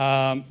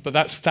 But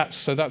that's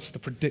the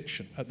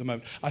prediction at the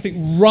moment. I think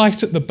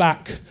right at the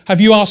back,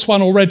 have you asked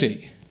one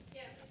already?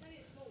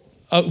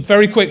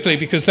 Very quickly,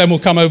 because then we'll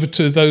come over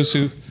to those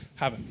who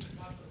haven't.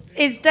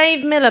 Is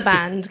Dave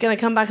Miliband going to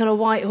come back on a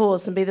white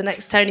horse and be the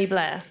next Tony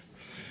Blair?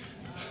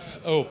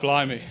 Oh,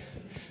 blimey.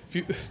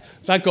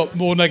 That got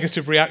more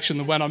negative reaction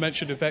than when I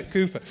mentioned Yvette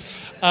Cooper.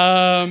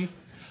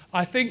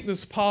 I think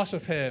there's part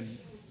of him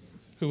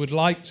who would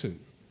like to.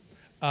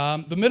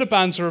 The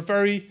Milibands are a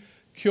very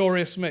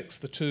curious mix,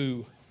 the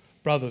two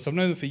brothers. I've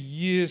known them for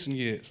years and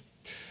years.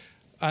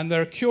 And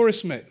they're a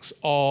curious mix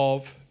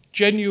of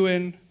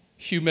genuine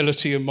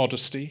humility and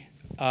modesty,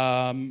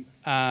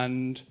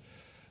 and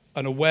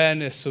an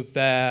awareness of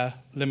their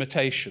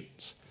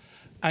limitations,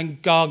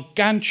 and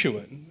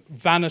gargantuan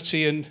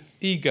vanity and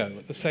ego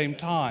at the same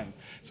time.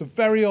 It's a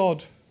very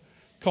odd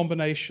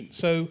combination.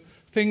 So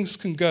things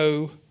can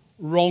go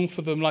wrong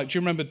for them. Like, do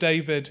you remember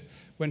David,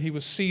 when he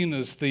was seen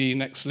as the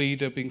next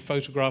leader, being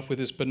photographed with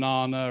his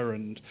banana,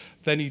 and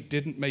then he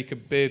didn't make a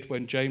bid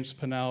when James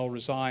Pennell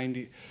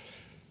resigned?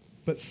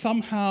 But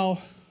somehow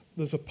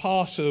there's a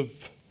part of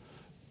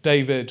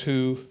David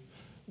who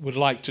would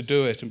like to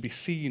do it and be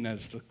seen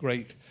as the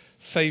great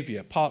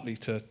saviour, partly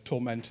to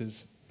torment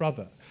his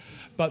brother.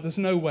 But there's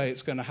no way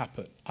it's going to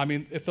happen. I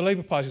mean, if the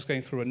Labour Party is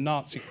going through a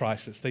Nazi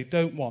crisis, they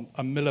don't want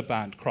a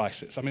Miliband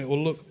crisis. I mean, it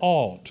will look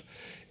odd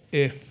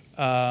if...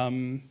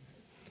 sorry,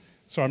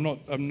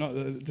 I'm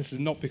not. This is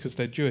not because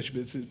they're Jewish,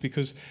 but it's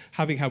because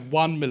having had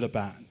one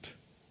Miliband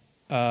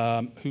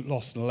who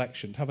lost an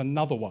election, to have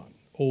another one,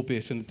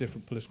 albeit in a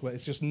different political way,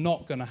 it's just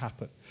not going to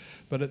happen.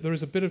 But there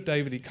is a bit of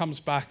David. He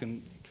comes back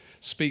and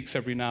speaks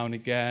every now and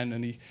again,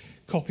 and he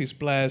copies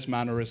Blair's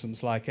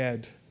mannerisms like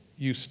Ed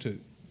used to.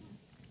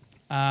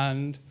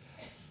 And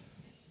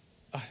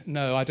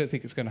no, I don't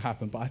think it's going to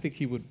happen, but I think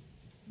he would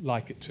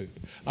like it to.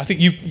 I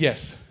think you,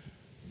 yes.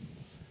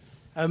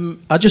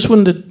 I just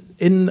wondered,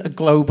 in a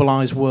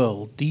globalised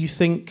world, do you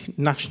think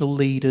national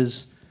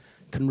leaders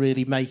can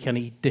really make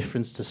any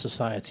difference to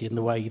society in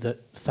the way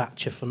that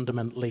Thatcher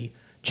fundamentally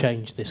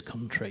changed this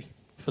country?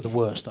 For the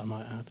worst, I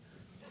might add.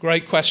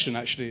 Great question,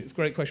 actually. It's a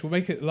great question. We'll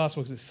make it the last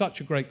one because it's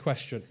such a great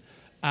question.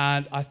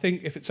 And I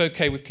think if it's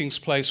okay with King's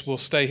Place, we'll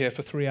stay here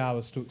for 3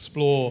 hours to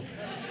explore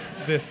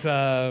this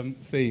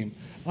theme.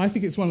 I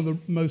think it's one of the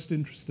most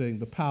interesting,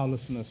 the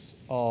powerlessness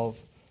of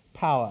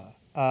power.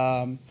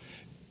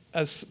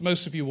 As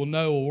most of you will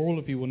know, or all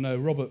of you will know,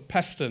 Robert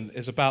Peston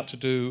is about to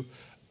do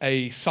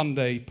a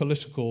Sunday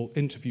political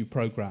interview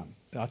program.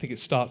 I think it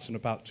starts in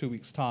about 2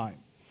 weeks' time.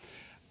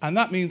 And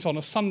that means on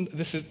a Sunday,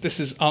 this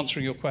is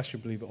answering your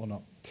question, believe it or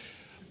not.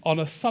 On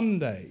a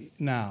Sunday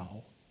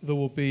now, there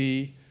will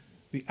be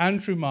the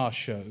Andrew Marr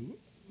Show,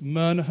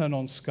 Murnaghan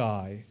on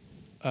Sky,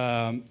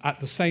 at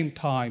the same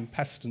time,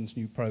 Peston's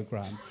new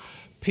program,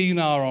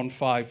 Pinar on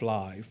 5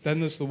 Live, then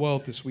there's The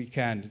World This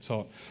Weekend, it's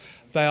on.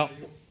 They are,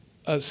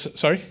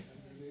 sorry?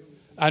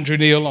 Andrew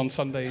Neil on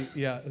Sunday,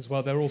 yeah, as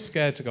well. They're all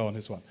scared to go on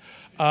his one.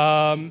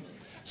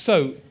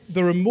 So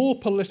there are more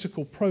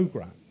political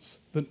programs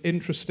than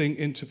interesting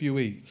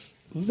interviewees.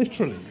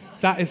 Literally,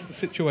 that is the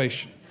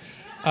situation.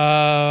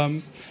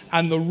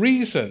 And the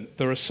reason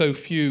there are so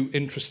few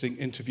interesting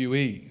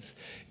interviewees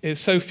is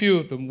so few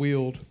of them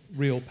wield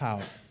real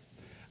power.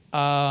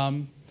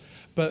 So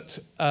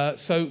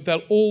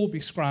they'll all be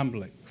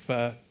scrambling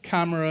for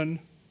Cameron,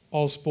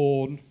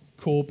 Osborne,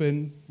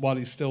 Corbyn, while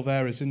he's still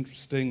there, is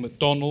interesting.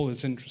 McDonnell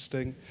is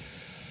interesting.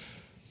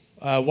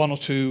 One or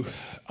two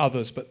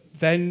others. But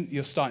then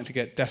you're starting to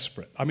get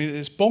desperate. I mean,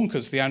 it's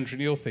bonkers, the Andrew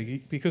Neil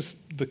thing, because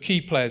the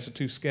key players are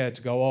too scared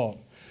to go on.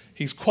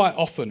 He's quite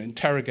often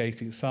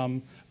interrogating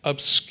some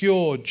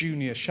obscure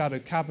junior shadow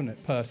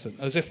cabinet person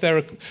as if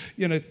they're,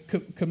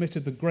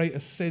 committed the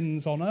greatest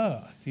sins on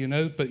earth,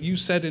 But you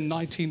said in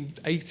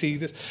 1980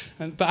 this,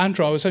 but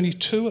Andrew, I was only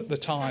 2 at the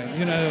time,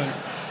 and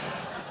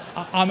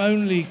I'm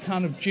only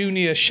kind of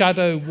junior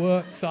shadow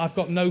work, so I've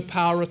got no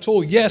power at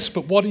all. Yes,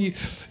 but what do you,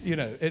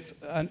 it's,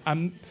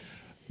 and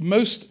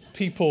most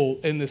people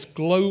in this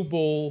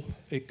global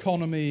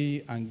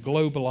economy and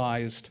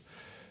globalized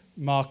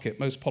market,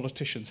 most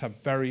politicians have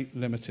very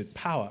limited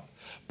power.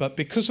 But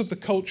because of the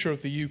culture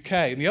of the UK,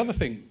 and the other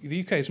thing,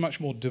 the UK is much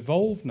more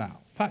devolved now.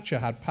 Thatcher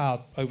had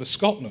power over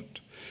Scotland.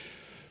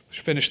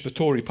 She finished the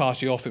Tory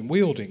party off in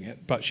wielding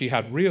it, but she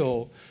had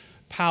real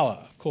power.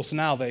 Of course,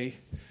 now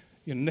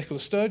Nicola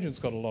Sturgeon's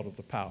got a lot of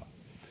the power.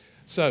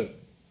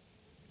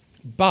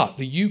 But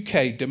the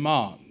UK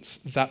demands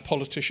that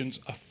politicians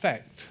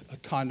affect a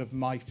kind of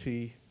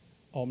mighty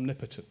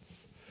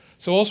omnipotence.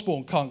 So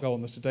Osborne can't go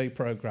on the Today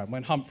programme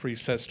when Humphreys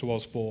says to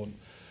Osborne,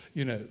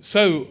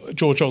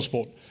 George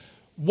Osborne,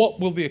 what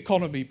will the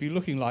economy be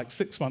looking like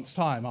 6 months'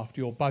 time after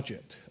your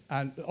budget?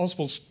 And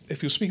Osborne,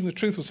 if you're speaking the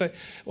truth, will say,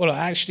 well,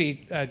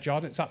 actually,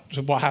 John, it's up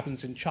to what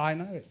happens in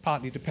China. It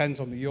partly depends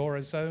on the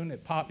Eurozone.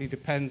 It partly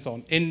depends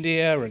on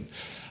India. And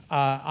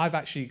I've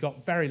actually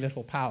got very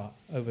little power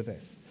over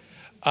this.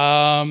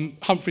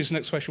 Humphrey's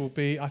next question will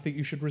be, I think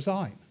you should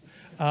resign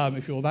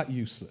if you're that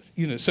useless.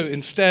 So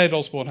instead,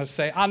 Osborne has to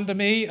say, under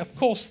me, of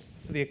course,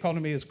 the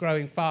economy is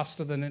growing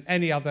faster than in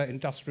any other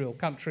industrial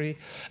country,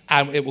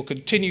 and it will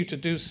continue to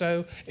do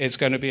so. It's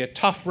going to be a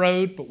tough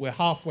road, but we're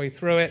halfway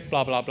through it,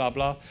 blah, blah, blah,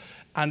 blah,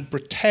 and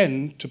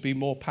pretend to be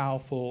more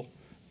powerful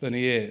than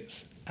he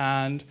is.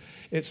 And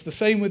it's the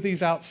same with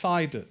these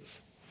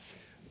outsiders,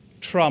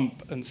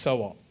 Trump and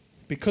so on.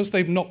 Because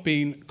they've not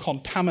been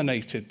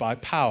contaminated by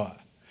power,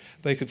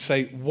 they could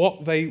say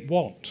what they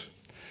want.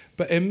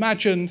 But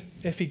imagine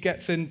if he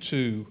gets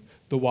into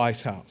the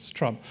White House,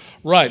 Trump,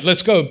 right,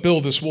 let's go and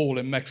build this wall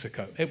in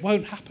Mexico. It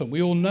won't happen.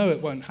 We all know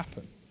it won't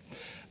happen.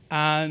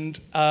 And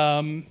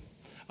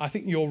I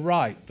think you're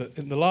right that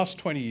in the last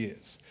 20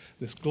 years,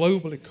 this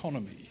global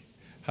economy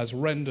has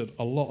rendered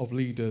a lot of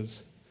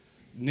leaders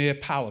near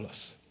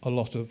powerless a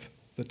lot of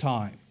the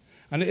time.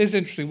 And it is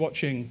interesting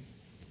watching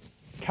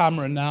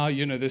Cameron now,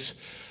 this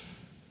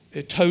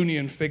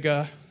Etonian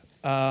figure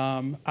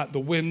at the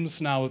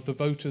whims now of the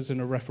voters in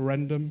a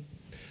referendum.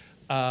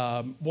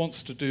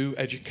 Wants to do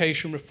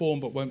education reform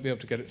but won't be able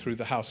to get it through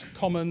the House of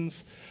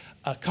Commons,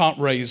 can't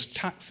raise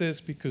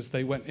taxes because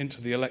they went into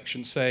the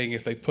election saying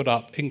if they put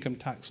up income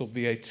tax or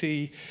VAT,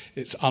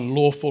 it's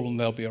unlawful and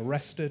they'll be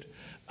arrested.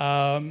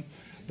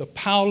 The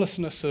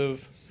powerlessness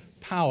of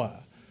power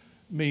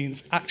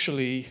means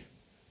actually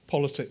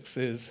politics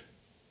is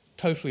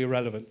totally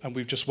irrelevant and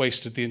we've just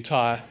wasted the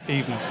entire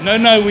evening.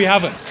 No, we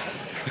haven't.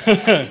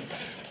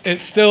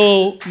 It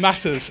still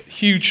matters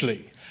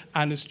hugely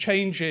and is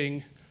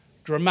changing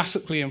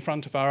dramatically in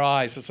front of our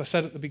eyes. As I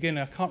said at the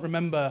beginning, I can't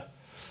remember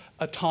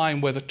a time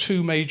where the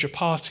two major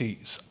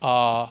parties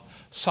are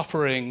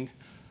suffering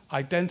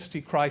identity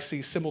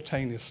crises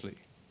simultaneously,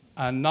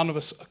 and none of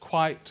us are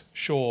quite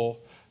sure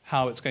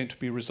how it's going to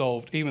be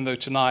resolved, even though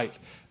tonight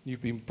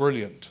you've been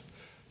brilliant.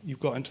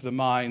 You've got into the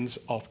minds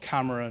of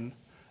Cameron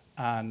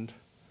and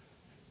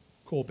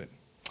Corbyn,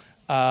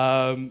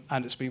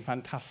 and it's been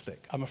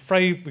fantastic. I'm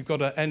afraid we've got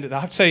to end it. I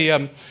have to say,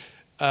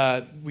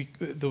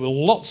 there were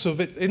lots of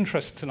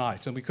interest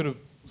tonight, and we could have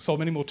sold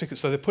many more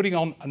tickets. So they're putting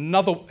on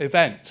another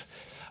event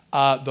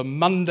the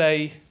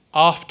Monday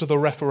after the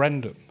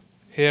referendum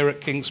here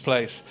at King's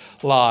Place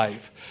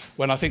live,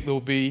 when I think there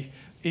will be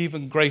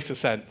even greater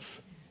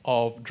sense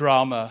of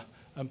drama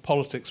and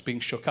politics being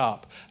shook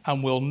up,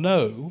 and we'll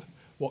know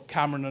what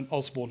Cameron and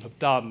Osborne have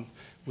done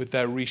with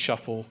their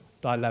reshuffle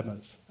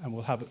dilemmas, and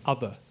we'll have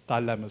other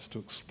dilemmas to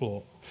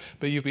explore.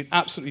 But you've been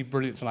absolutely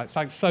brilliant tonight.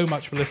 Thanks so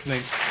much for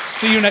listening.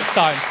 See you next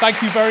time.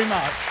 Thank you very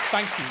much.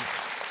 Thank you.